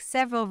drank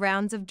several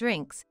rounds of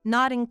drinks,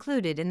 not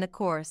included in the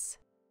course.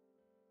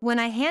 When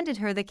I handed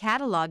her the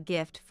catalog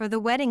gift for the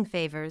wedding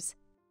favors,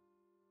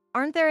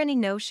 aren't there any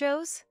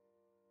no-shows?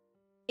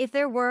 If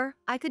there were,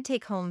 I could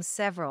take home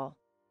several.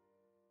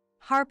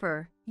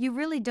 Harper, you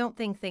really don't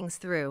think things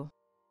through.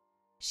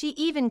 She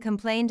even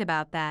complained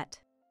about that.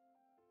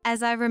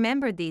 As I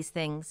remembered these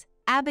things,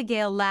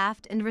 Abigail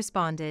laughed and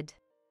responded.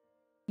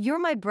 You're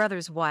my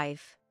brother's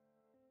wife.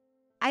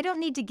 I don't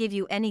need to give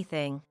you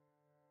anything.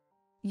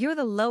 You're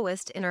the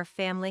lowest in our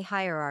family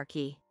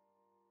hierarchy.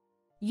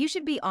 You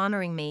should be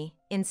honoring me,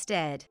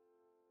 instead.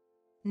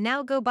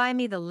 Now go buy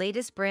me the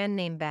latest brand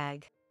name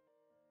bag.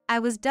 I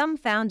was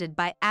dumbfounded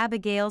by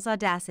Abigail's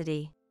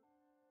audacity.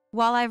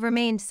 While I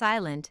remained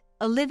silent,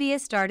 Olivia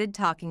started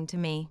talking to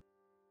me.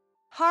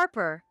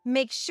 Harper,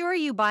 make sure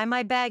you buy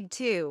my bag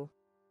too.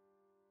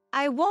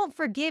 I won't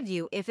forgive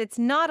you if it's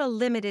not a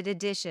limited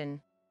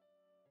edition.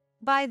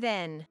 By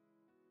then.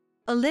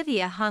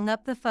 Olivia hung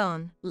up the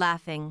phone,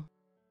 laughing.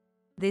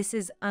 This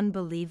is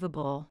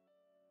unbelievable.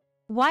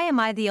 Why am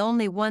I the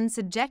only one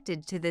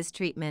subjected to this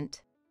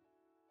treatment?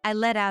 I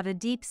let out a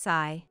deep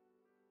sigh.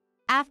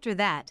 After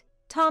that,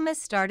 Thomas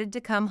started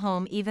to come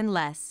home even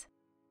less.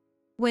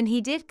 When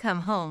he did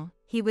come home,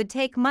 he would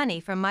take money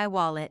from my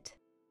wallet.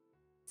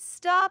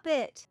 Stop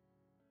it!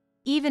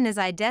 Even as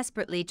I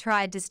desperately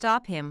tried to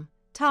stop him,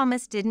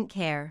 Thomas didn't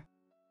care.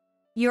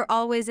 You're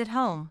always at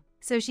home,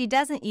 so she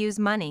doesn't use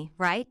money,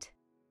 right?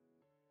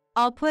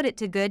 I'll put it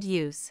to good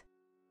use.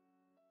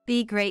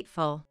 Be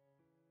grateful.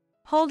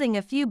 Holding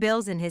a few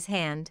bills in his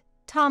hand,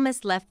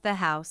 Thomas left the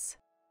house.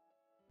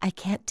 I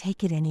can't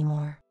take it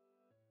anymore.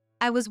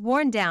 I was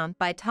worn down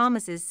by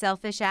Thomas's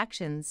selfish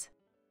actions.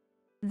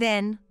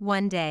 Then,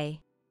 one day,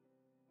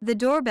 the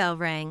doorbell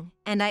rang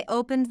and I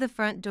opened the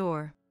front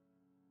door.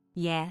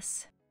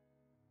 Yes.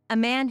 A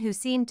man who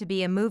seemed to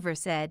be a mover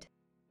said,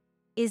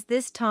 "Is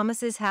this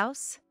Thomas's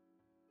house?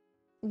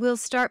 We'll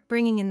start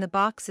bringing in the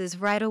boxes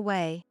right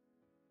away."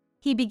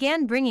 He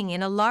began bringing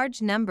in a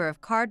large number of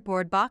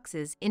cardboard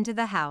boxes into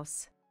the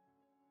house.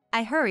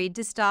 I hurried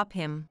to stop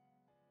him.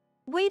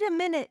 Wait a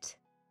minute.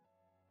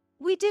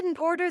 We didn't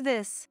order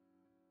this,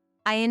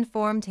 I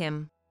informed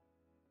him.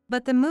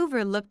 But the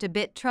mover looked a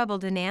bit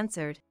troubled and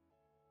answered,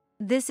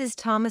 "This is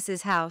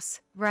Thomas's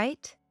house,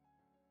 right?"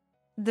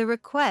 The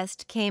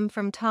request came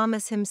from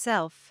Thomas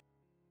himself.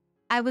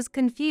 I was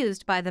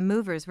confused by the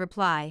mover's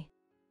reply.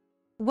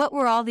 What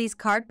were all these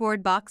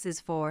cardboard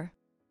boxes for?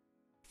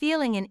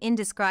 Feeling an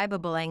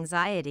indescribable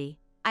anxiety,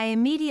 I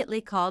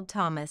immediately called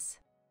Thomas.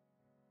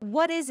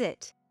 What is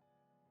it?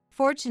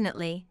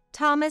 Fortunately,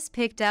 Thomas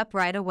picked up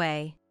right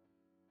away.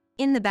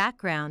 In the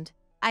background,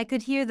 I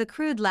could hear the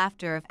crude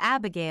laughter of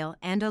Abigail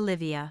and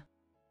Olivia.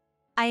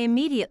 I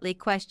immediately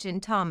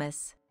questioned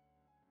Thomas.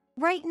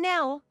 Right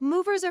now,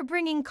 movers are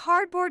bringing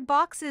cardboard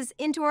boxes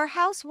into our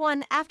house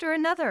one after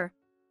another.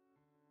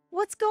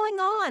 What's going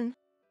on?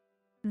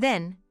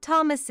 Then,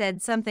 Thomas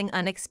said something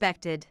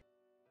unexpected.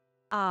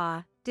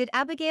 Did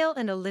Abigail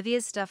and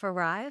Olivia's stuff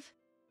arrive?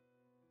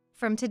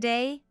 From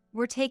today,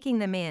 we're taking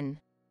them in.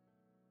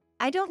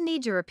 I don't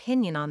need your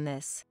opinion on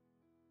this.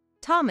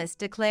 Thomas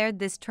declared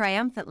this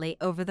triumphantly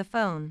over the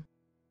phone.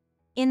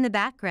 In the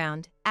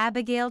background,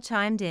 Abigail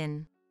chimed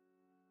in.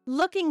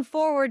 Looking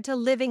forward to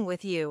living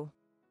with you.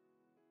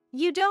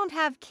 You don't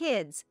have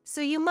kids,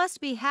 so you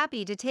must be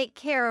happy to take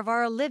care of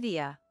our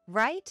Olivia,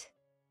 right?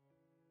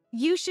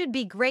 You should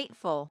be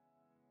grateful.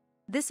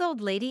 This old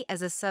lady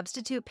as a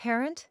substitute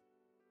parent?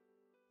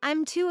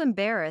 I'm too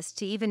embarrassed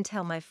to even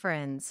tell my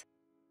friends.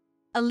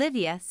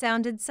 Olivia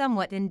sounded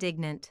somewhat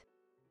indignant.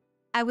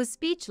 I was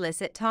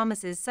speechless at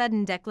Thomas's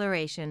sudden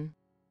declaration.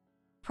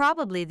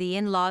 Probably the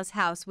in-laws'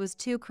 house was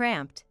too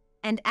cramped,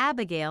 and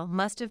Abigail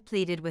must have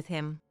pleaded with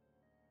him.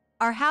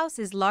 Our house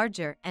is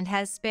larger and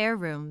has spare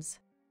rooms.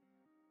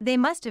 They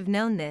must have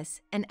known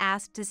this and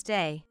asked to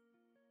stay.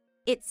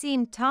 It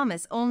seemed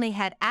Thomas only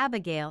had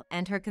Abigail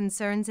and her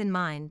concerns in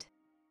mind.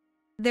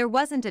 There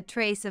wasn't a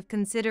trace of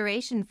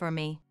consideration for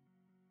me.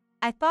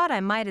 I thought I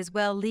might as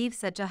well leave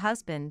such a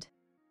husband.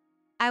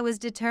 I was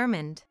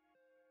determined.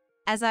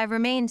 As I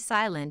remained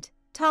silent,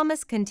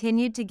 Thomas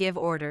continued to give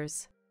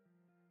orders.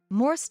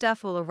 More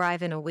stuff will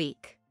arrive in a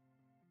week.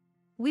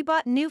 We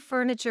bought new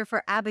furniture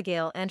for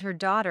Abigail and her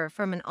daughter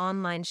from an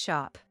online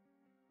shop.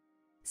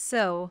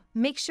 So,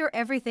 make sure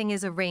everything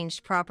is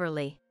arranged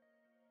properly.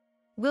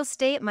 We'll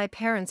stay at my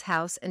parents'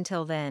 house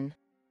until then.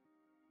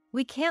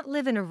 We can't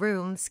live in a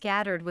room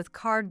scattered with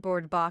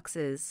cardboard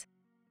boxes.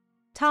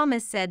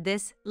 Thomas said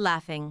this,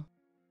 laughing.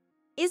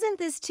 Isn't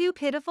this too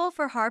pitiful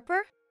for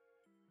Harper?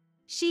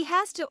 She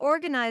has to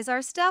organize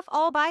our stuff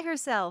all by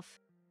herself.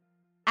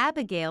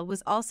 Abigail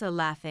was also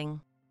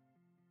laughing.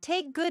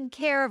 Take good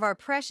care of our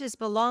precious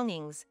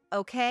belongings,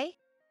 okay?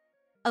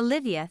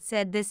 Olivia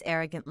said this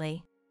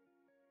arrogantly.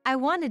 I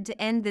wanted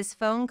to end this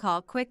phone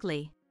call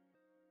quickly.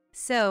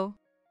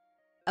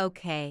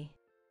 Okay.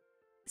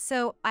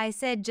 So I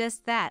said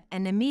just that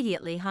and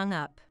immediately hung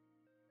up.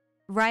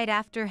 Right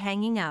after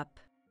hanging up.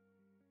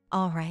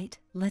 All right,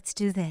 let's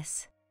do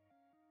this.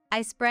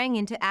 I sprang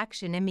into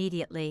action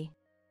immediately.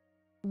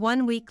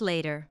 1 week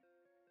later,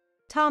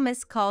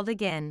 Thomas called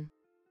again.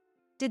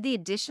 Did the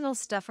additional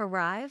stuff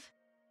arrive?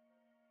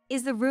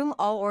 Is the room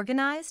all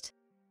organized?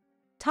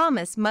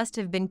 Thomas must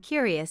have been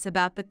curious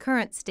about the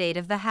current state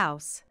of the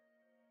house.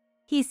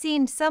 He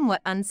seemed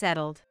somewhat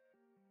unsettled.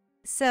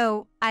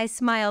 So, I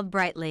smiled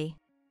brightly.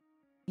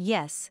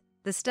 Yes,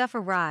 the stuff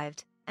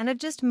arrived, and I've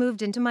just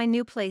moved into my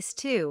new place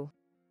too.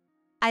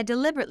 I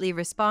deliberately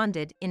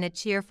responded in a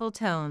cheerful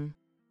tone.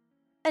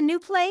 A new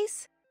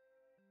place?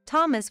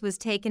 Thomas was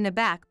taken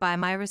aback by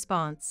my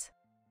response.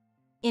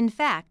 In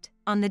fact,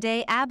 on the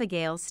day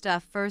Abigail's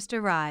stuff first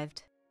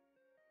arrived,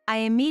 I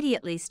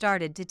immediately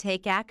started to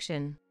take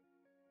action.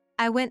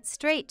 I went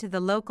straight to the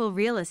local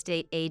real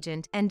estate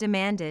agent and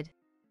demanded,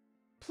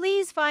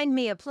 "Please find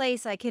me a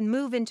place I can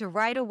move into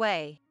right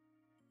away."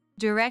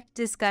 Direct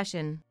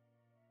discussion.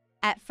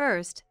 At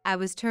first, I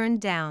was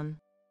turned down.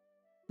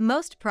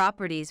 Most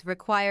properties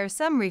require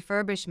some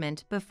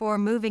refurbishment before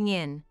moving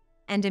in,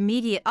 and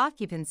immediate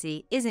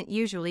occupancy isn't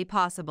usually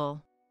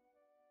possible.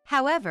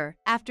 However,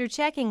 after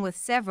checking with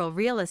several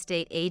real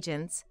estate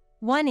agents,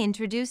 one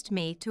introduced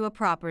me to a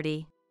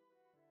property.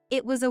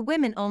 It was a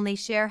women-only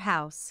share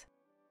house.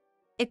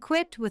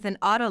 Equipped with an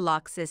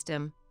auto-lock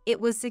system, it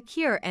was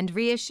secure and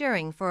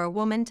reassuring for a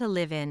woman to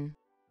live in.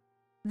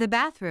 The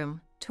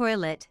bathroom,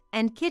 toilet,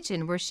 and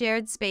kitchen were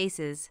shared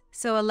spaces,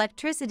 so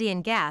electricity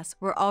and gas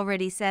were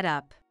already set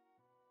up.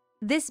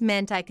 This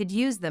meant I could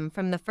use them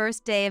from the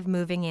first day of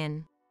moving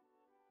in.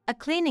 A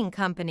cleaning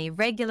company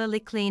regularly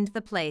cleaned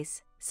the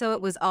place, so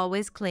it was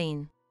always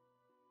clean.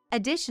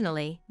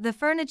 Additionally, the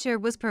furniture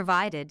was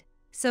provided,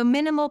 so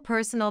minimal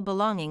personal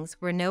belongings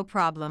were no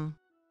problem.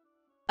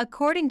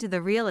 According to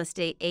the real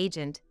estate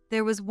agent,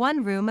 there was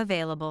one room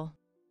available.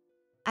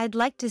 I'd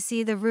like to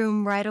see the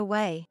room right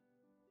away.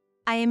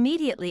 I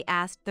immediately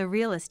asked the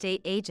real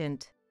estate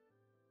agent.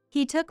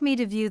 He took me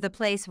to view the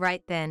place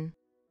right then.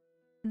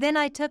 Then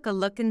I took a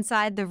look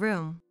inside the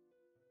room.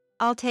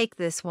 I'll take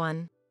this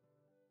one.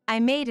 I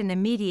made an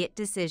immediate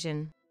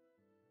decision.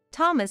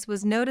 Thomas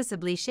was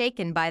noticeably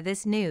shaken by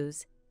this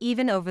news,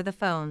 even over the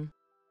phone.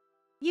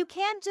 You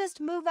can't just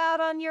move out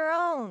on your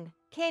own,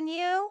 can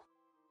you?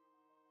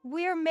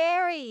 We're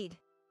married.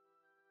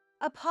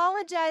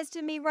 Apologize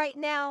to me right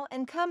now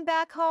and come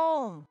back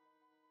home.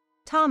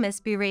 Thomas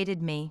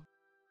berated me.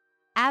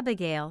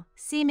 Abigail,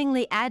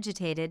 seemingly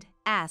agitated,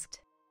 asked,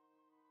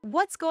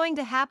 What's going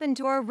to happen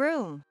to our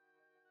room?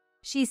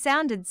 She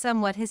sounded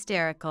somewhat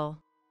hysterical.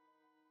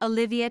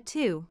 Olivia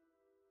too.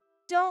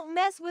 Don't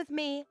mess with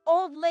me,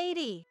 old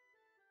lady.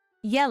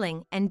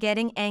 Yelling and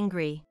getting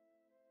angry.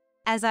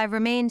 As I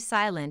remained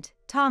silent,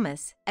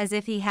 Thomas, as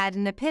if he had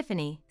an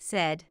epiphany,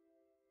 said,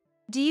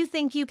 Do you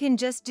think you can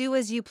just do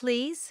as you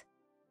please?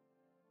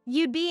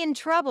 You'd be in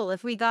trouble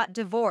if we got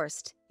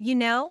divorced, you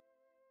know?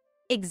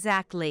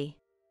 Exactly.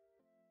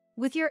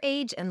 With your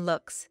age and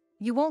looks,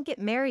 you won't get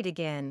married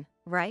again,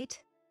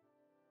 right?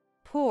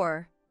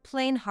 Poor,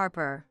 plain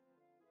Harper.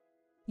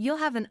 You'll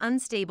have an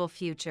unstable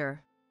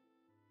future.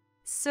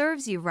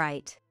 Serves you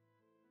right.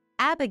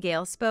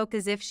 Abigail spoke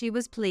as if she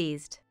was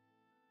pleased.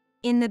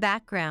 In the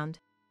background,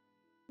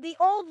 The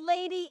old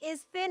lady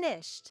is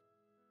finished.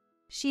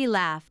 she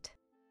laughed.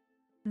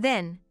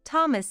 Then,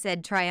 Thomas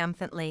said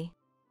triumphantly,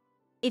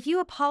 If you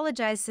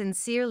apologize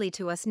sincerely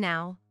to us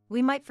now,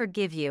 we might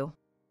forgive you.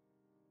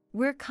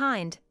 We're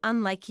kind,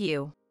 unlike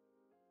you.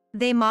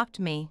 They mocked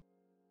me.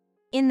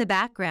 In the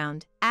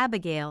background,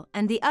 Abigail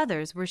and the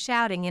others were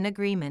shouting in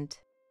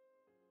agreement.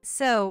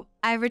 So,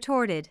 I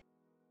retorted,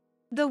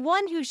 The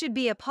one who should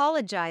be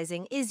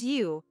apologizing is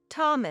you,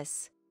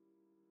 Thomas.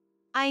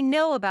 I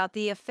know about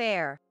the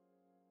affair.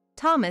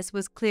 Thomas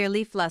was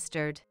clearly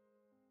flustered.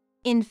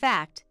 In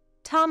fact,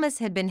 Thomas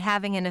had been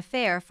having an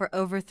affair for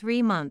over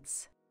 3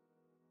 months.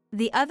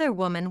 The other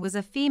woman was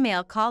a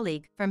female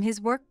colleague from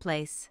his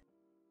workplace.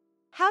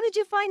 How did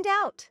you find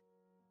out?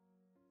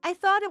 I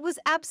thought it was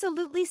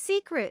absolutely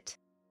secret.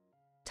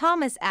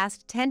 Thomas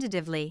asked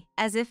tentatively,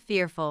 as if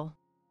fearful.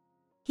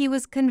 He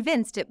was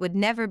convinced it would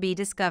never be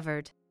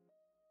discovered.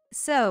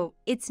 So,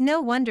 it's no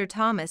wonder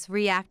Thomas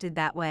reacted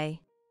that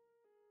way.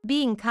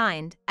 Being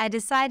kind, I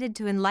decided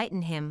to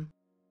enlighten him.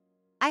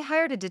 I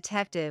hired a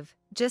detective,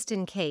 just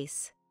in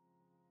case.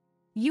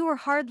 You were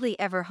hardly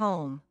ever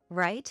home,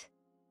 right?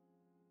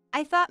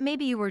 I thought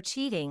maybe you were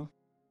cheating.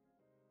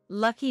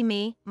 Lucky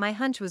me, my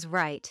hunch was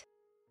right.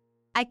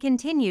 I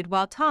continued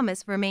while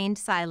Thomas remained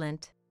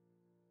silent.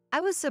 I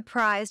was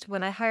surprised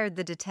when I hired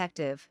the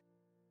detective.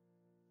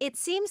 It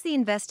seems the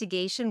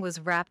investigation was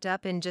wrapped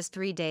up in just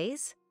 3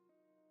 days.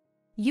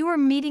 You were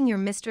meeting your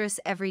mistress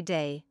every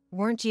day,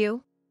 weren't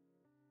you?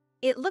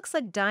 It looks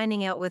like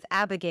dining out with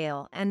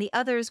Abigail and the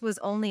others was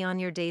only on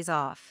your days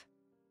off.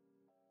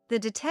 The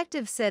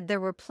detective said there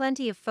were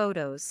plenty of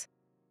photos.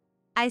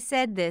 I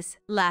said this,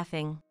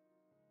 laughing.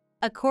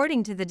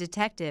 According to the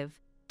detective,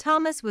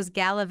 Thomas was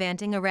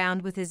gallivanting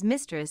around with his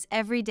mistress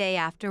every day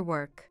after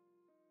work.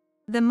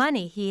 The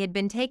money he had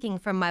been taking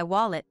from my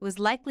wallet was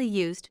likely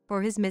used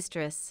for his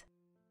mistress.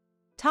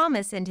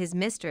 Thomas and his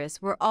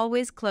mistress were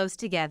always close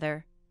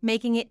together,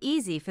 making it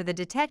easy for the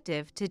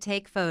detective to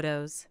take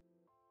photos.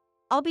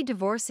 I'll be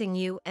divorcing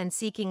you and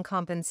seeking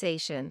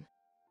compensation.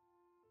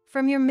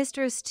 From your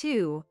mistress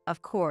too,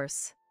 of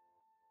course.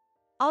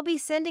 I'll be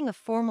sending a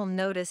formal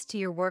notice to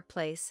your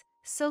workplace,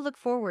 so look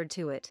forward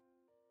to it.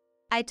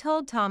 I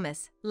told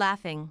Thomas,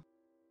 laughing.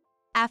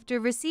 After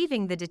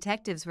receiving the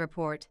detective's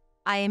report,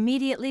 I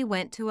immediately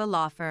went to a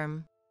law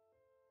firm.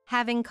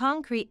 Having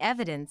concrete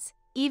evidence,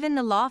 even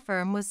the law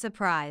firm was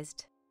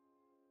surprised.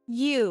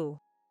 You.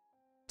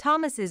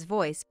 Thomas's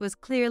voice was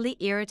clearly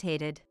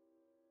irritated.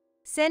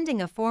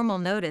 Sending a formal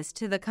notice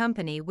to the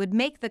company would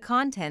make the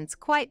contents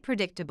quite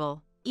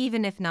predictable,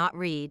 even if not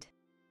read.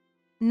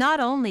 Not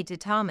only to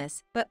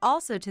Thomas, but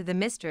also to the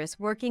mistress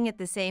working at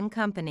the same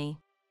company.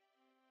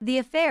 The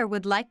affair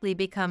would likely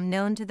become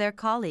known to their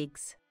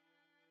colleagues.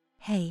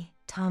 Hey,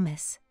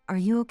 Thomas, are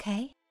you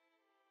okay?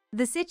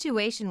 The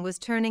situation was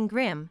turning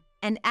grim,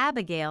 and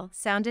Abigail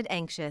sounded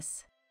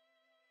anxious.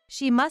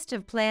 She must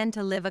have planned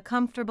to live a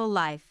comfortable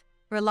life,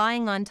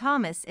 relying on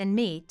Thomas and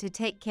me to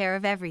take care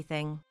of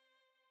everything.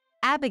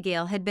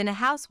 Abigail had been a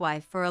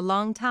housewife for a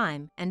long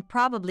time and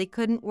probably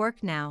couldn't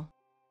work now.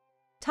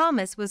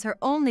 Thomas was her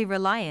only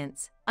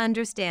reliance,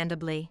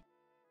 understandably.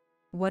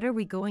 What are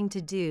we going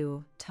to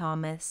do,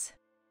 Thomas?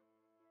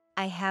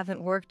 I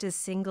haven't worked a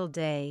single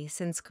day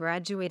since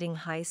graduating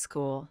high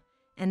school,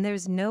 and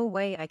there's no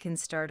way I can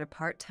start a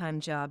part-time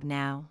job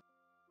now.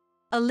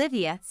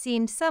 Olivia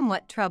seemed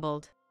somewhat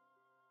troubled.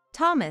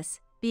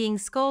 Thomas, being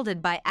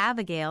scolded by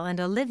Abigail and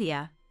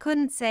Olivia,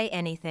 couldn't say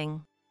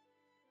anything.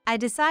 I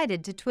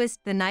decided to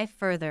twist the knife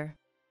further.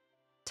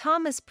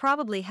 Thomas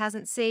probably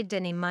hasn't saved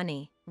any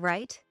money,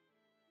 right?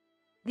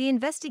 The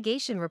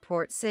investigation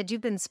report said you've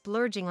been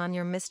splurging on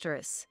your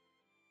mistress,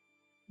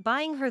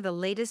 buying her the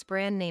latest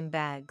brand name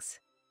bags.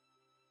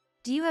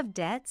 Do you have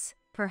debts,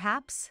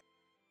 perhaps?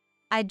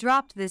 I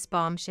dropped this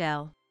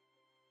bombshell.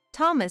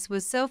 Thomas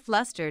was so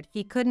flustered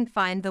he couldn't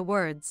find the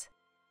words.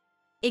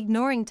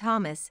 Ignoring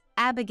Thomas,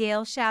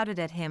 Abigail shouted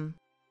at him.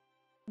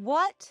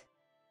 What?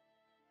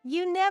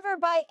 You never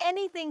buy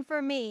anything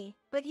for me,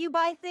 but you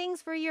buy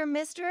things for your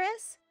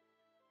mistress?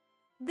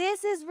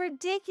 This is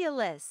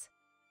ridiculous.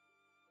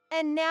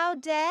 And now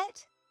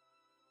debt?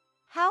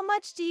 How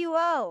much do you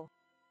owe?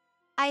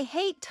 I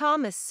hate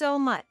Thomas so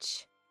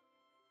much.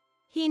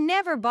 He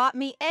never bought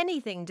me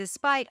anything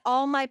despite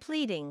all my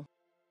pleading.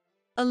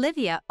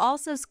 Olivia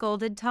also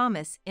scolded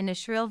Thomas in a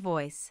shrill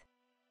voice.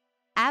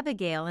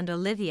 Abigail and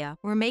Olivia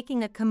were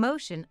making a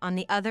commotion on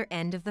the other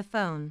end of the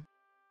phone.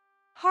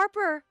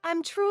 Harper,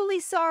 I'm truly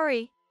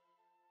sorry.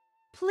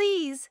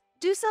 Please,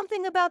 do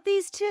something about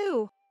these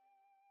two.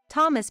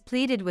 Thomas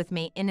pleaded with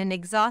me in an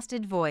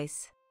exhausted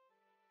voice.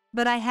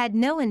 But I had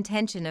no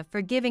intention of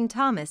forgiving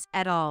Thomas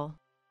at all.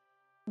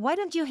 Why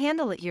don't you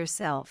handle it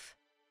yourself?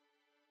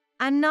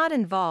 I'm not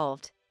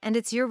involved, and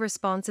it's your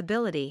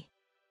responsibility.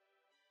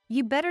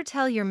 You better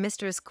tell your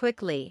mistress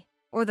quickly,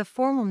 or the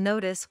formal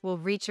notice will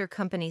reach your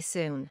company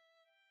soon,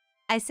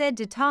 I said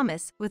to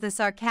Thomas with a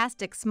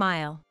sarcastic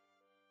smile.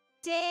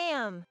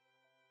 Damn!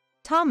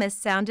 Thomas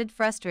sounded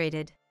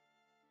frustrated.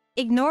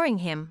 Ignoring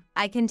him,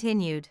 I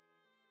continued.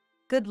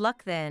 Good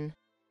luck then.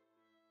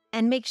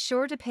 And make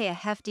sure to pay a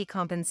hefty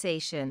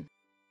compensation.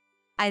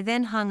 I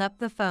then hung up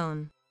the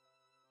phone.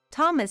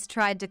 Thomas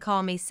tried to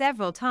call me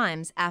several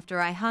times after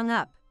I hung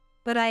up,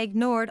 but I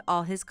ignored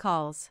all his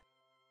calls.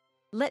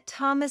 Let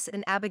Thomas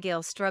and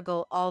Abigail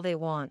struggle all they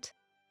want.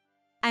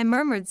 I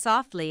murmured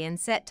softly and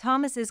set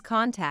Thomas's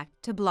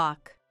contact to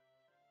block.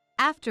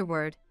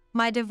 Afterward,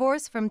 my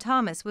divorce from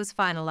Thomas was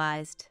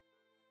finalized.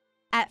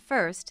 At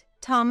first,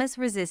 Thomas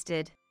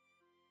resisted.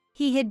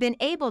 He had been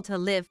able to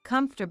live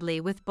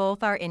comfortably with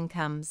both our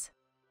incomes.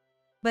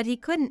 But he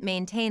couldn't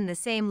maintain the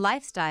same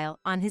lifestyle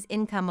on his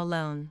income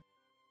alone.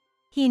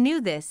 He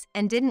knew this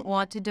and didn't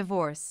want to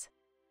divorce.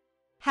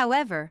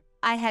 However,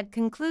 I had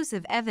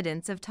conclusive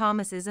evidence of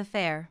Thomas's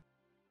affair.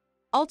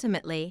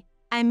 Ultimately,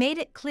 I made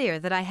it clear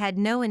that I had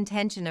no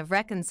intention of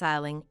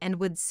reconciling and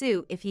would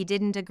sue if he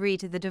didn't agree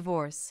to the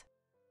divorce.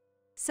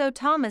 So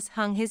Thomas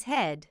hung his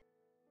head.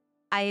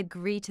 I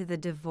agree to the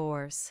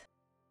divorce.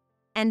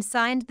 And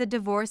signed the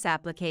divorce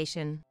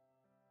application.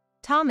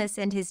 Thomas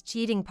and his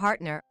cheating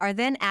partner are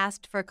then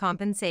asked for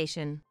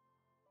compensation.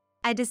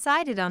 I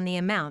decided on the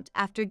amount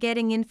after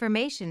getting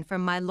information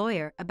from my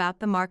lawyer about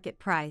the market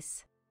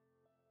price.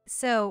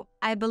 So,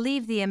 I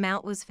believe the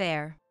amount was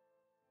fair.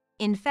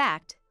 In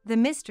fact, the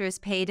mistress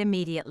paid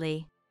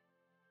immediately.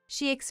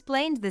 She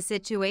explained the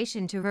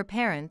situation to her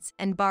parents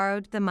and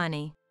borrowed the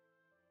money.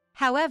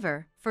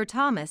 However, for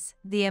Thomas,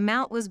 the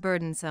amount was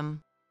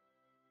burdensome.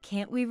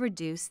 Can't we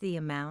reduce the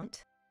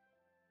amount?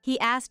 He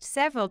asked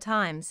several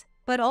times,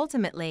 but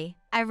ultimately,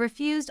 I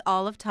refused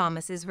all of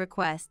Thomas's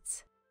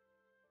requests.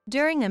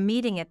 During a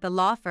meeting at the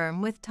law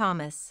firm with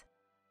Thomas.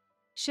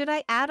 Should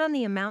I add on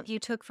the amount you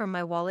took from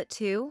my wallet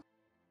too?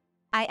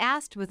 I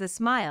asked with a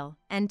smile,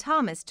 and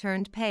Thomas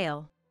turned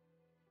pale.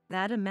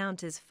 That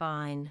amount is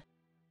fine.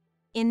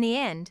 In the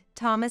end,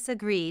 Thomas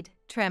agreed,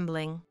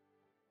 trembling.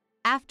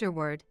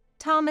 Afterward,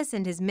 Thomas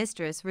and his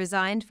mistress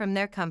resigned from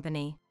their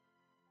company.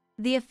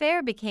 The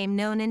affair became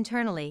known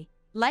internally,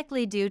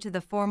 likely due to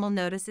the formal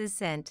notices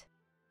sent.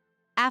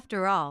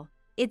 After all,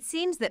 it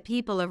seems that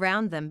people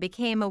around them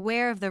became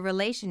aware of the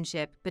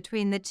relationship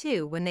between the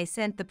two when they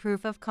sent the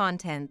proof of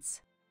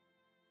contents.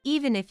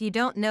 Even if you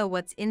don't know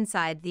what's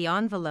inside the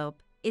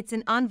envelope, it's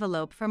an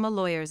envelope from a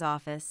lawyer's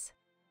office.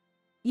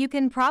 You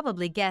can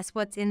probably guess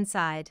what's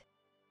inside.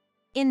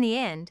 In the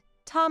end,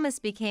 Thomas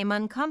became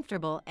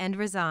uncomfortable and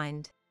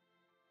resigned.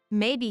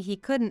 Maybe he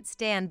couldn't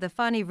stand the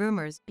funny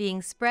rumors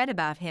being spread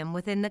about him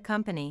within the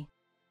company.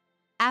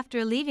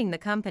 After leaving the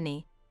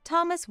company,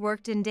 Thomas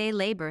worked in day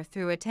labor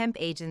through a temp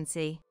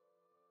agency.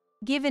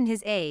 Given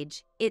his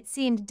age, it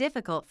seemed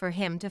difficult for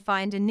him to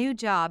find a new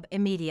job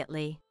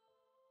immediately.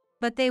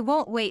 But they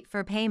won't wait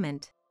for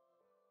payment.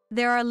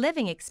 There are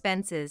living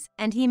expenses,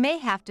 and he may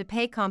have to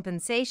pay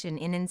compensation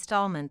in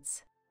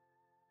installments.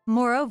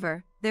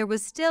 Moreover, there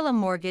was still a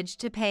mortgage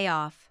to pay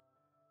off.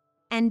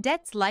 And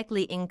debts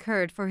likely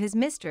incurred for his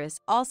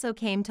mistress also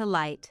came to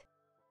light.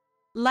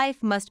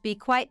 Life must be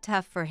quite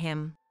tough for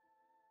him.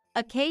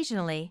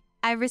 Occasionally,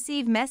 I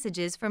receive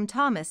messages from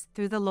Thomas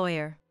through the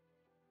lawyer.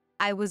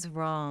 I was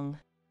wrong.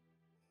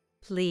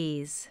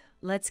 Please,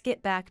 let's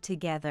get back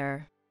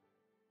together.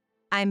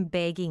 I'm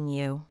begging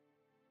you.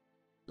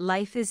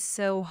 Life is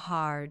so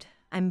hard.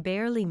 I'm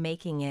barely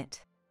making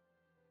it.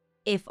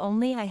 If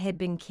only I had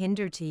been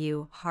kinder to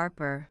you,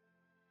 Harper.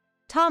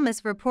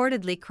 Thomas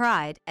reportedly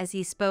cried as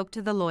he spoke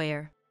to the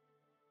lawyer.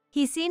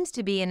 He seems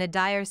to be in a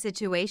dire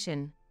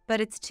situation,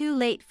 but it's too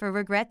late for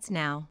regrets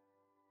now.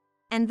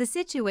 And the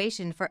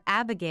situation for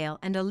Abigail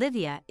and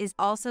Olivia is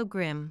also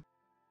grim.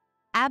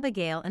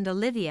 Abigail and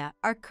Olivia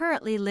are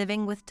currently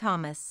living with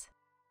Thomas.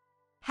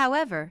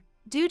 However,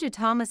 due to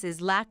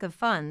Thomas's lack of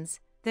funds,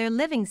 their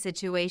living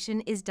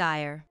situation is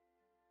dire.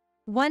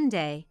 One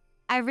day,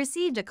 I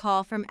received a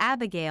call from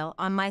Abigail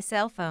on my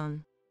cell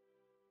phone.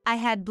 I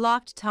had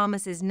blocked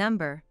Thomas's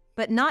number,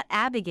 but not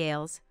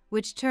Abigail's,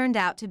 which turned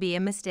out to be a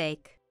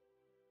mistake.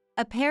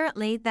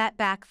 Apparently, that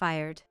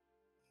backfired.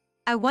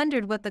 I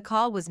wondered what the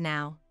call was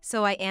now,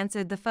 so I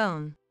answered the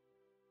phone.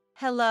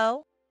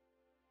 Hello?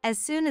 As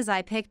soon as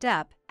I picked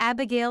up,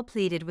 Abigail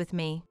pleaded with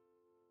me.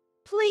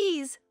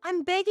 Please,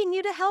 I'm begging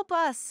you to help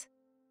us.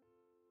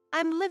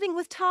 I'm living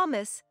with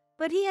Thomas,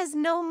 but he has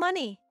no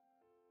money.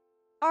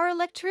 Our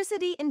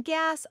electricity and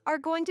gas are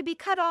going to be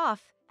cut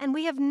off, and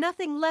we have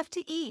nothing left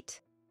to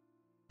eat.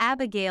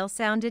 Abigail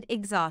sounded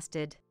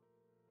exhausted.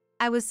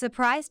 I was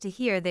surprised to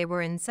hear they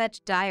were in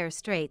such dire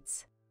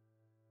straits.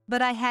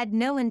 But I had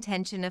no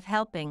intention of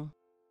helping.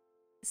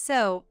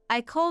 So,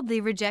 I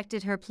coldly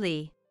rejected her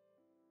plea.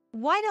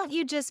 Why don't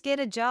you just get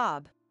a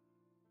job?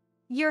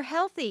 You're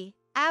healthy,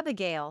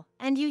 Abigail,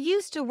 and you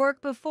used to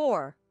work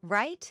before,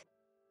 right?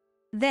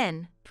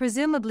 Then,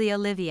 presumably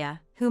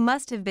Olivia, who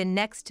must have been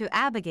next to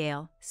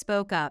Abigail,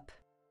 spoke up.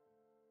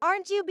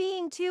 Aren't you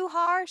being too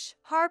harsh,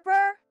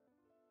 Harper?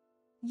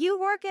 You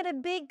work at a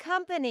big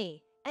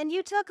company, and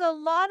you took a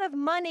lot of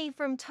money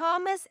from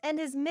Thomas and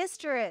his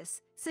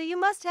mistress, so you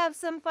must have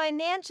some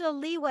financial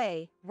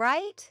leeway,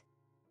 right?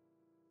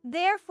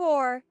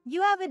 Therefore,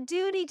 you have a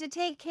duty to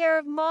take care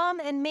of Mom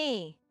and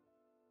me.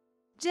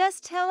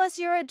 Just tell us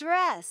your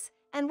address,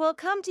 and we'll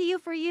come to you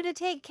for you to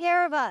take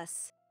care of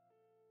us.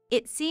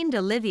 It seemed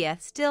Olivia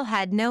still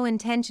had no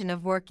intention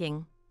of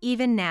working,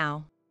 even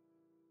now.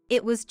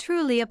 It was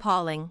truly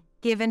appalling,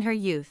 given her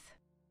youth.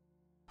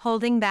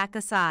 Holding back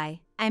a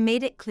sigh, I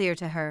made it clear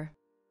to her.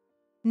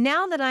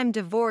 Now that I'm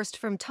divorced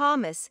from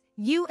Thomas,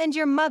 you and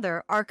your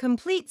mother are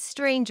complete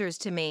strangers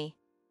to me.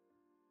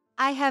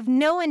 I have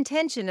no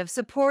intention of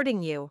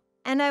supporting you,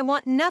 and I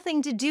want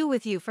nothing to do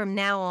with you from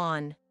now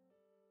on.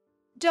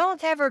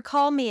 Don't ever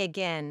call me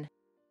again.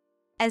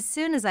 As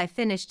soon as I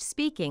finished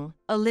speaking,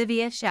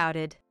 Olivia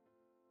shouted.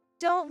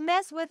 Don't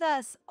mess with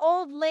us,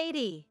 old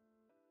lady.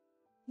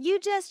 You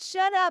just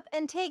shut up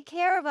and take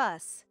care of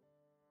us.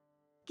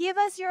 Give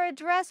us your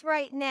address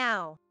right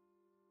now.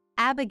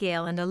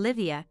 Abigail and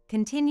Olivia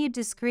continued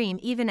to scream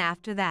even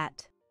after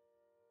that.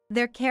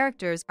 Their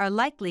characters are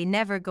likely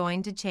never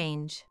going to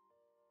change.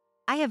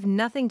 I have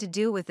nothing to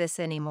do with this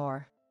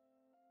anymore.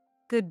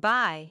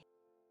 Goodbye.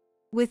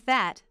 With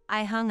that,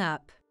 I hung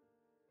up.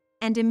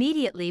 And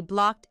immediately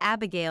blocked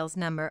Abigail's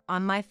number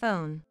on my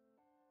phone.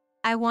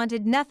 I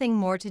wanted nothing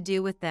more to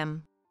do with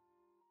them.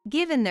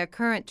 Given their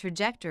current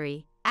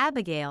trajectory,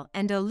 Abigail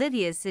and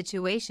Olivia's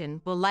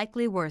situation will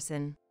likely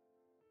worsen.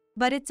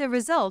 But it's a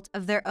result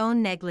of their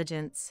own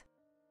negligence.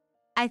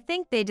 I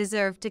think they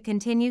deserve to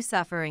continue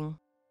suffering.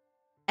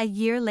 A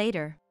year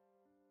later,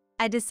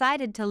 I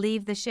decided to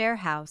leave the share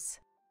house.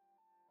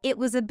 It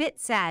was a bit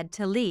sad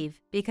to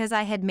leave because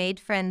I had made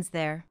friends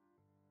there.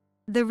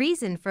 The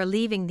reason for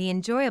leaving the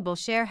enjoyable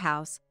share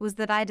house was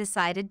that I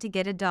decided to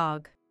get a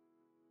dog.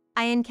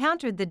 I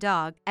encountered the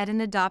dog at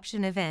an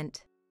adoption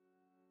event,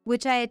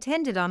 which I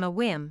attended on a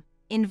whim,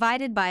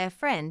 invited by a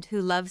friend who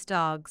loves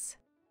dogs.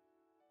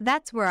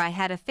 That's where I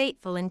had a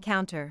fateful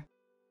encounter.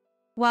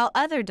 While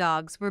other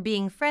dogs were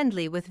being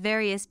friendly with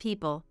various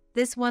people,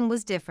 this one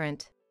was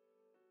different.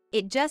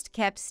 It just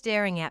kept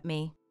staring at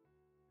me.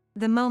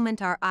 The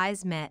moment our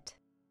eyes met,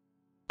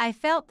 I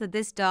felt that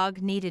this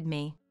dog needed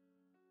me.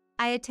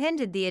 I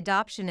attended the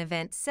adoption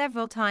event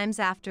several times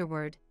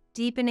afterward,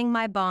 deepening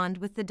my bond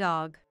with the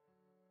dog.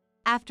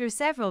 After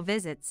several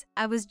visits,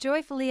 I was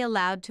joyfully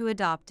allowed to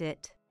adopt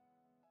it.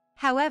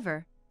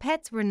 However,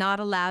 pets were not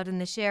allowed in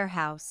the share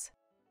house.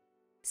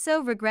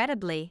 So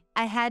regrettably,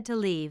 I had to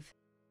leave.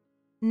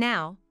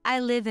 Now, I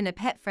live in a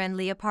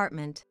pet-friendly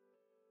apartment.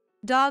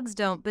 Dogs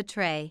don't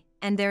betray,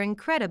 and they're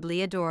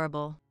incredibly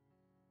adorable.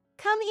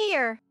 Come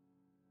here.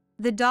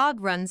 The dog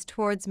runs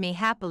towards me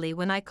happily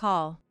when I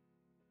call.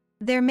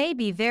 There may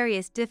be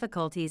various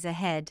difficulties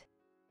ahead,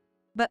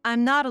 but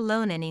I'm not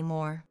alone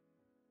anymore.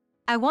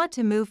 I want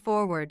to move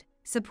forward,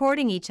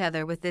 supporting each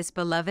other with this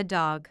beloved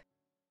dog.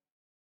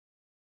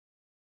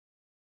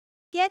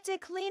 Get to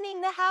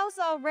cleaning the house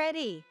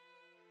already.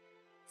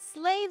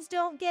 Slaves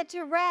don't get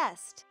to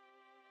rest.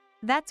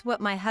 That's what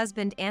my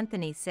husband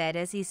Anthony said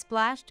as he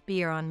splashed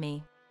beer on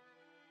me.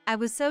 I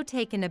was so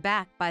taken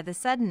aback by the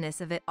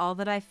suddenness of it all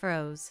that I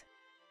froze.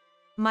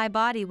 My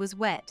body was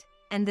wet,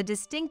 and the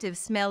distinctive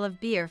smell of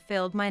beer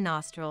filled my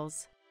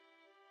nostrils.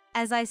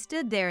 As I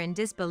stood there in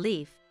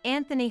disbelief,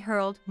 Anthony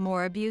hurled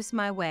more abuse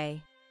my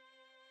way.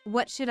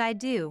 What should I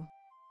do?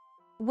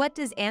 What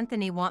does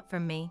Anthony want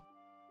from me?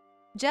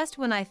 Just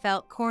when I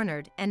felt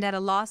cornered and at a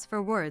loss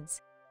for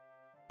words,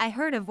 I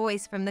heard a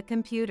voice from the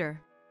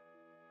computer.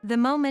 The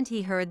moment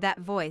he heard that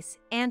voice,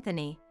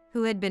 Anthony,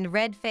 who had been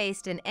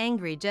red-faced and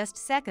angry just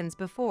seconds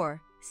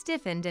before,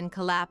 stiffened and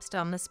collapsed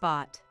on the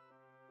spot.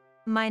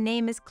 My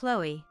name is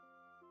Chloe.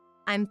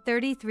 I'm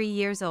 33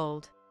 years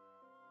old.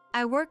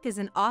 I work as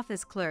an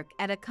office clerk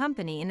at a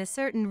company in a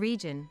certain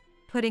region,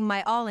 putting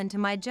my all into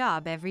my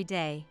job every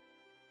day.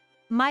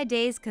 My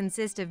days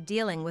consist of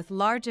dealing with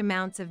large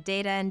amounts of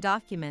data and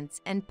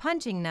documents and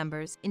punching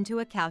numbers into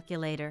a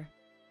calculator.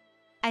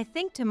 I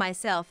think to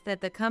myself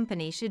that the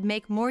company should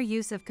make more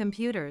use of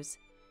computers,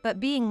 but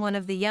being one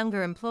of the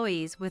younger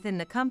employees within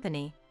the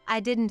company, I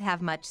didn't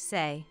have much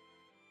say.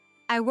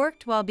 I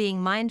worked while being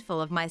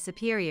mindful of my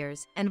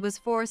superiors and was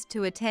forced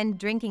to attend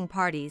drinking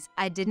parties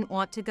I didn't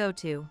want to go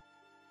to.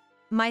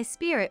 My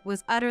spirit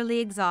was utterly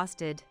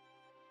exhausted.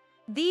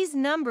 These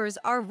numbers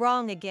are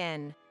wrong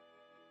again.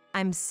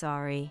 I'm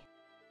sorry.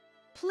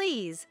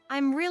 Please,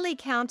 I'm really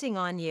counting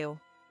on you.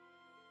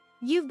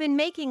 You've been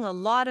making a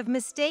lot of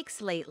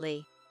mistakes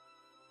lately.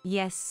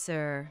 Yes,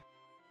 sir.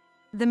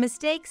 The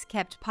mistakes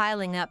kept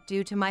piling up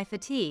due to my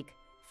fatigue,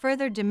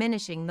 further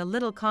diminishing the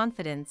little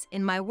confidence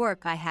in my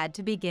work I had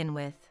to begin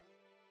with.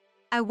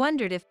 I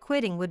wondered if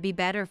quitting would be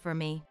better for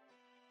me.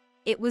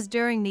 It was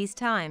during these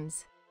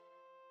times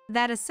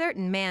that a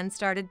certain man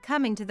started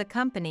coming to the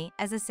company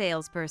as a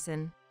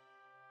salesperson.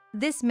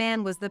 This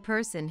man was the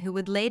person who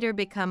would later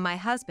become my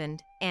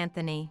husband,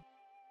 Anthony.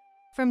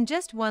 From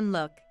just one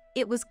look,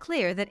 it was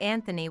clear that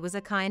Anthony was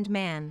a kind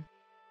man.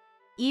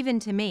 Even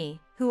to me,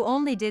 who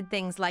only did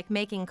things like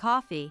making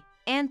coffee,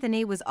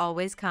 Anthony was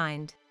always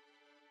kind.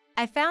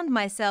 I found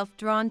myself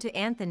drawn to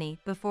Anthony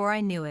before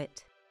I knew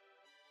it.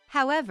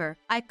 However,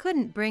 I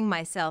couldn't bring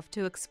myself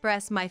to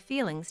express my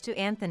feelings to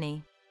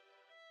Anthony.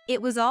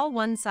 It was all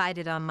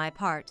one-sided on my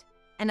part,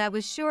 and I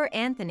was sure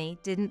Anthony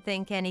didn't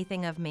think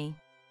anything of me.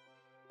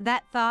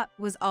 That thought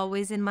was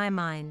always in my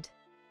mind.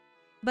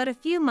 But a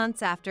few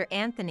months after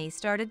Anthony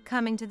started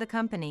coming to the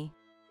company,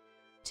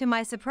 to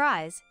my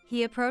surprise,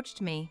 he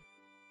approached me.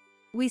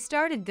 We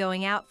started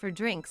going out for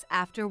drinks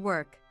after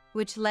work,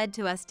 which led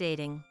to us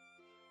dating.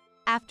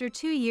 After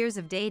 2 years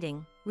of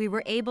dating, we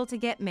were able to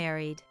get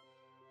married.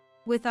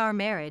 With our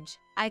marriage,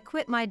 I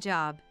quit my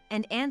job,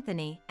 and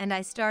Anthony and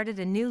I started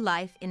a new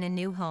life in a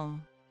new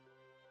home.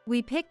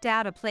 We picked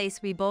out a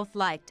place we both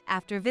liked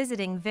after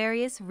visiting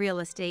various real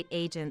estate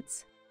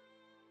agents.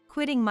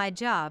 Quitting my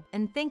job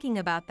and thinking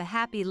about the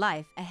happy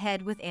life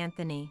ahead with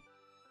Anthony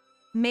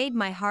made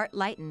my heart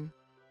lighten.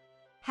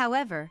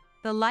 However,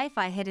 the life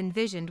I had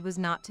envisioned was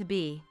not to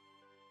be.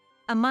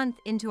 A month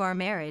into our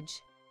marriage,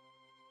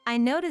 I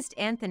noticed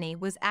Anthony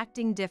was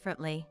acting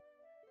differently.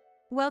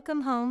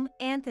 "Welcome home,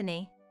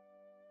 Anthony.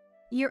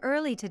 You're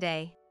early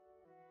today."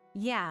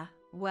 "Yeah,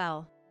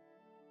 well."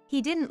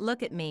 He didn't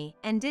look at me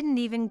and didn't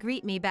even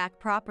greet me back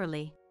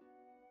properly.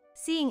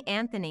 Seeing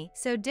Anthony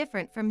so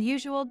different from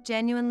usual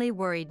genuinely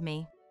worried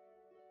me.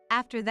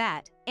 After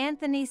that,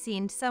 Anthony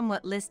seemed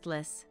somewhat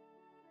listless.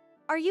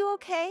 Are you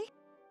okay?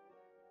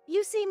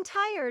 You seem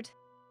tired.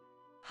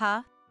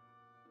 Huh?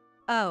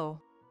 Oh.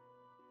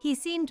 He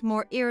seemed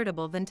more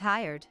irritable than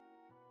tired.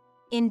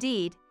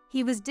 Indeed,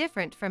 he was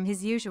different from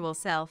his usual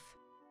self.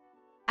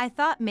 I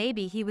thought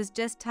maybe he was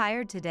just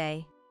tired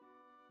today,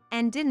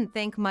 and didn't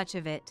think much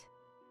of it.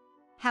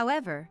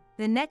 However,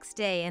 the next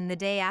day and the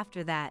day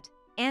after that,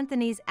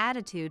 Anthony's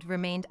attitude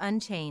remained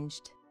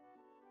unchanged.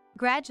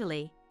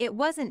 Gradually, it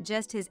wasn't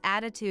just his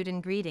attitude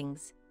and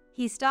greetings.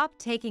 He stopped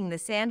taking the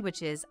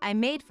sandwiches I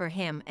made for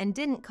him and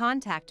didn't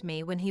contact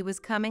me when he was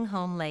coming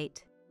home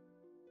late.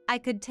 I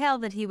could tell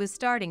that he was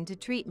starting to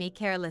treat me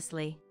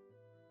carelessly.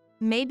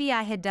 Maybe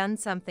I had done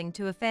something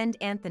to offend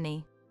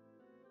Anthony.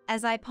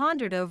 As I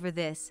pondered over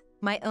this,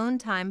 my own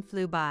time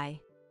flew by.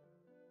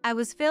 I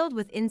was filled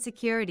with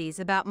insecurities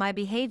about my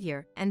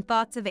behavior and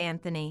thoughts of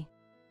Anthony.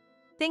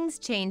 Things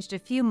changed a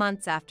few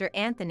months after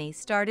Anthony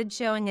started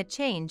showing a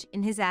change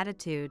in his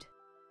attitude.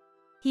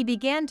 He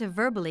began to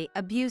verbally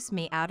abuse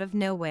me out of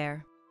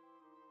nowhere.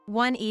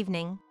 One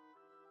evening,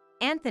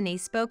 Anthony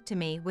spoke to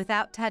me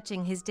without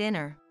touching his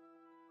dinner.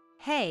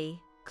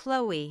 "Hey,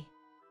 Chloe.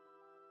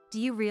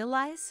 Do you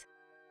realize?"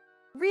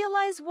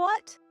 Realize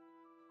what?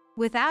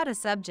 Without a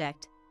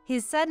subject,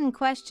 his sudden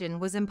question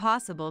was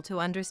impossible to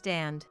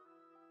understand.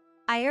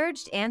 I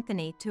urged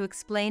Anthony to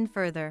explain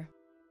further.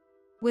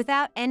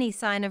 Without any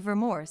sign of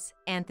remorse,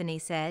 Anthony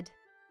said,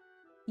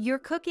 "Your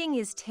cooking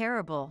is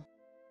terrible."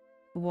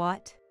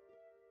 "What?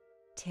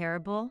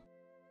 Terrible?"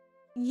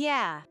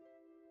 Yeah.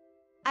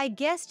 I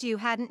guessed you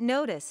hadn't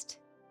noticed.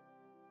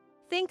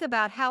 Think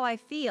about how I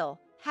feel,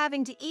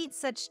 having to eat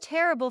such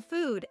terrible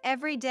food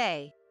every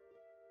day.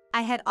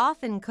 I had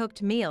often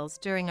cooked meals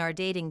during our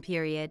dating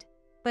period,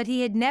 but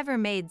he had never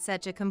made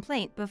such a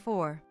complaint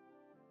before.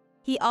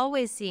 He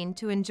always seemed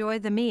to enjoy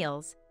the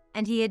meals,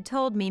 and he had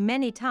told me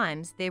many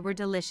times they were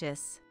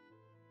delicious.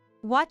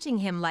 Watching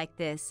him like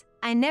this,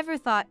 I never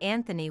thought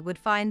Anthony would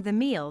find the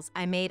meals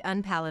I made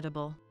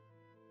unpalatable.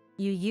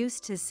 "You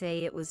used to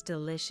say it was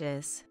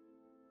delicious."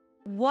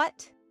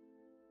 What?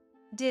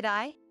 Did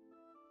I?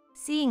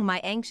 Seeing my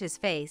anxious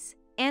face,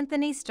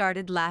 Anthony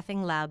started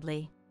laughing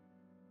loudly.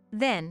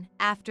 Then,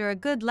 after a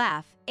good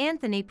laugh,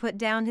 Anthony put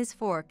down his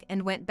fork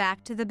and went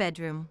back to the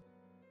bedroom.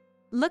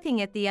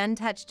 Looking at the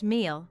untouched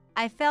meal,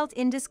 I felt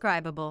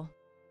indescribable.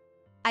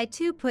 I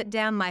too put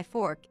down my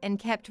fork and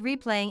kept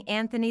replaying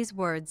Anthony's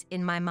words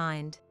in my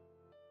mind.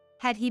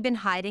 Had he been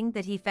hiding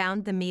that he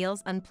found the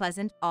meals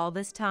unpleasant all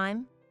this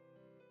time?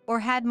 Or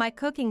had my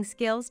cooking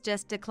skills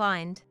just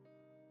declined?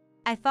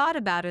 I thought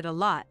about it a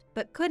lot,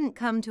 but couldn't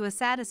come to a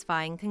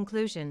satisfying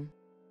conclusion.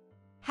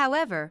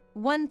 However,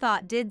 one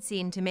thought did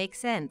seem to make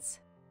sense.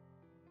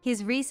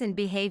 His recent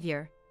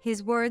behavior,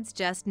 his words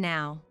just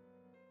now.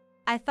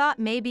 I thought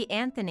maybe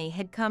Anthony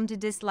had come to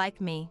dislike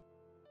me.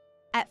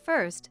 At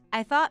first,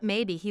 I thought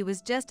maybe he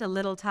was just a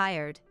little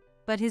tired,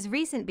 but his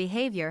recent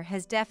behavior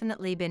has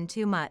definitely been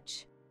too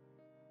much.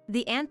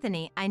 The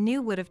Anthony I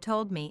knew would have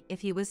told me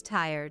if he was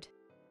tired.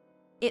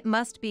 It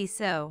must be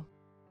so.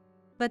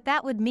 But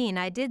that would mean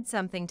I did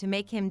something to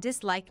make him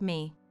dislike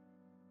me.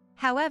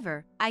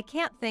 However, I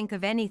can't think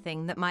of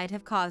anything that might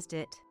have caused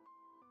it.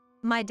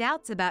 My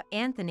doubts about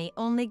Anthony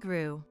only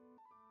grew.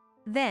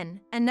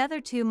 Then, another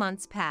 2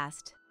 months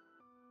passed.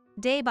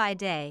 Day by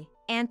day,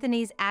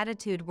 Anthony's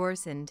attitude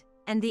worsened,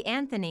 and the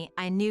Anthony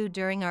I knew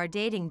during our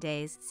dating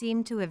days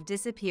seemed to have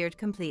disappeared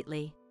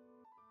completely.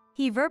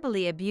 He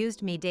verbally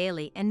abused me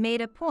daily and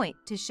made a point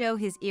to show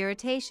his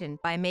irritation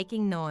by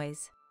making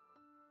noise.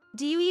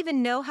 Do you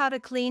even know how to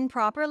clean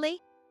properly?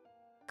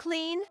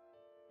 Clean?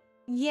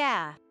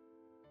 Yeah.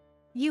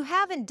 You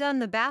haven't done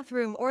the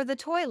bathroom or the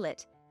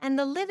toilet, and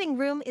the living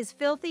room is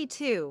filthy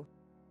too.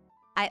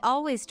 I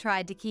always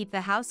tried to keep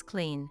the house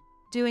clean,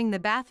 doing the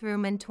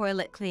bathroom and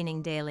toilet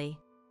cleaning daily.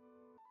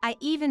 I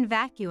even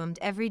vacuumed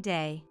every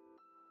day.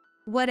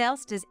 What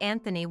else does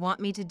Anthony want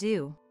me to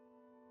do?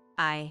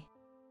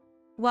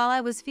 While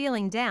I was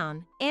feeling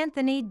down,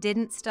 Anthony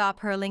didn't stop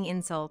hurling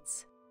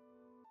insults.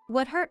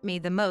 What hurt me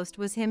the most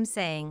was him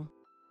saying,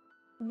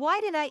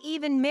 "Why did I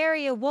even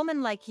marry a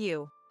woman like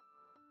you?"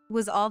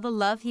 Was all the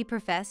love he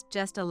professed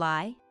just a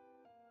lie?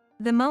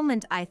 The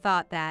moment I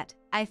thought that,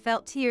 I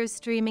felt tears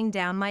streaming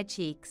down my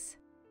cheeks.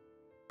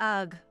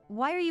 Ugh,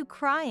 why are you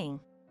crying?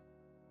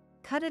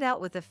 Cut it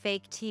out with the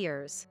fake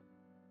tears.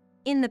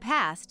 In the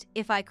past,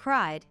 if I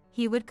cried,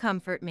 he would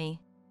comfort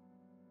me.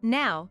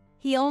 Now,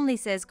 he only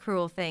says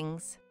cruel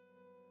things.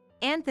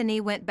 Anthony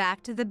went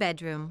back to the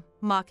bedroom,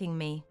 mocking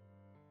me.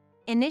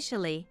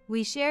 Initially,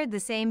 we shared the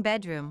same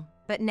bedroom,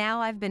 but now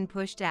I've been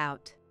pushed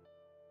out.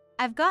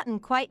 I've gotten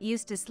quite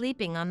used to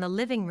sleeping on the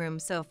living room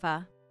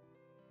sofa.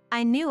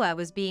 I knew I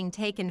was being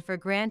taken for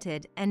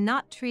granted and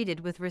not treated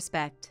with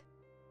respect.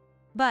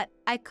 But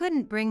I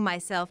couldn't bring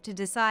myself to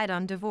decide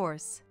on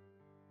divorce.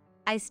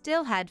 I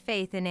still had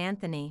faith in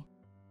Anthony.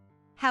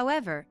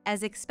 However,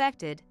 as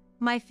expected,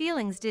 my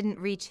feelings didn't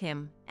reach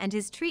him, and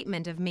his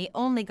treatment of me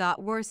only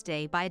got worse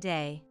day by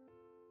day.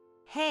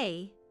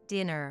 "Hey,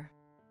 dinner."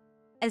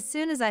 As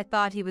soon as I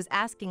thought he was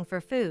asking for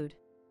food,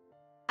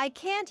 "I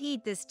can't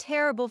eat this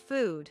terrible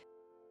food,"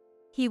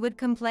 he would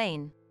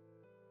complain.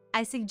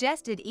 I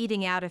suggested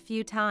eating out a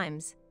few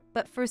times,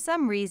 but for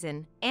some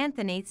reason,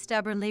 Anthony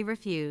stubbornly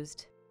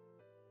refused.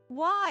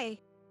 "Why?"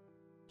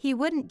 He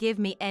wouldn't give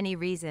me any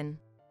reason.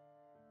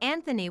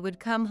 Anthony would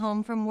come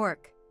home from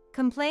work,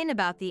 complain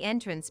about the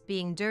entrance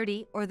being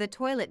dirty or the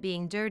toilet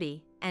being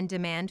dirty, and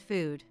demand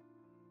food.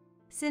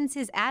 Since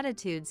his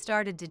attitude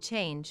started to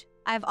change,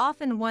 I've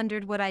often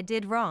wondered what I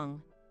did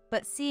wrong,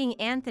 but seeing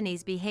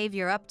Anthony's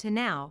behavior up to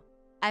now,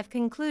 I've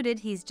concluded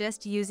he's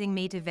just using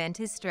me to vent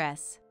his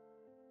stress.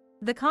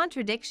 The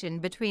contradiction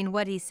between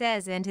what he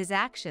says and his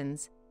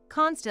actions,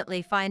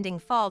 constantly finding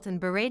fault and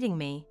berating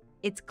me,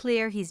 it's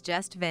clear he's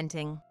just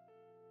venting.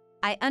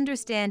 I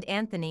understand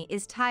Anthony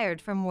is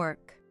tired from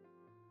work.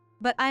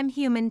 But I'm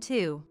human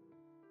too.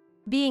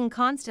 Being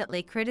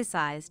constantly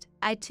criticized,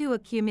 I too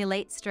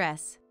accumulate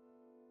stress.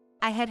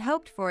 I had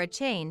hoped for a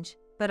change,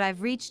 but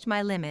I've reached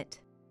my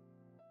limit.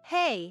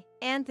 "Hey,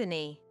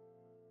 Anthony.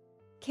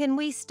 Can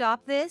we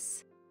stop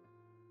this?"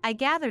 I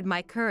gathered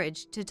my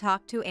courage to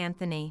talk to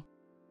Anthony.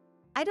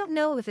 "I don't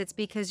know if it's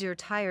because you're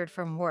tired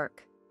from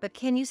work, but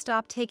can you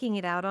stop taking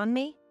it out on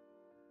me?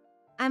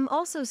 I'm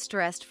also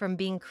stressed from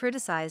being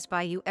criticized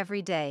by you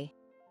every day."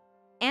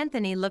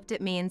 Anthony looked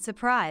at me in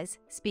surprise,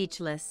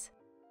 speechless.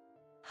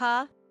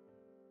 "Huh?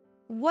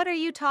 What are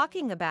you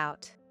talking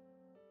about?"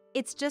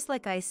 It's just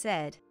like I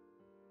said.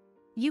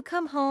 You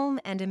come home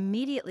and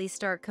immediately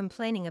start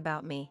complaining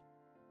about me.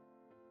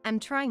 I'm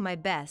trying my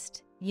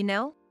best, you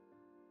know?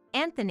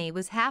 Anthony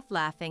was half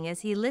laughing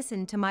as he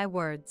listened to my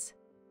words.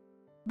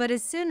 But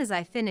as soon as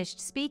I finished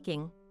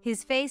speaking,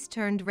 his face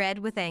turned red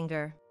with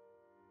anger.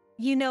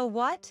 "You know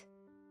what?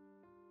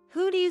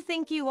 Who do you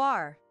think you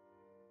are?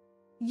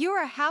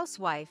 You're a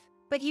housewife,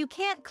 but you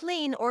can't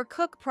clean or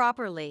cook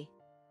properly.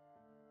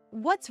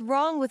 What's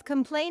wrong with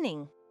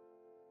complaining?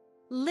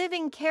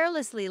 Living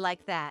carelessly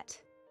like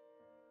that.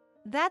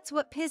 That's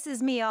what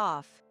pisses me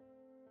off."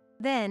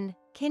 Then,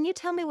 can you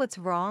tell me what's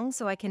wrong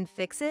so I can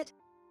fix it?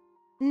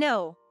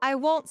 "No, I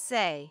won't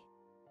say."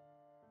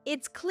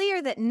 It's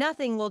clear that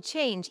nothing will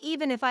change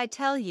even if I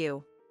tell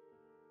you.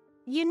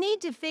 You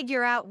need to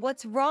figure out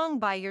what's wrong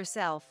by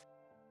yourself.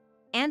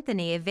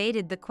 Anthony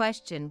evaded the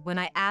question when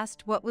I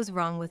asked what was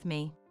wrong with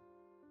me.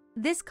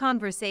 This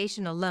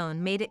conversation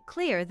alone made it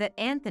clear that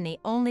Anthony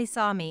only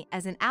saw me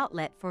as an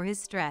outlet for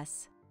his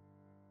stress.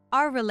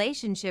 Our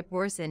relationship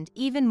worsened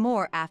even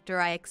more after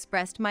I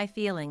expressed my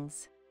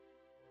feelings.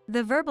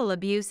 The verbal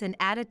abuse and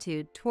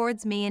attitude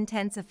towards me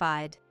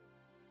intensified.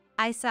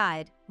 I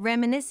sighed,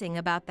 reminiscing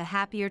about the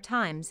happier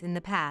times in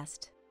the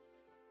past.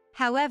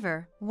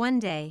 However, one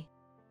day,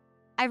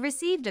 I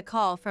received a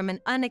call from an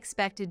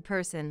unexpected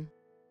person.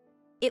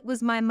 It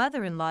was my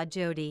mother-in-law,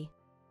 Jody.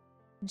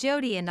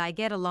 Jody and I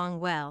get along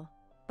well,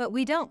 but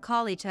we don't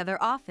call each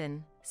other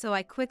often, so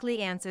I quickly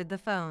answered the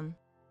phone.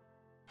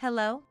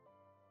 Hello?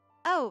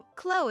 Oh,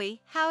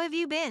 Chloe, how have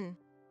you been?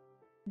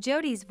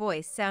 Jody's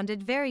voice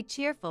sounded very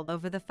cheerful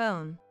over the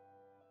phone.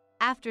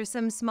 After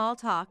some small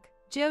talk,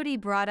 Jody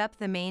brought up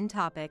the main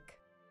topic.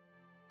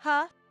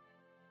 Huh?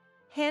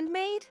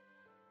 Handmade?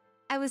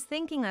 I was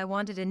thinking I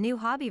wanted a new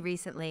hobby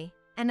recently,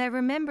 and I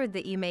remembered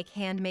that you make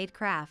handmade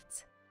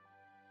crafts.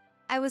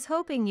 I was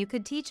hoping you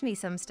could teach me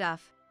some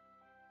stuff.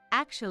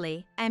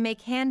 Actually, I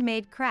make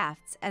handmade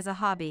crafts as a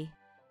hobby.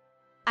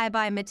 I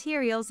buy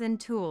materials and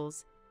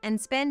tools, and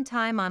spend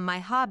time on my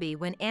hobby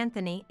when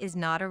Anthony is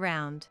not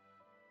around.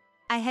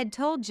 I had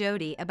told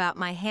Jody about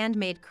my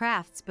handmade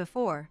crafts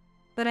before,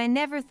 but I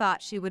never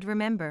thought she would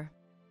remember.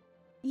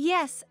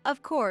 Yes,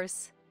 of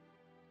course.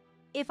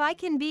 If I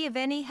can be of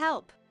any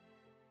help.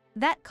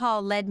 That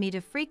call led me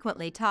to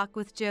frequently talk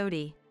with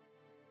Jody.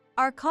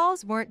 Our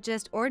calls weren't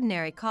just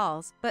ordinary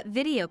calls, but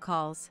video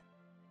calls.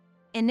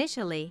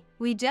 Initially,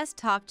 we just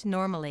talked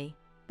normally,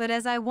 but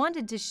as I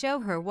wanted to show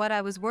her what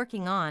I was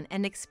working on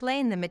and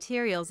explain the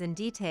materials in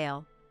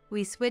detail,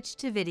 we switched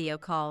to video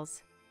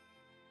calls.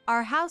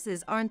 Our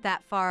houses aren't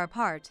that far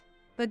apart,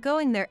 but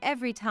going there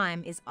every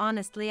time is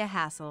honestly a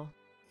hassle.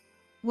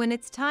 When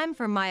it's time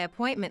for my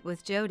appointment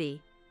with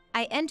Jody,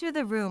 I enter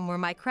the room where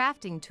my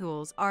crafting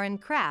tools are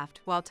and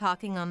craft while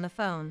talking on the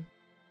phone.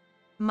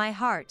 My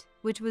heart,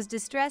 which was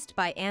distressed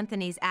by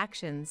Anthony's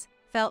actions,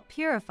 felt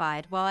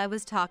purified while I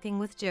was talking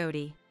with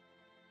Jody.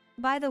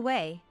 By the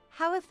way,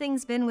 how have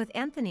things been with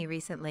Anthony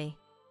recently?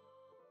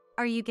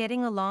 Are you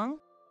getting along?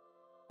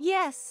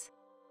 Yes.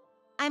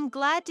 I'm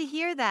glad to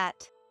hear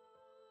that.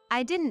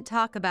 I didn't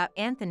talk about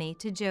Anthony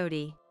to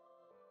Jody.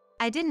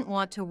 I didn't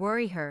want to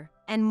worry her,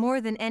 and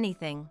more than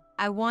anything,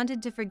 I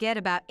wanted to forget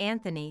about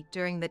Anthony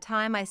during the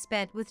time I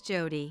spent with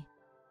Jody.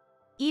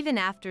 Even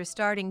after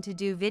starting to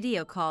do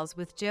video calls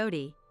with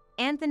Jody,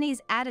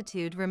 Anthony's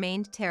attitude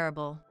remained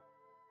terrible.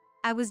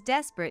 I was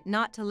desperate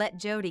not to let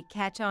Jody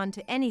catch on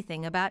to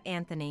anything about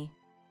Anthony.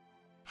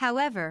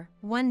 However,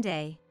 one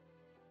day,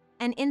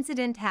 an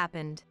incident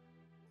happened.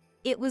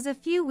 It was a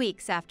few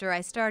weeks after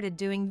I started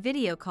doing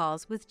video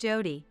calls with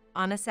Jody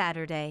on a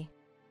Saturday.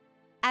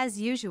 As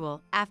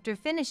usual, after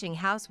finishing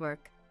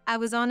housework, I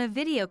was on a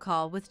video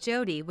call with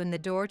Jody when the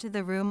door to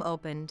the room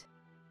opened.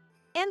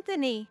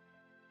 Anthony!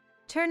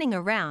 Turning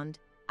around,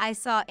 I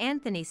saw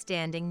Anthony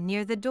standing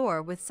near the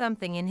door with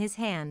something in his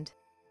hand.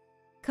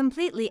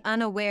 Completely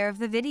unaware of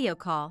the video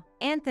call,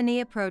 Anthony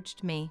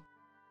approached me.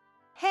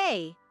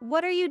 Hey,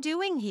 what are you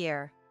doing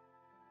here?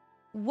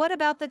 What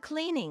about the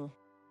cleaning?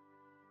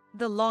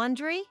 The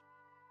laundry?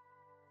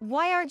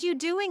 Why aren't you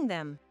doing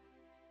them?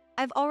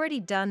 I've already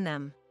done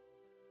them.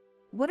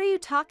 What are you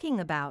talking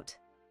about?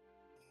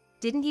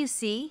 Didn't you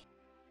see?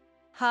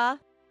 Huh?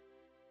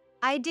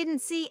 I didn't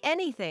see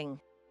anything.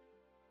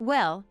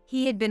 Well,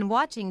 he had been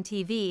watching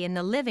TV in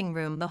the living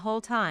room the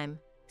whole time,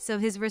 so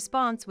his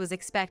response was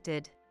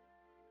expected.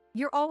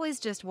 You're always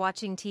just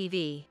watching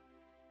TV.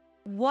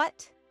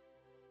 What?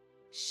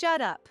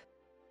 Shut up.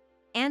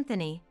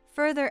 Anthony,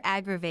 further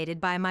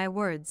aggravated by my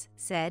words,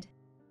 said,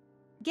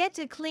 Get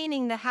to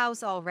cleaning the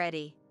house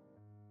already.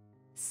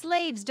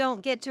 Slaves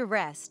don't get to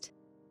rest.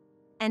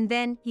 And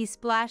then he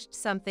splashed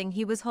something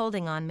he was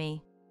holding on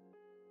me.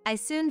 I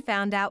soon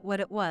found out what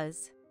it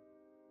was.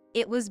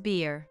 It was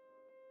beer.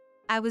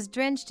 I was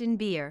drenched in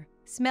beer,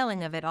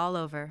 smelling of it all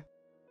over.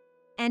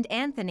 And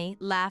Anthony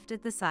laughed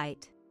at the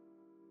sight.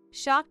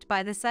 Shocked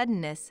by the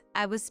suddenness,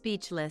 I was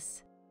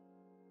speechless.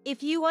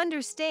 If you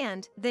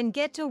understand, then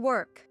get to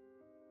work.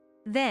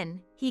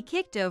 Then, he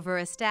kicked over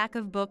a stack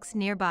of books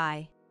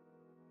nearby.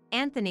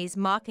 Anthony's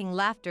mocking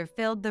laughter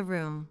filled the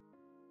room.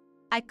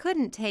 I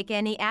couldn't take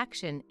any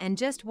action and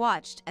just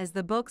watched as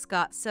the books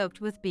got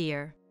soaked with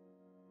beer.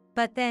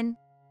 But then,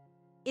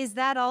 Is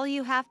that all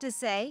you have to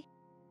say?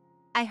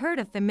 I heard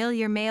a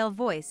familiar male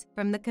voice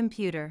from the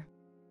computer.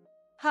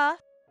 Huh?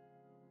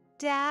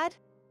 Dad?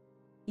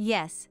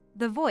 Yes,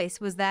 the voice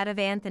was that of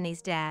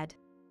Anthony's dad.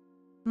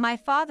 My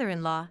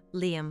father-in-law,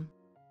 Liam.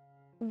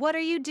 What are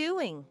you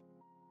doing?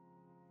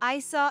 I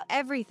saw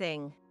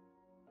everything.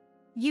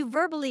 You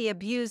verbally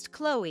abused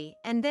Chloe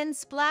and then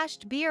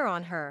splashed beer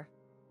on her.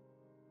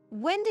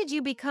 When did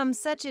you become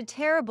such a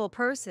terrible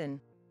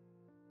person?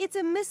 It's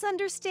a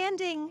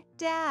misunderstanding,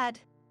 Dad.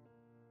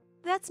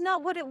 That's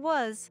not what it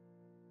was.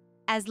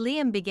 As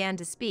Liam began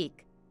to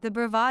speak, the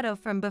bravado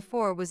from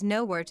before was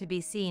nowhere to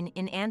be seen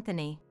in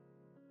Anthony,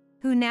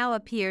 who now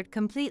appeared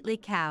completely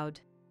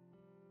cowed.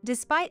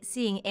 Despite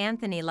seeing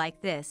Anthony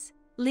like this,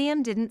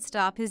 Liam didn't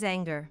stop his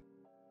anger.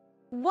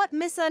 What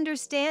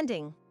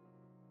misunderstanding?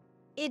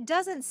 It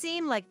doesn't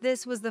seem like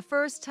this was the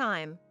first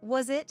time,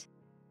 was it?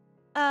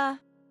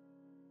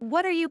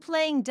 What are you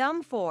playing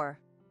dumb for?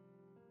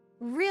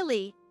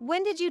 Really,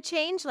 when did you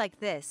change like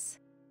this?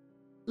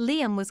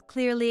 Liam was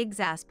clearly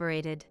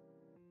exasperated.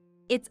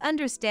 It's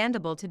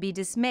understandable to be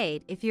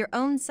dismayed if your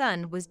own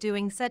son was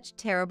doing such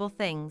terrible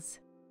things.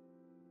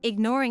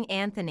 Ignoring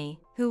Anthony,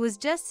 who was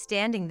just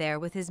standing there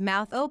with his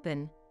mouth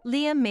open,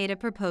 Liam made a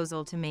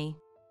proposal to me.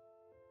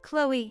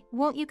 Chloe,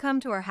 won't you come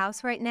to our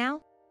house right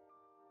now?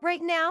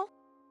 Right now?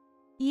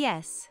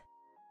 Yes.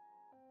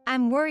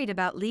 I'm worried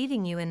about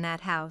leaving you in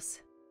that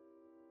house.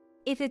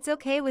 If it's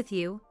okay with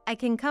you, I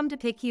can come to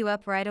pick you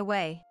up right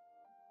away.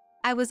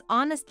 I was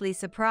honestly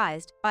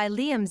surprised by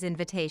Liam's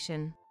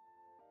invitation.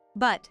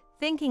 But,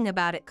 thinking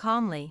about it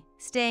calmly,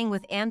 staying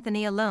with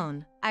Anthony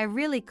alone, I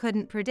really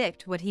couldn't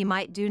predict what he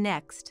might do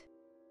next.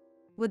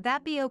 Would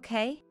that be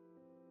okay?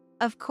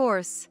 Of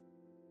course.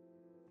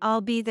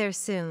 I'll be there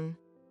soon.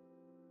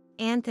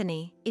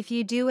 Anthony, if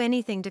you do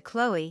anything to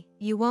Chloe,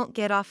 you won't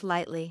get off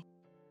lightly.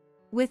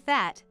 With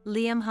that,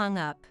 Liam hung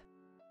up.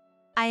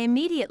 I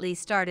immediately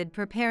started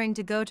preparing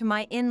to go to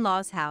my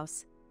in-laws'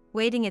 house,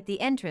 waiting at the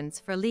entrance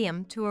for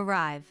Liam to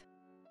arrive.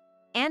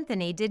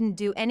 Anthony didn't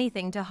do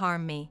anything to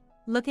harm me,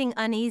 looking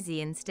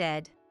uneasy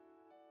instead.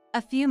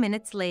 A few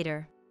minutes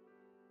later,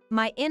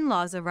 my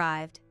in-laws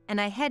arrived, and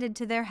I headed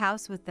to their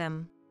house with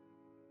them.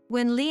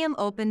 When Liam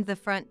opened the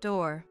front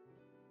door,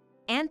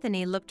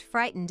 Anthony looked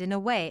frightened in a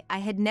way I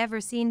had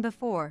never seen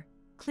before,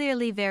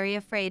 clearly very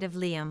afraid of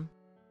Liam.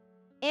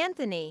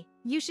 Anthony,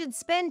 you should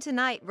spend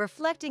tonight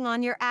reflecting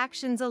on your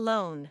actions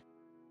alone.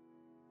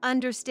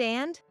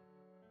 Understand?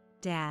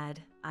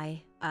 Dad,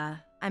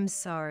 I'm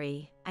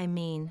sorry,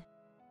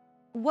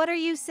 What are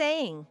you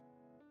saying?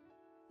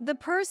 The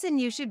person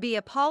you should be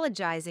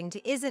apologizing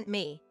to isn't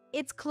me,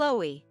 it's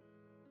Chloe.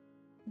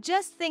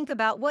 Just think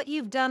about what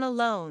you've done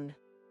alone.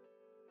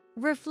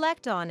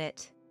 Reflect on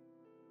it.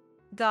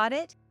 Got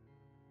it?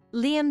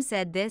 Liam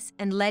said this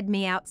and led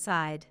me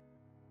outside.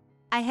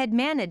 I had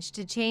managed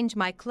to change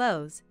my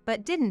clothes,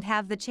 but didn't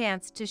have the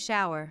chance to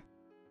shower.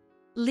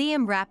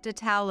 Liam wrapped a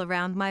towel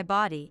around my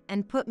body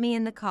and put me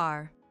in the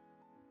car.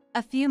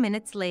 A few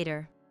minutes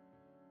later,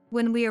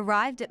 when we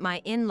arrived at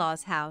my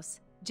in-laws'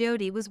 house,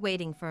 Jody was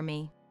waiting for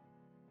me.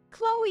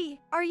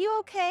 Chloe, are you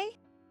okay?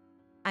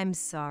 I'm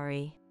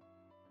sorry.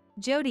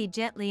 Jody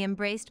gently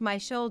embraced my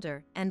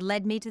shoulder and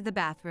led me to the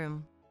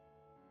bathroom.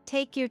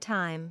 Take your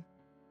time.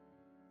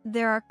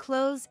 There are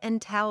clothes and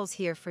towels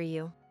here for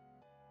you.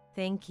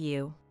 Thank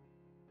you.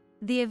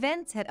 The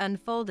events had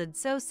unfolded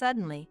so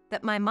suddenly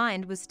that my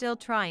mind was still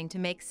trying to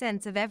make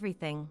sense of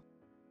everything.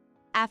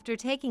 After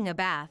taking a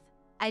bath,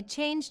 I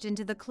changed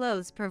into the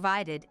clothes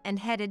provided and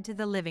headed to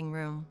the living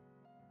room.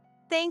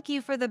 Thank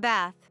you for the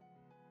bath.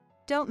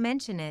 Don't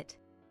mention it.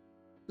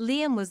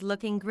 Liam was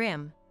looking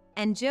grim,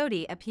 and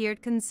Jody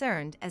appeared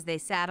concerned as they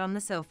sat on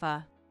the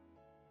sofa.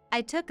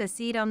 I took a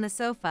seat on the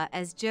sofa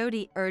as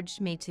Jody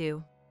urged me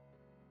to.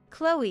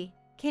 Chloe,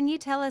 can you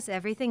tell us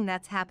everything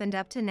that's happened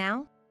up to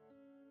now?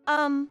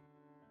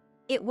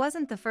 It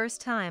wasn't the first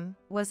time,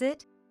 was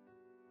it?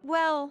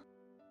 Well,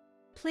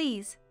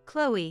 please,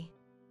 Chloe.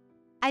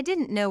 I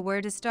didn't know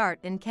where to start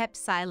and kept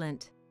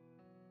silent.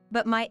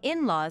 But my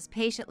in-laws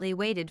patiently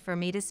waited for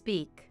me to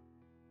speak.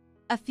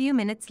 A few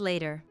minutes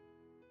later,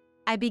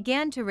 I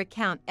began to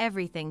recount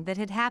everything that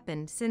had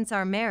happened since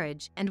our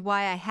marriage and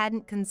why I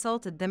hadn't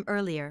consulted them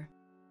earlier.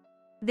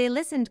 They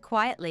listened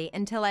quietly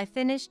until I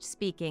finished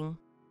speaking.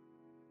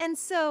 And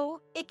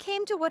so, it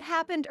came to what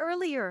happened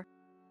earlier.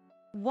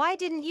 Why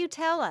didn't you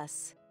tell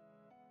us?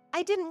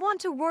 I didn't want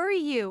to worry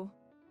you.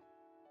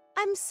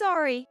 I'm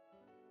sorry.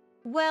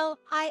 Well,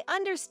 I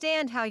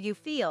understand how you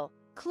feel,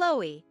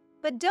 Chloe,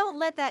 but don't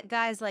let that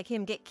guys like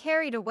him get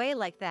carried away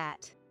like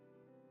that.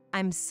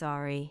 I'm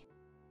sorry.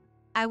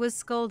 I was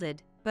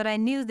scolded, but I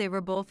knew they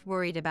were both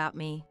worried about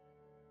me.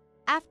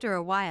 After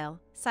a while,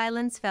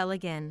 silence fell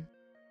again.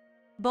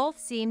 Both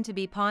seemed to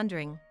be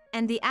pondering,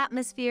 and the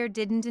atmosphere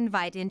didn't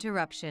invite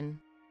interruption.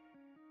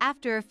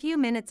 After a few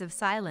minutes of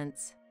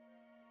silence,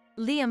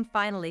 Liam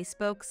finally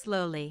spoke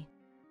slowly.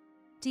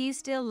 Do you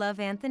still love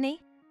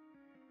Anthony?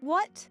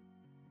 What?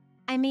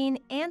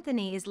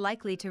 Anthony is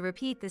likely to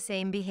repeat the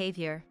same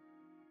behavior.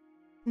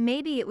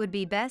 Maybe it would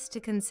be best to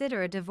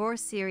consider a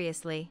divorce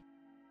seriously.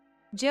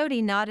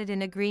 Jody nodded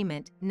in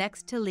agreement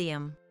next to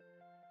Liam.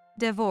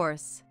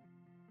 Divorce.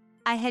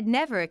 I had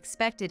never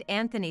expected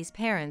Anthony's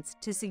parents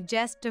to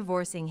suggest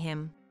divorcing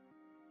him.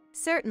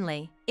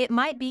 Certainly, it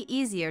might be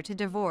easier to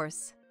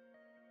divorce.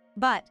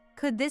 But,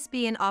 could this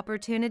be an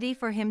opportunity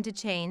for him to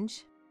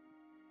change?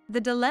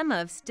 The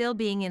dilemma of still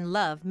being in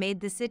love made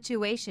the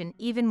situation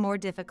even more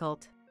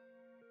difficult.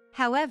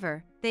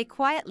 However, they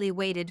quietly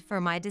waited for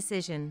my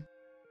decision.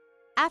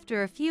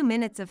 After a few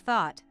minutes of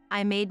thought,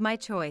 I made my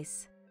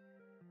choice.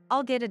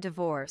 I'll get a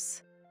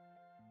divorce.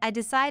 I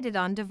decided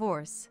on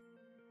divorce.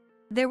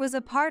 There was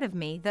a part of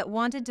me that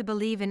wanted to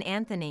believe in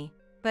Anthony,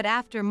 but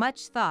after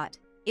much thought,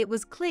 it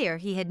was clear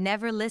he had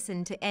never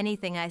listened to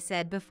anything I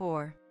said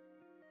before.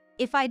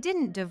 If I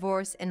didn't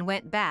divorce and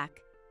went back,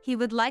 he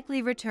would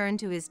likely return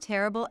to his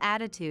terrible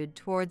attitude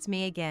towards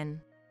me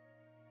again.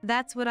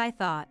 That's what I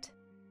thought.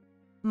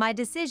 My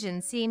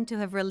decision seemed to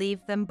have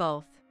relieved them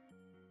both.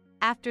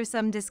 After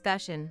some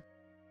discussion,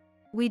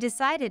 we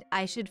decided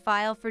I should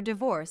file for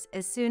divorce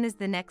as soon as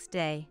the next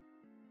day.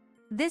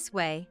 This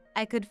way,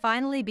 I could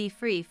finally be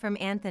free from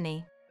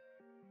Anthony.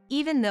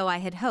 Even though I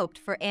had hoped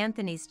for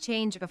Anthony's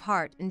change of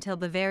heart until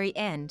the very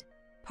end,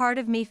 part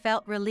of me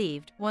felt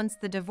relieved once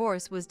the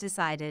divorce was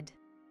decided.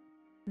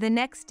 The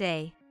next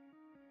day,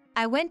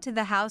 I went to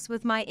the house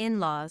with my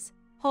in-laws,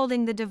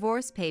 holding the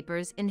divorce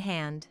papers in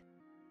hand.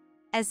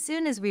 As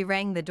soon as we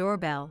rang the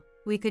doorbell,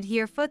 we could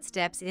hear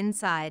footsteps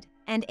inside,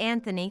 and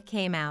Anthony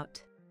came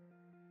out.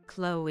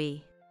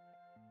 Chloe.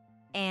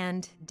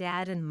 And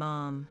Dad and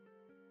Mom.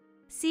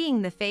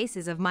 Seeing the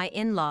faces of my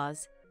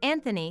in-laws,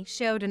 Anthony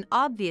showed an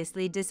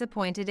obviously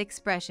disappointed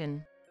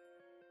expression.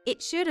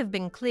 It should have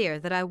been clear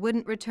that I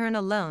wouldn't return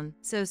alone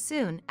so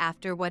soon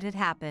after what had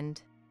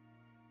happened.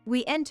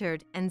 We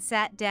entered and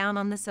sat down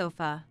on the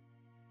sofa.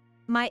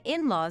 My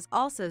in-laws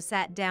also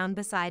sat down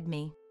beside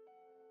me.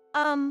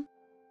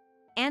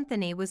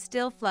 Anthony was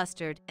still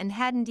flustered and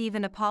hadn't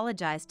even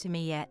apologized to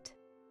me yet.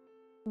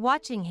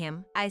 Watching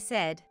him, I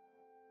said,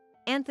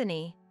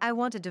 "Anthony, I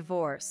want a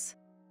divorce."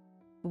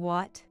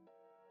 "What?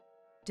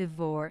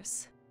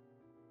 Divorce?"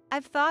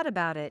 "I've thought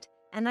about it,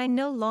 and I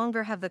no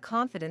longer have the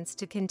confidence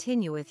to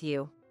continue with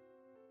you.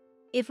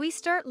 If we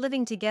start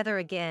living together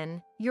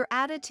again, your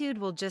attitude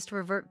will just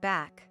revert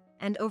back,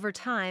 and over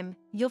time,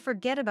 you'll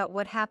forget about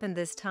what happened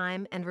this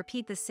time and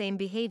repeat the same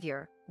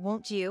behavior,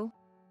 won't you?"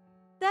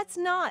 "That's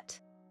not.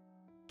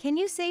 Can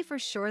you say for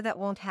sure that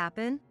won't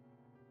happen?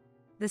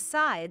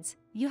 Besides,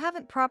 you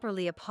haven't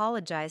properly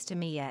apologized to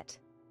me yet.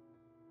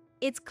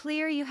 It's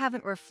clear you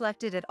haven't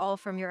reflected at all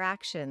from your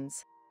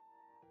actions."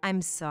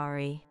 "I'm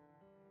sorry."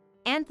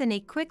 Anthony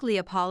quickly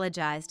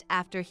apologized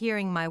after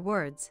hearing my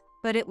words,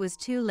 but it was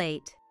too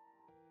late.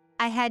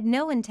 I had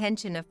no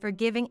intention of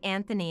forgiving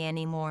Anthony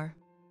anymore.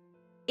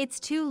 It's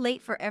too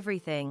late for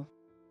everything.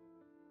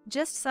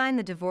 Just sign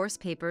the divorce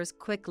papers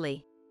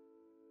quickly.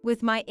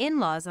 With my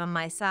in-laws on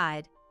my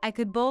side, I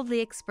could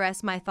boldly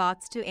express my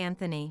thoughts to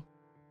Anthony.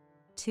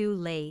 Too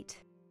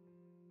late.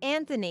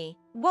 "Anthony,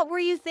 what were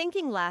you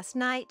thinking last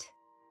night?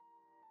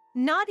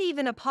 Not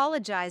even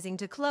apologizing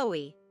to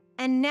Chloe,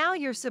 and now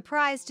you're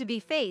surprised to be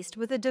faced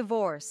with a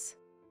divorce.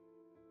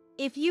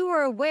 If you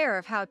were aware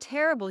of how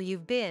terrible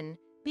you've been,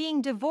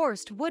 being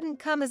divorced wouldn't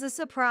come as a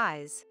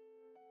surprise.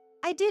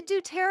 I did do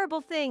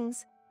terrible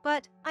things,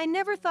 but I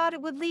never thought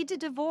it would lead to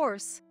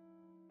divorce.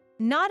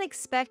 Not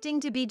expecting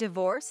to be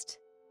divorced?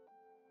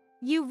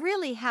 You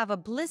really have a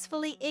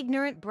blissfully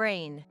ignorant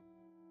brain."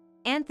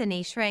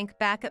 Anthony shrank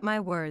back at my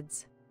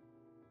words.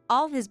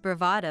 All his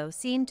bravado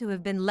seemed to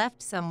have been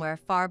left somewhere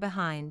far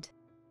behind.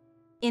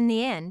 In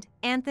the end,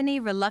 Anthony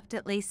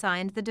reluctantly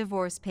signed the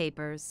divorce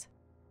papers.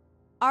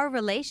 Our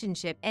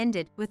relationship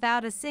ended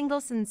without a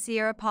single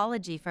sincere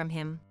apology from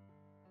him.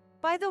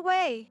 By the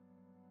way,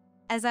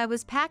 as I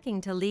was packing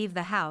to leave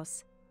the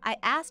house, I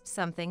asked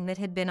something that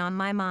had been on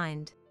my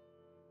mind.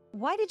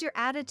 "Why did your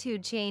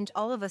attitude change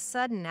all of a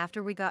sudden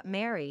after we got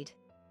married?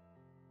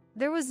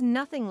 There was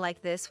nothing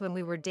like this when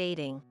we were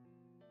dating."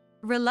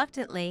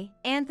 Reluctantly,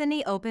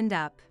 Anthony opened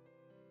up.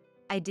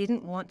 "I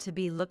didn't want to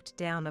be looked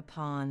down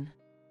upon.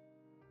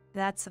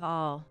 That's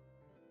all."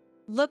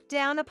 "Looked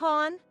down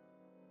upon?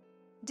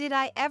 Did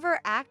I ever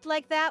act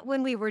like that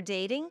when we were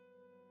dating?"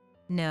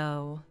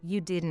 "No, you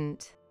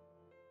didn't."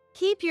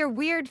 "Keep your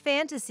weird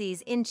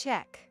fantasies in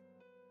check.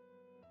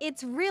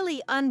 It's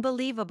really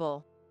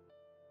unbelievable."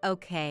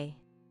 Okay.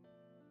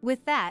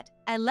 With that,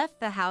 I left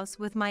the house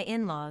with my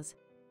in-laws,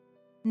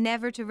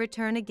 never to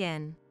return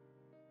again.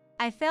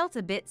 I felt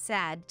a bit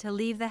sad to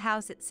leave the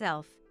house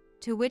itself,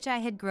 to which I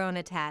had grown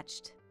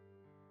attached.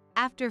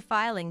 After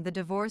filing the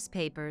divorce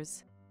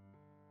papers,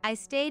 I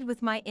stayed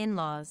with my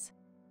in-laws.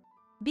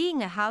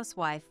 Being a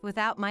housewife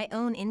without my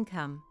own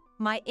income,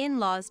 my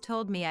in-laws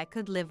told me I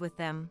could live with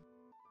them.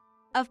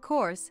 Of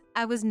course,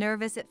 I was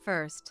nervous at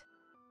first.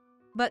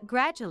 But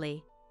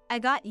gradually, I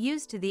got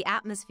used to the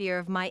atmosphere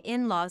of my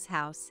in-laws'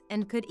 house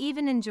and could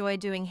even enjoy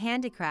doing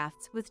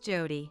handicrafts with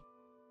Jody.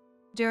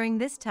 During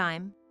this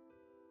time,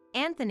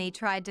 Anthony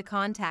tried to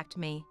contact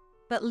me,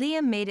 but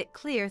Liam made it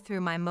clear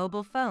through my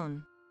mobile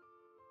phone.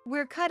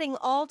 "We're cutting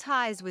all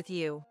ties with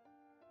you."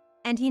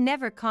 And he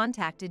never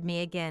contacted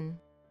me again.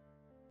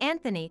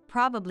 Anthony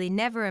probably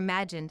never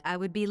imagined I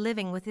would be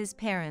living with his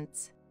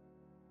parents.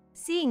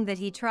 Seeing that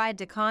he tried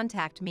to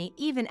contact me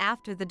even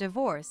after the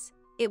divorce,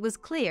 it was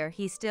clear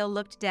he still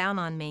looked down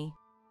on me.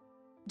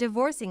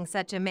 Divorcing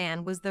such a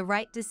man was the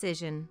right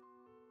decision.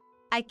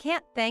 I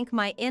can't thank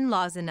my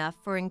in-laws enough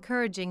for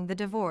encouraging the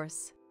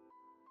divorce.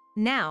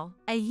 Now,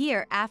 a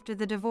year after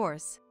the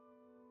divorce,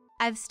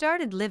 I've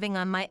started living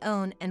on my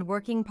own and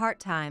working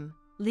part-time,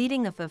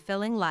 leading a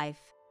fulfilling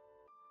life.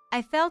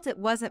 I felt it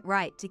wasn't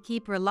right to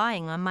keep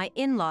relying on my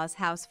in-laws'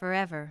 house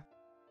forever.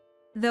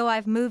 Though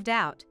I've moved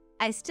out,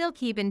 I still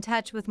keep in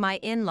touch with my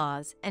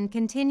in-laws and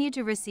continue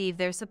to receive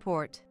their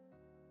support.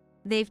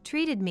 They've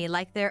treated me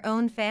like their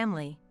own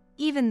family,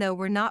 even though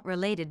we're not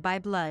related by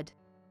blood.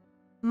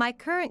 My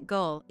current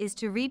goal is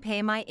to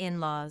repay my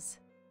in-laws.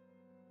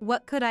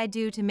 What could I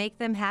do to make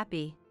them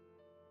happy?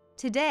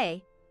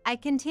 Today, I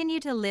continue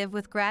to live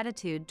with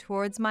gratitude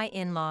towards my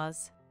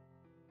in-laws.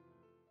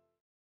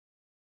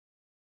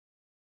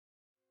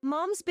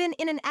 Mom's been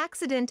in an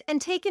accident and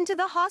taken to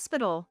the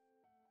hospital.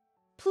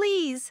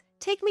 Please,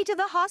 take me to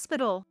the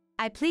hospital.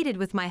 I pleaded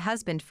with my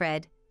husband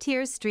Fred,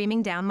 tears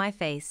streaming down my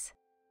face.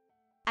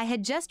 I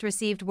had just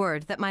received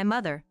word that my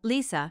mother,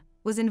 Lisa,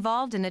 was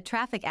involved in a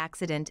traffic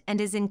accident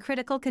and is in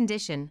critical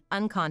condition,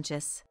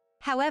 unconscious.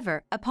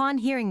 However, upon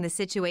hearing the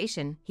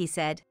situation, he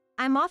said,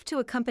 "I'm off to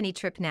a company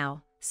trip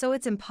now, so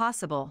it's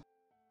impossible."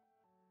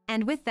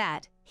 And with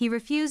that, he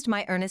refused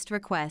my earnest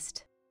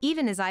request.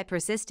 Even as I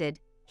persisted,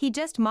 he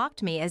just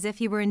mocked me as if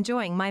he were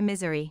enjoying my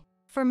misery.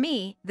 For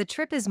me, the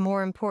trip is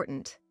more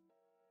important.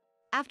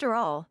 After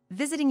all,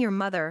 visiting your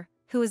mother,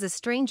 who is a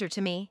stranger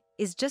to me,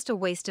 is just a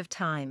waste of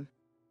time.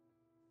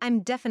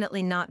 I'm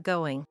definitely not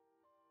going.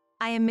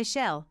 I am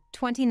Michelle,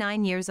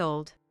 29 years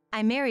old.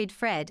 I married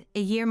Fred,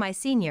 a year my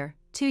senior,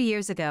 2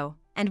 years ago,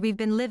 and we've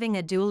been living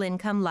a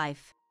dual-income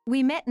life.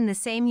 We met in the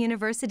same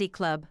university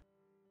club.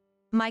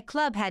 My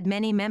club had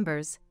many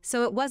members,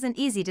 so it wasn't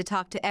easy to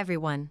talk to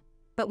everyone,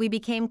 but we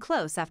became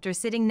close after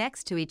sitting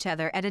next to each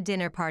other at a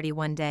dinner party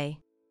one day.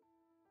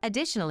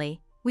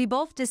 Additionally, we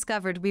both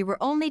discovered we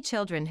were only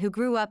children who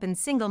grew up in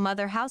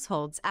single-mother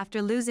households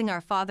after losing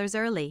our fathers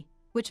early,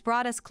 which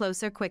brought us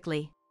closer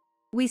quickly.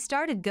 We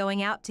started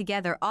going out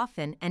together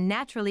often and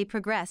naturally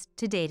progressed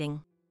to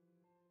dating.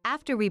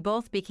 After we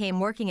both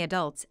became working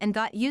adults and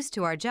got used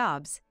to our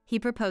jobs, he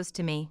proposed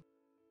to me.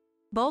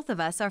 Both of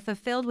us are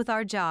fulfilled with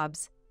our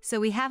jobs, so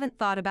we haven't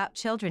thought about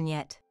children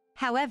yet.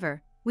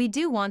 However, we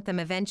do want them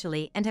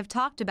eventually and have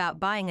talked about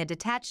buying a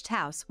detached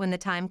house when the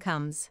time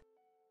comes.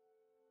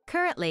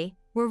 Currently,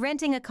 we're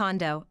renting a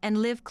condo and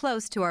live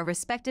close to our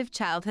respective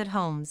childhood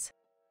homes.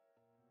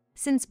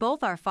 Since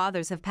both our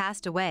fathers have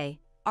passed away,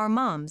 our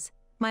moms,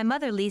 my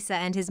mother Lisa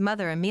and his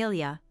mother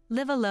Amelia,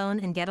 live alone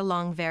and get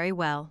along very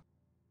well.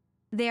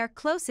 They are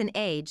close in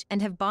age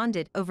and have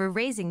bonded over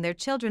raising their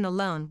children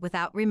alone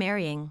without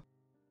remarrying.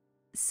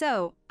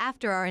 So,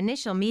 after our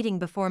initial meeting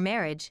before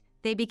marriage,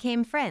 they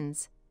became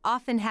friends,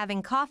 often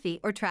having coffee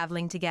or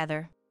traveling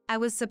together. I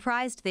was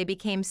surprised they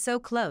became so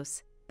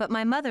close, but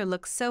my mother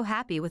looks so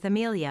happy with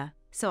Amelia,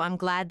 so I'm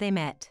glad they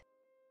met.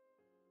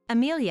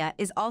 Amelia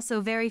is also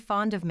very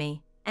fond of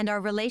me, and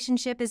our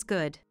relationship is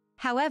good.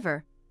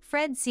 However,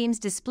 Fred seems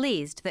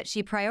displeased that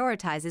she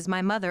prioritizes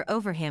my mother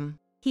over him.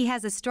 He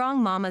has a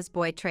strong mama's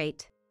boy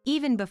trait.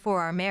 Even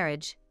before our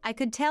marriage, I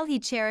could tell he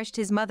cherished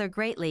his mother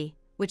greatly,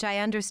 which I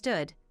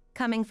understood,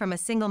 coming from a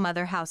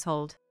single-mother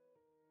household.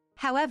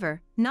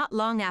 However, not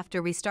long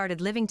after we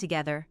started living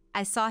together,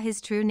 I saw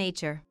his true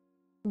nature.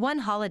 One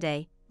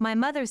holiday, my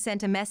mother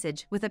sent a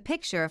message with a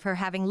picture of her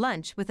having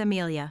lunch with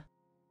Amelia.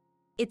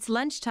 "It's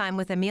lunchtime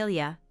with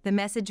Amelia," the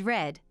message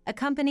read,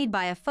 accompanied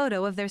by a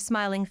photo of their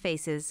smiling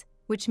faces,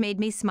 which made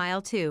me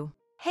smile too.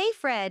 Hey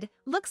Fred,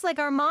 looks like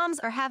our moms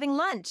are having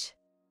lunch.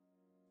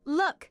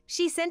 Look,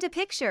 she sent a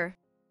picture.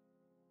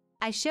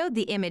 I showed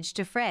the image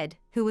to Fred,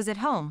 who was at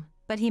home,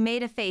 but he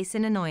made a face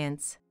in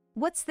annoyance.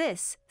 What's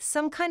this,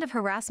 some kind of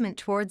harassment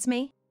towards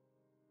me?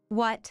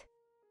 What?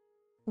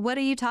 What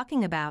are you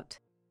talking about?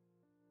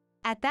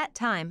 At that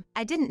time,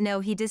 I didn't know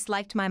he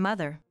disliked my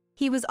mother.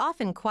 He was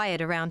often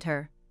quiet around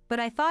her, but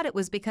I thought it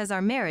was because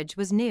our marriage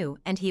was new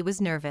and he was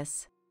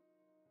nervous.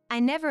 I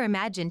never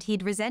imagined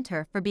he'd resent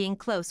her for being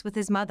close with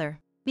his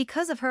mother.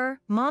 Because of her,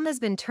 Mom has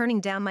been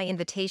turning down my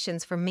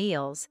invitations for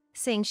meals,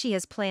 saying she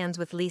has plans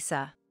with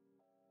Lisa.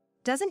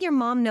 Doesn't your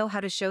mom know how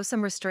to show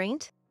some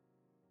restraint?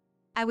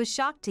 I was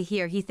shocked to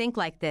hear he think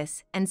like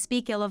this and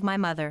speak ill of my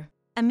mother.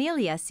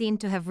 Amelia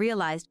seemed to have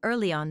realized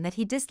early on that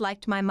he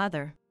disliked my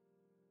mother.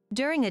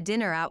 During a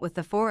dinner out with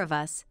the four of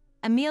us,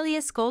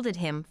 Amelia scolded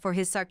him for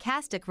his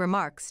sarcastic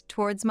remarks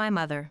towards my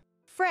mother.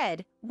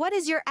 Fred, what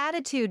is your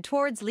attitude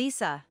towards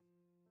Lisa?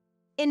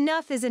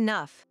 Enough is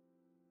enough.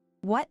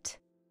 What?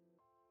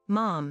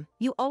 Mom,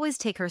 you always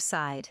take her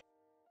side.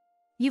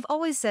 You've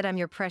always said I'm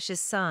your precious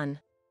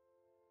son.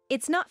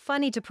 It's not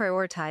funny to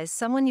prioritize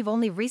someone you've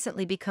only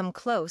recently become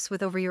close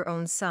with over your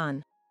own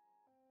son.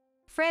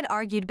 Fred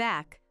argued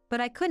back,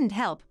 but I couldn't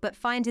help but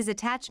find his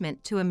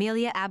attachment to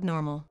Amelia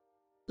abnormal.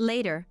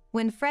 Later,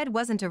 when Fred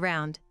wasn't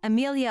around,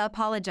 Amelia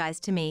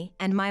apologized to me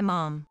and my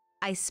mom.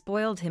 I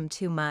spoiled him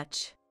too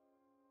much.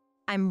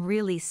 I'm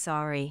really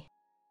sorry.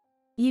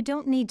 You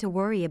don't need to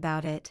worry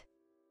about it.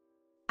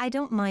 I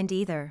don't mind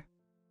either.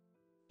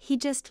 He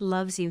just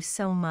loves you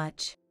so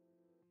much.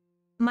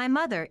 My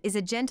mother is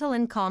a gentle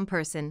and calm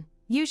person,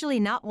 usually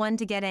not one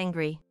to get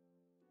angry.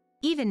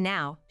 Even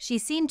now, she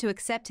seemed to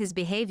accept his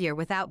behavior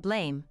without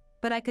blame,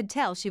 but I could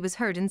tell she was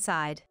hurt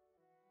inside.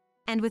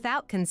 And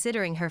without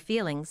considering her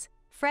feelings,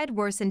 Fred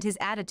worsened his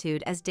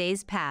attitude as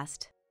days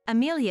passed.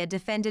 Amelia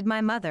defended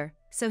my mother,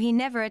 so he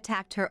never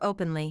attacked her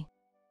openly.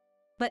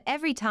 But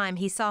every time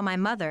he saw my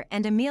mother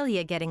and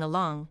Amelia getting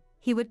along,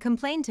 he would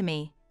complain to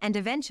me, and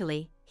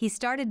eventually, he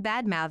started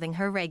bad-mouthing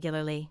her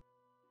regularly.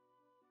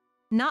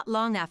 Not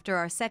long after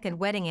our second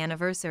wedding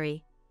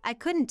anniversary, I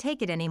couldn't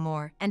take it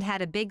anymore and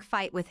had a big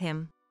fight with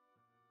him.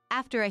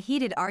 After a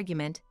heated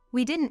argument,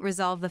 we didn't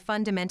resolve the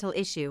fundamental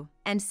issue,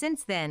 and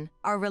since then,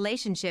 our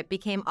relationship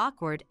became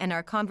awkward and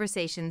our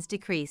conversations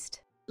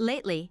decreased.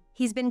 Lately,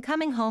 he's been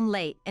coming home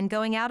late and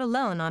going out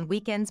alone on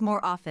weekends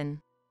more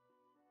often.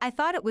 I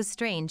thought it was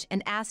strange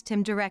and asked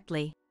him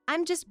directly.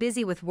 I'm just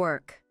busy with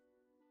work.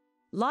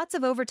 Lots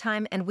of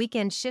overtime and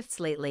weekend shifts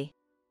lately.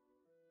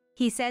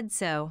 He said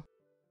so.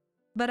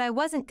 But I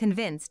wasn't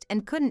convinced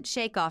and couldn't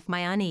shake off my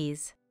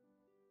unease.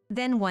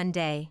 Then one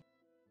day.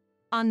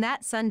 On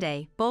that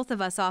Sunday, both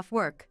of us off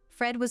work,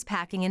 Fred was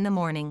packing in the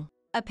morning.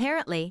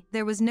 Apparently,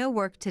 there was no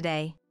work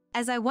today.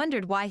 As I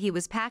wondered why he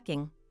was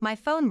packing, my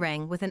phone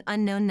rang with an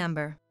unknown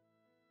number.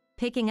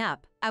 Picking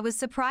up, I was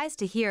surprised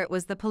to hear it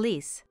was the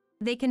police.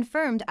 They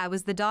confirmed I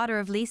was the daughter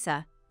of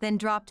Lisa, then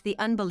dropped the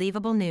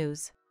unbelievable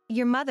news.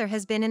 Your mother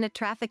has been in a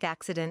traffic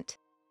accident.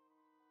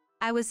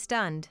 I was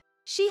stunned.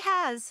 She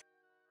has.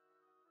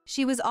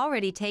 She was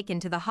already taken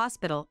to the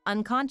hospital,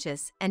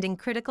 unconscious and in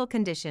critical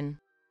condition.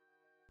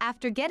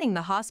 After getting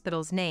the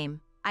hospital's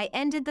name, I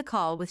ended the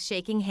call with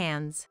shaking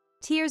hands.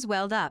 Tears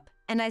welled up,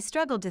 and I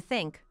struggled to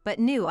think, but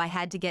knew I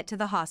had to get to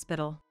the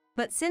hospital.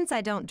 But since I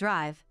don't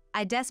drive,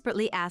 I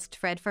desperately asked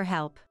Fred for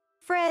help.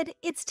 Fred,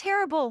 it's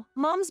terrible.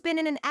 Mom's been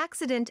in an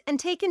accident and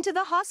taken to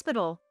the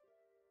hospital.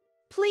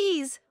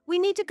 Please, we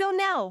need to go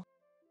now.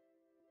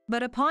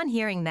 But upon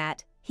hearing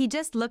that, he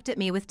just looked at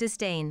me with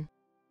disdain.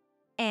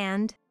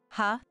 And,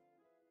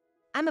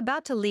 I'm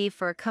about to leave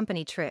for a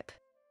company trip.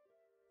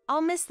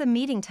 I'll miss the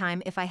meeting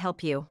time if I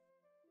help you.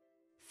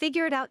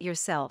 Figure it out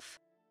yourself.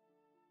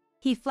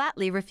 He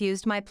flatly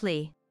refused my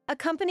plea. A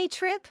company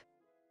trip?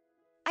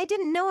 I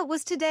didn't know it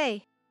was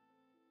today.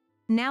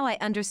 Now I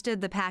understood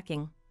the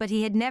packing, but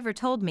he had never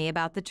told me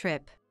about the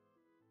trip.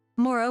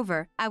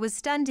 Moreover, I was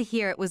stunned to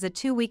hear it was a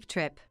 2-week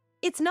trip.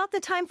 It's not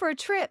the time for a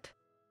trip.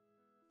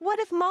 What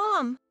if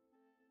Mom?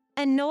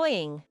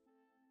 Annoying.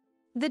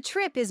 The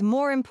trip is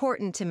more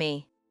important to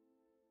me.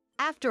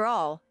 After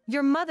all,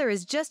 your mother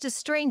is just a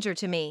stranger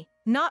to me,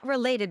 not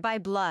related by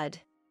blood.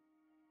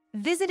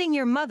 Visiting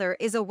your mother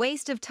is a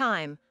waste of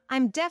time.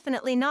 I'm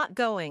definitely not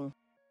going.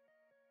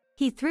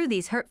 He threw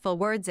these hurtful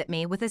words at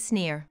me with a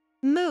sneer.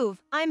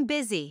 Move, I'm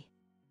busy.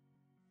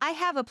 I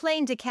have a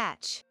plane to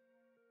catch.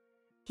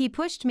 He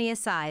pushed me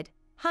aside,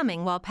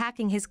 humming while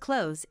packing his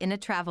clothes in a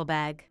travel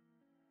bag.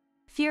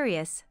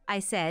 Furious, I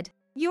said,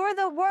 You're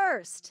the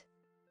worst.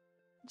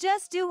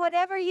 Just do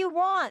whatever you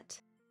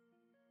want.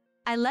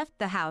 I left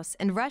the house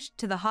and rushed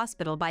to the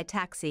hospital by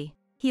taxi.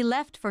 He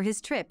left for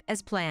his trip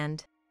as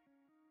planned.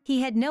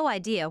 He had no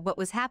idea what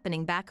was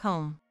happening back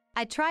home.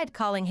 I tried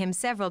calling him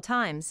several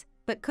times,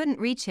 but couldn't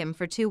reach him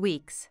for 2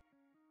 weeks.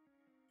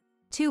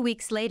 2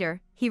 weeks later,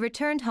 he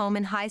returned home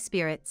in high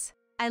spirits.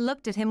 I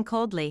looked at him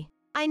coldly.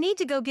 I need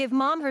to go give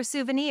Mom her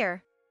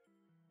souvenir.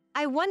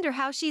 I wonder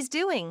how she's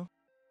doing.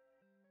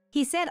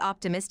 He said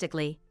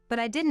optimistically, but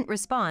I didn't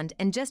respond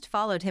and just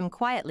followed him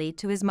quietly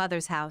to his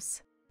mother's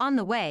house. On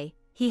the way,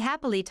 he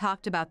happily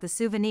talked about the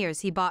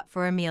souvenirs he bought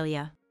for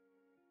Amelia.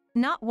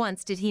 Not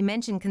once did he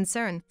mention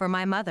concern for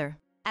my mother.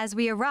 As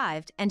we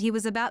arrived and he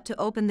was about to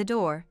open the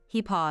door,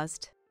 he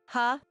paused.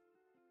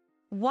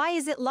 Why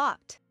is it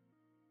locked?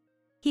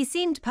 He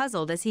seemed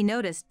puzzled as he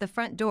noticed the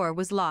front door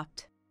was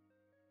locked.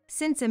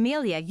 Since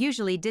Amelia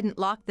usually didn't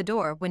lock the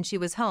door when she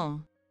was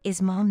home.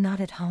 Is Mom not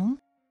at home?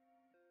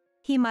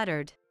 He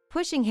muttered.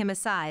 Pushing him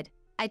aside,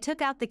 I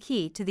took out the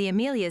key to the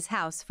Amelia's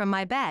house from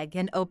my bag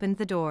and opened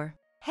the door.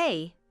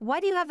 Hey, why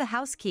do you have the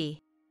house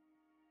key?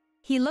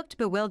 He looked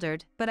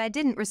bewildered, but I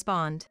didn't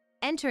respond.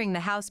 Entering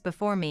the house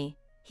before me,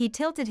 he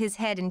tilted his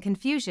head in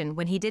confusion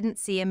when he didn't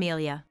see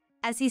Amelia.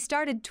 As he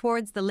started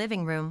towards the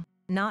living room,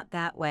 not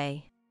that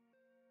way.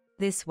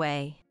 This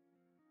way.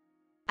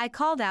 I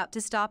called out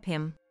to stop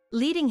him.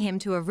 Leading him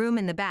to a room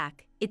in the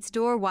back, its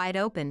door wide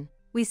open,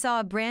 we saw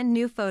a brand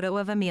new photo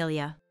of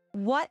Amelia.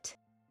 What?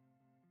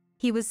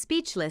 He was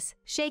speechless,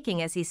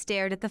 shaking as he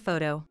stared at the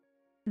photo.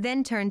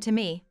 Then turned to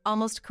me,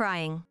 almost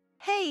crying.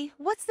 Hey,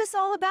 what's this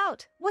all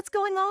about? What's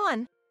going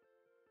on?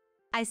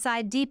 I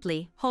sighed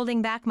deeply,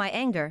 holding back my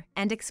anger,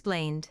 and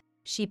explained.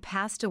 She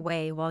passed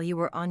away while you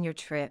were on your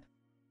trip.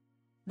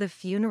 The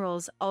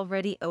funeral's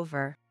already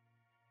over.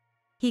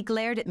 He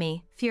glared at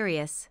me,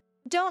 furious.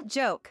 Don't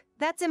joke,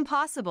 that's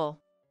impossible.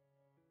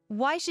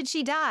 Why should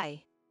she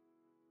die?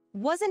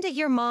 Wasn't it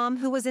your mom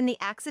who was in the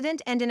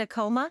accident and in a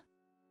coma?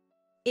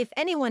 If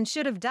anyone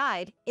should have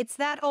died, it's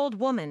that old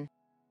woman.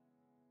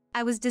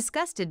 I was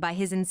disgusted by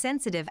his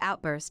insensitive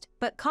outburst,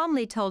 but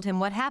calmly told him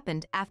what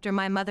happened after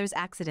my mother's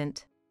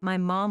accident. My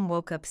mom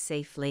woke up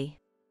safely.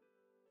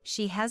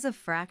 She has a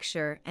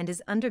fracture and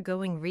is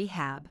undergoing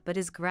rehab but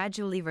is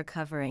gradually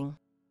recovering.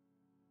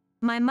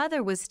 My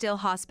mother was still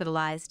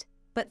hospitalized,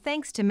 but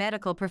thanks to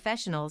medical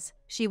professionals,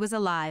 she was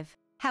alive.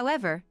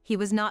 However, he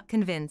was not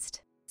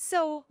convinced.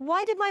 So,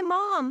 why did my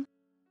mom?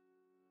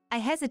 I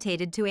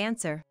hesitated to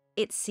answer.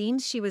 It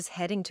seems she was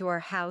heading to our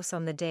house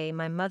on the day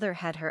my mother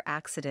had her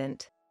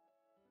accident.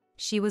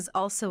 She was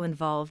also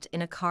involved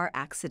in a car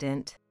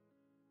accident.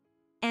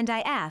 And I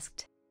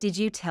asked, did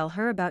you tell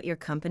her about your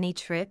company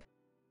trip?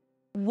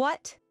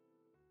 What?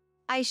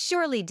 I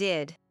surely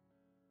did.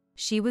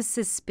 She was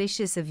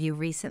suspicious of you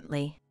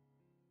recently.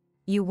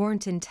 You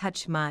weren't in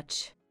touch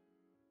much.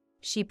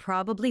 She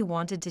probably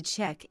wanted to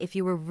check if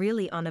you were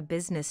really on a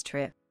business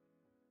trip.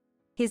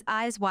 His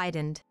eyes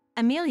widened.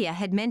 Amelia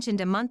had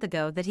mentioned a month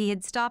ago that he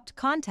had stopped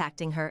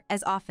contacting her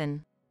as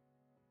often.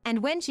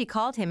 And when she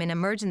called him in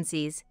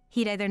emergencies,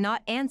 he'd either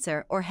not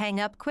answer or hang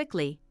up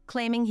quickly,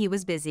 claiming he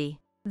was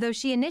busy. Though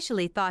she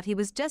initially thought he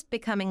was just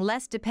becoming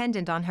less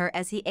dependent on her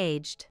as he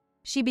aged,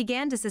 she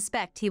began to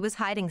suspect he was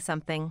hiding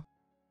something.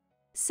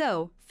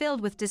 So,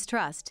 filled with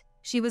distrust,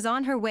 she was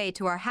on her way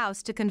to our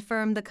house to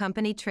confirm the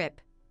company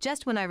trip,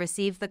 just when I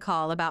received the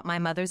call about my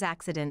mother's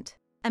accident.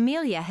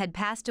 Amelia had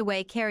passed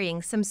away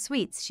carrying some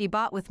sweets she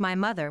bought with my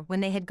mother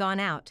when they had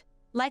gone out,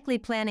 likely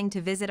planning to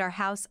visit our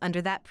house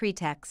under that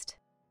pretext.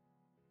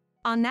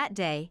 On that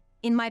day,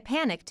 in my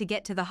panic to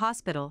get to the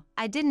hospital,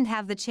 I didn't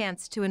have the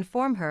chance to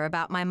inform her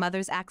about my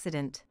mother's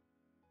accident.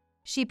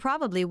 She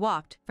probably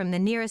walked from the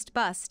nearest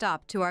bus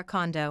stop to our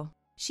condo.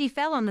 She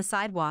fell on the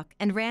sidewalk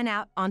and ran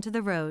out onto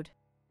the road.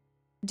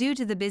 Due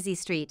to the busy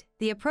street,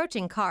 the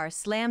approaching car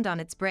slammed on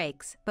its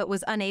brakes but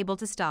was unable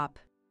to stop.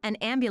 An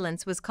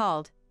ambulance was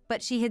called,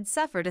 but she had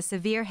suffered a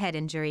severe head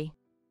injury.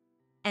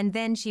 And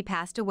then she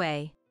passed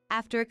away.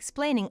 After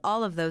explaining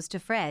all of those to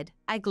Fred,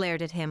 I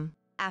glared at him.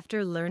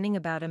 After learning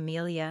about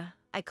Amelia,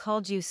 I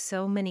called you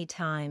so many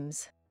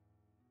times.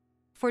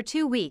 For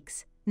 2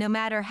 weeks, no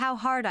matter how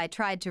hard I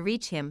tried to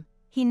reach him,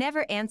 he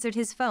never answered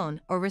his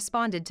phone or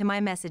responded to my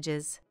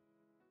messages.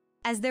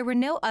 As there were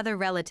no other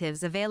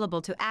relatives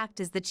available to act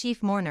as the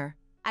chief mourner,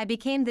 I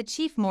became the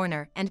chief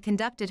mourner and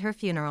conducted her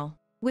funeral.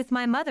 With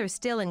my mother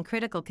still in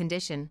critical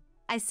condition,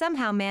 I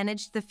somehow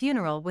managed the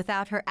funeral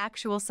without her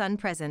actual son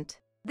present.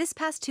 This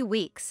past 2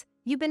 weeks,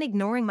 you've been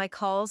ignoring my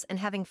calls and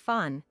having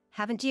fun,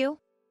 haven't you?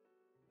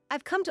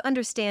 I've come to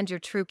understand your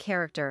true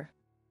character.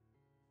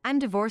 I'm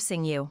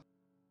divorcing you.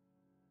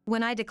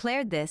 When I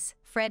declared this,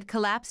 Fred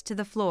collapsed to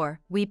the floor,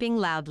 weeping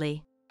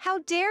loudly. How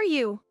dare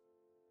you?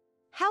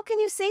 How can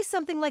you say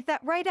something like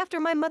that right after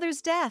my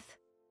mother's death?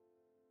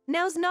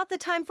 Now's not the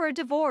time for a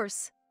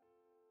divorce.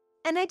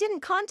 And I didn't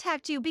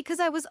contact you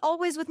because I was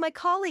always with my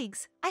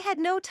colleagues. I had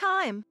no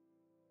time.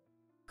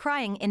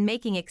 Crying and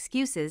making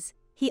excuses,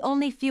 he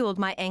only fueled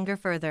my anger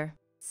further.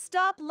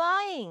 Stop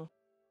lying!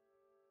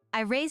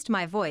 I raised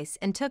my voice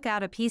and took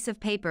out a piece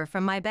of paper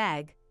from my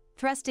bag,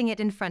 thrusting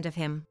it in front of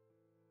him.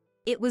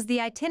 It was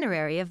the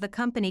itinerary of the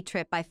company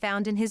trip I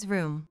found in his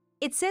room.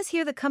 It says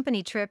here the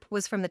company trip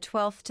was from the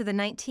 12th to the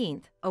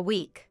 19th, a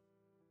week.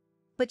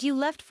 But you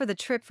left for the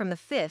trip from the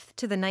 5th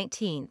to the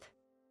 19th.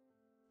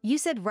 You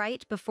said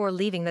right before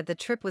leaving that the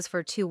trip was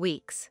for 2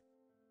 weeks.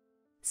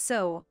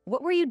 So,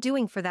 what were you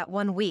doing for that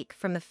 1 week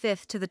from the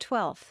 5th to the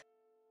 12th?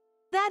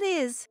 That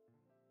is...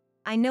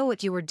 I know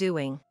what you were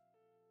doing.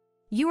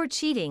 You were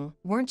cheating,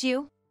 weren't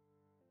you?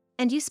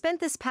 And you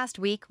spent this past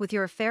week with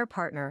your affair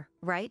partner,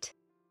 right?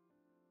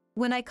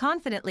 When I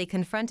confidently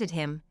confronted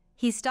him,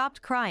 he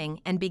stopped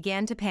crying and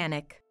began to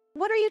panic.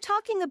 What are you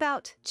talking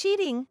about?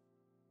 Cheating?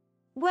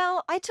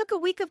 Well, I took a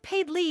week of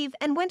paid leave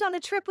and went on a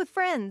trip with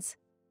friends.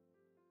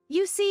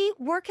 You see,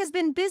 work has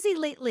been busy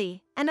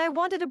lately, and I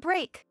wanted a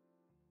break.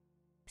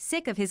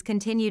 Sick of his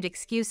continued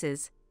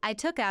excuses, I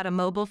took out a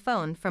mobile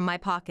phone from my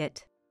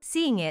pocket.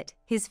 Seeing it,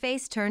 his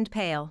face turned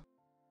pale.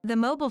 The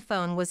mobile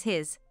phone was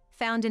his,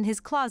 found in his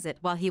closet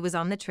while he was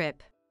on the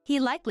trip. He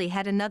likely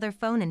had another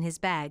phone in his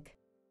bag,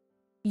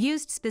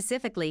 used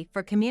specifically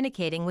for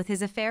communicating with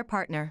his affair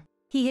partner.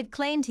 He had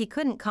claimed he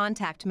couldn't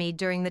contact me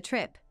during the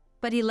trip,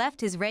 but he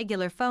left his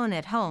regular phone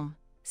at home,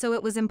 so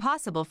it was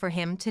impossible for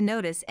him to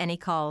notice any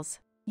calls.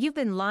 You've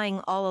been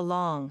lying all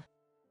along.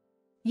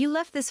 You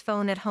left this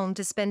phone at home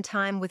to spend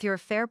time with your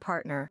affair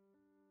partner.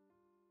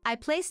 I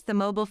placed the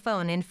mobile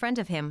phone in front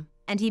of him,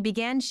 and he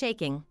began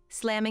shaking,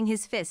 slamming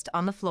his fist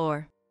on the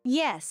floor.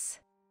 Yes.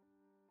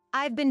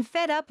 I've been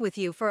fed up with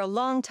you for a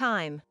long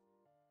time.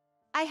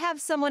 I have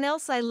someone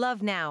else I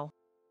love now.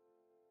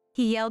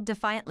 He yelled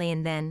defiantly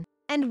and then,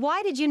 And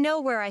why did you know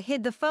where I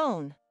hid the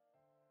phone?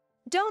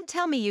 Don't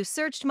tell me you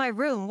searched my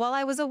room while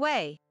I was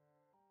away.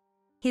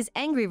 His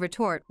angry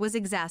retort was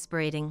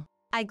exasperating.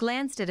 I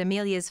glanced at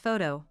Amelia's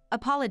photo,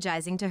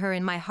 apologizing to her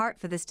in my heart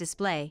for this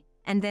display,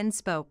 and then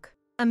spoke.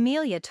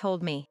 Amelia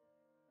told me.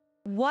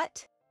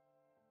 What?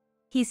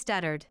 He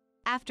stuttered.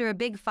 After a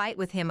big fight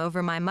with him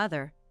over my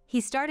mother,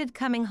 he started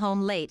coming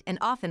home late and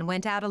often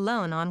went out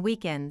alone on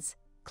weekends,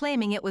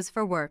 claiming it was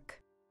for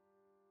work.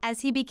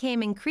 As he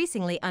became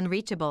increasingly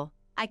unreachable,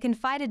 I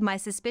confided my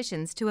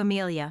suspicions to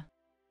Amelia.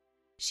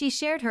 She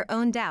shared her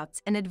own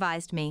doubts and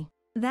advised me.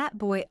 That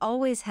boy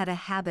always had a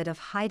habit of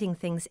hiding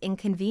things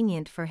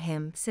inconvenient for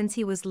him since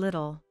he was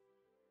little.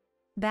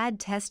 Bad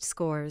test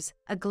scores,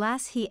 a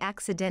glass he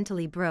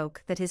accidentally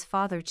broke that his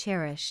father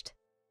cherished.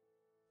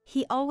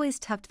 He always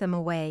tucked them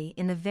away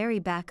in the very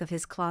back of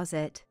his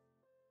closet.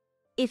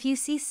 If you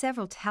see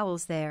several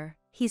towels there,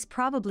 he's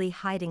probably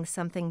hiding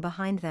something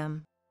behind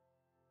them.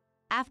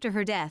 After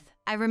her death,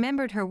 I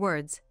remembered her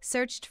words,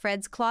 searched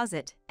Fred's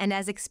closet, and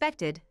as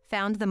expected,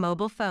 found the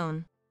mobile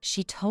phone.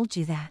 She told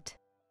you that.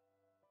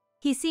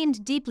 He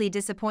seemed deeply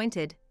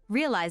disappointed,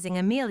 realizing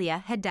Amelia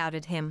had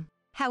doubted him.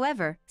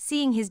 However,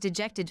 seeing his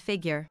dejected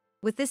figure,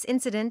 with this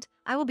incident,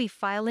 I will be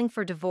filing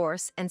for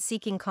divorce and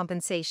seeking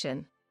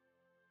compensation.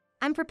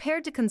 I'm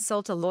prepared to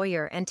consult a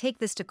lawyer and take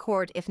this to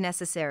court if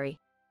necessary.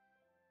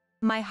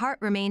 My heart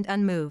remained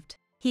unmoved.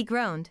 He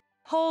groaned,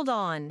 "Hold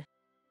on."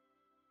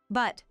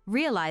 But,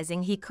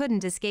 realizing he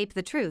couldn't escape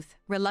the truth,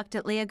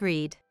 reluctantly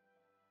agreed.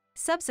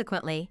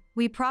 Subsequently,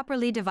 we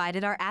properly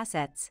divided our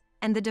assets,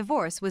 and the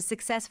divorce was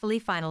successfully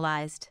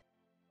finalized.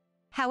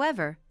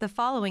 However, the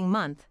following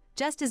month,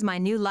 just as my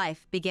new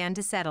life began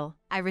to settle,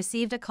 I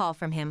received a call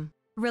from him.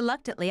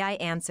 Reluctantly I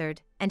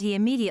answered, and he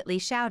immediately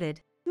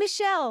shouted,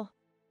 "Michelle!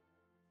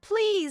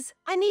 Please,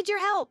 I need your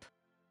help!"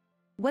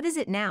 "What is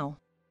it now?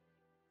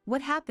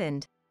 What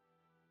happened?"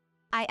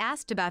 I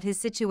asked about his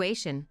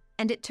situation,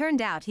 and it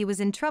turned out he was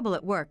in trouble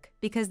at work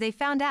because they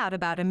found out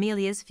about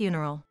Amelia's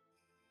funeral.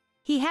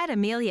 He had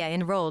Amelia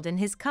enrolled in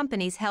his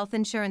company's health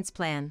insurance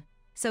plan,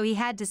 so he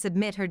had to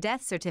submit her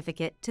death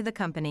certificate to the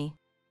company.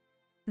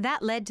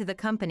 That led to the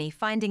company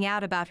finding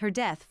out about her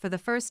death for the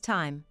first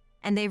time,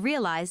 and they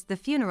realized the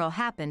funeral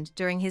happened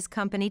during his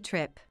company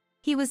trip.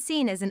 He was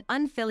seen as an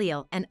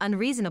unfilial and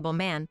unreasonable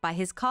man by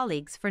his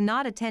colleagues for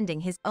not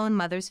attending his own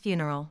mother's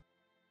funeral.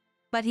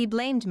 But he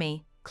blamed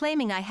me,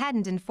 claiming I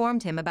hadn't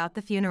informed him about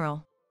the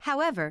funeral.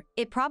 However,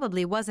 it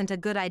probably wasn't a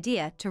good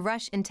idea to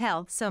rush and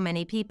tell so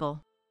many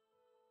people.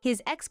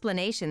 His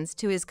explanations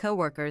to his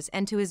coworkers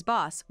and to his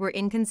boss were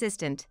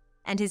inconsistent,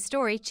 and his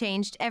story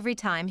changed every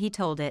time he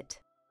told it.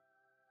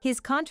 His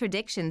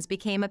contradictions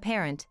became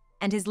apparent,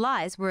 and his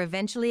lies were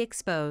eventually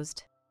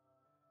exposed.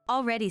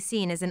 Already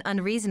seen as an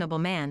unreasonable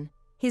man,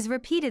 his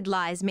repeated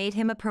lies made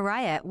him a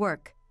pariah at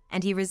work,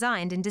 and he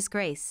resigned in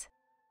disgrace.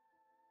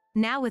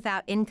 Now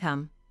without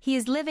income, he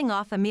is living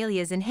off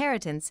Amelia's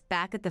inheritance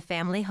back at the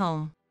family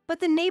home. "But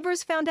the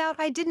neighbors found out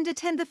I didn't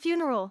attend the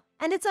funeral,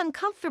 and it's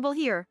uncomfortable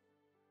here.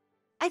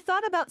 I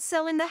thought about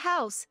selling the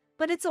house,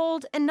 but it's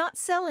old and not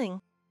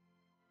selling."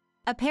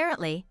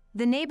 Apparently,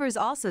 the neighbors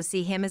also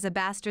see him as a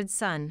bastard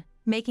son,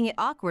 making it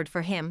awkward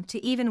for him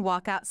to even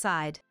walk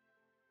outside.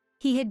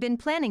 He had been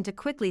planning to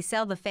quickly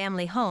sell the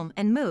family home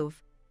and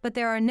move, but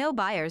there are no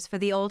buyers for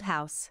the old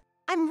house.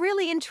 "I'm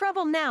really in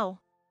trouble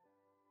now.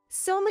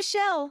 So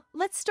Michelle,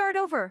 let's start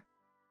over.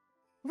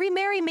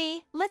 Remarry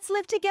me, let's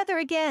live together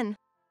again."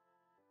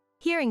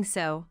 Hearing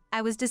so,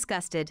 I was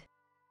disgusted.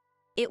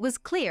 It was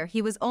clear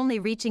he was only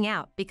reaching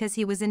out because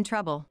he was in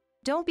trouble.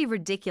 Don't be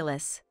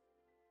ridiculous.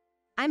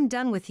 I'm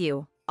done with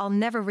you, I'll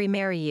never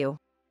remarry you.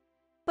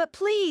 "But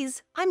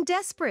please, I'm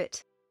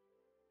desperate."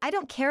 I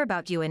don't care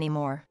about you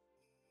anymore.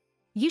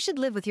 You should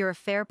live with your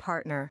affair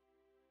partner.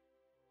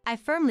 I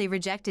firmly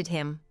rejected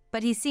him,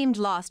 but he seemed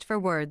lost for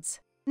words.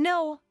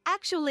 "No,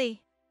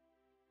 actually,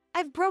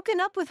 I've broken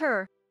up with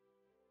her."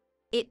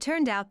 It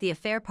turned out the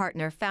affair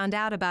partner found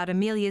out about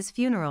Amelia's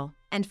funeral,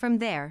 and from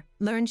there,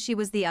 learned she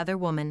was the other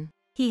woman.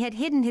 He had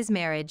hidden his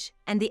marriage,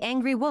 and the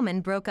angry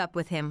woman broke up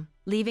with him,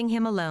 leaving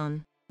him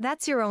alone.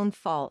 That's your own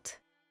fault.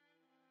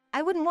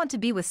 I wouldn't want to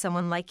be with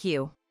someone like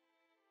you.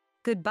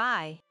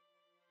 Goodbye.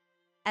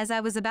 As I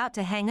was about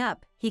to hang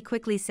up, he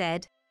quickly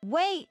said,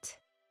 "Wait!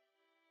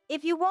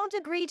 If you won't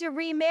agree to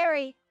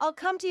remarry, I'll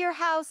come to your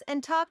house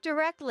and talk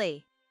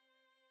directly.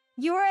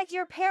 You're at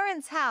your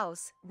parents'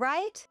 house,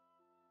 right?"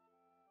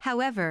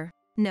 However,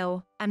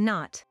 no, I'm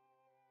not.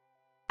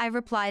 I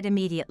replied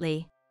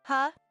immediately.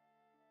 "Huh?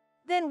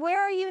 Then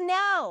where are you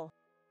now?"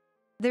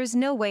 There's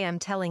no way I'm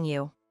telling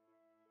you.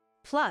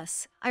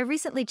 Plus, I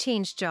recently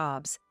changed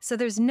jobs, so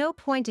there's no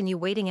point in you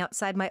waiting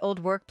outside my old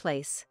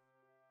workplace.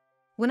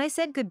 When I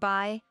said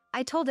goodbye,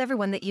 I told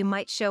everyone that you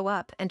might show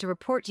up and to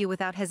report you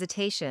without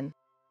hesitation.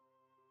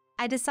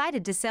 I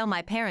decided to sell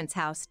my parents'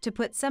 house to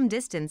put some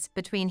distance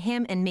between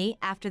him and me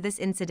after this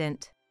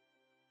incident.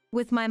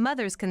 With my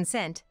mother's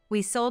consent,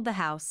 we sold the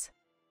house.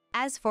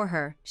 As for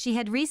her, she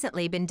had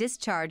recently been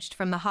discharged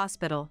from the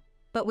hospital,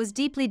 but was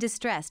deeply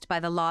distressed by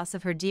the loss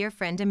of her dear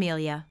friend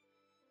Amelia.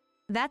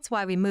 That's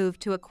why we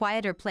moved to a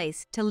quieter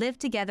place to live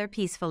together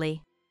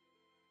peacefully.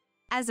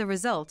 As a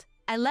result,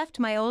 I left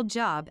my old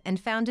job and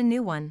found a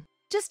new one.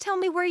 "Just tell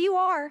me where you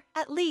are,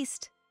 at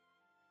least.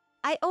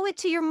 I owe it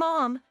to your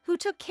mom, who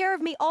took care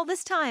of me all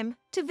this time,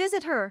 to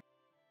visit her."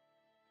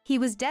 He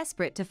was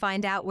desperate to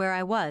find out where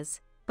I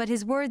was, but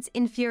his words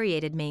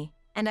infuriated me,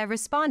 and I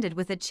responded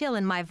with a chill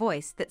in my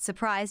voice that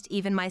surprised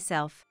even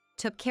myself.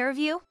 "Took care of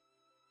you?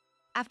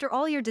 After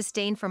all your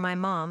disdain for my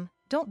mom,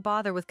 don't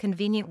bother with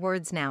convenient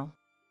words now.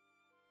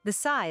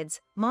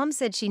 Besides, Mom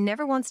said she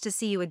never wants to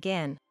see you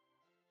again."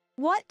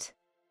 "What?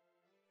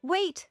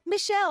 Wait,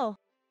 Michelle!"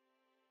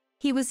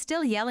 He was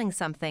still yelling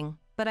something,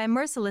 but I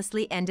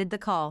mercilessly ended the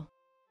call.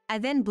 I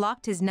then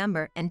blocked his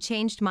number and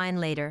changed mine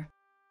later.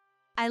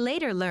 I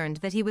later learned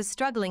that he was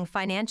struggling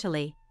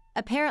financially,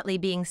 apparently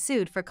being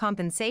sued for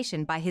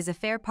compensation by his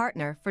affair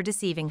partner for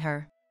deceiving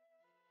her.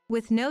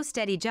 With no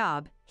steady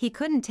job, he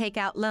couldn't take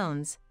out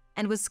loans,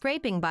 and was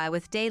scraping by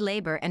with day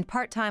labor and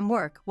part-time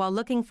work while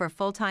looking for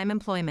full-time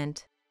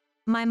employment.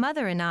 My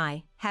mother and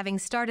I, having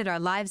started our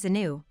lives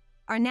anew,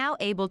 are now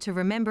able to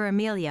remember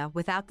Amelia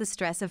without the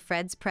stress of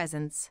Fred's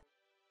presence.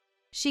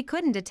 She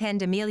couldn't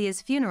attend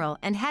Amelia's funeral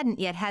and hadn't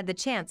yet had the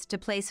chance to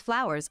place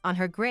flowers on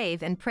her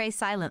grave and pray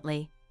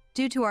silently,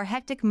 due to our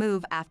hectic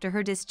move after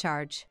her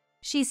discharge.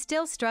 She's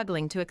still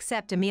struggling to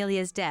accept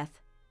Amelia's death,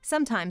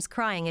 sometimes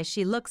crying as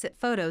she looks at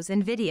photos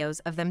and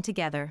videos of them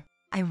together.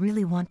 "I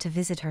really want to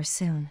visit her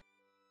soon,"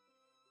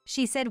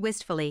 she said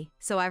wistfully,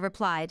 so I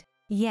replied,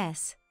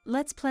 "Yes,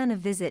 let's plan a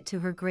visit to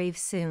her grave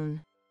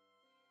soon."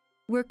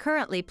 We're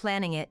currently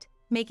planning it,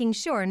 making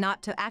sure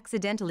not to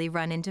accidentally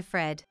run into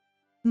Fred.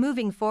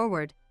 Moving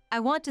forward, I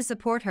want to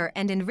support her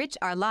and enrich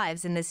our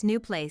lives in this new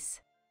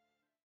place.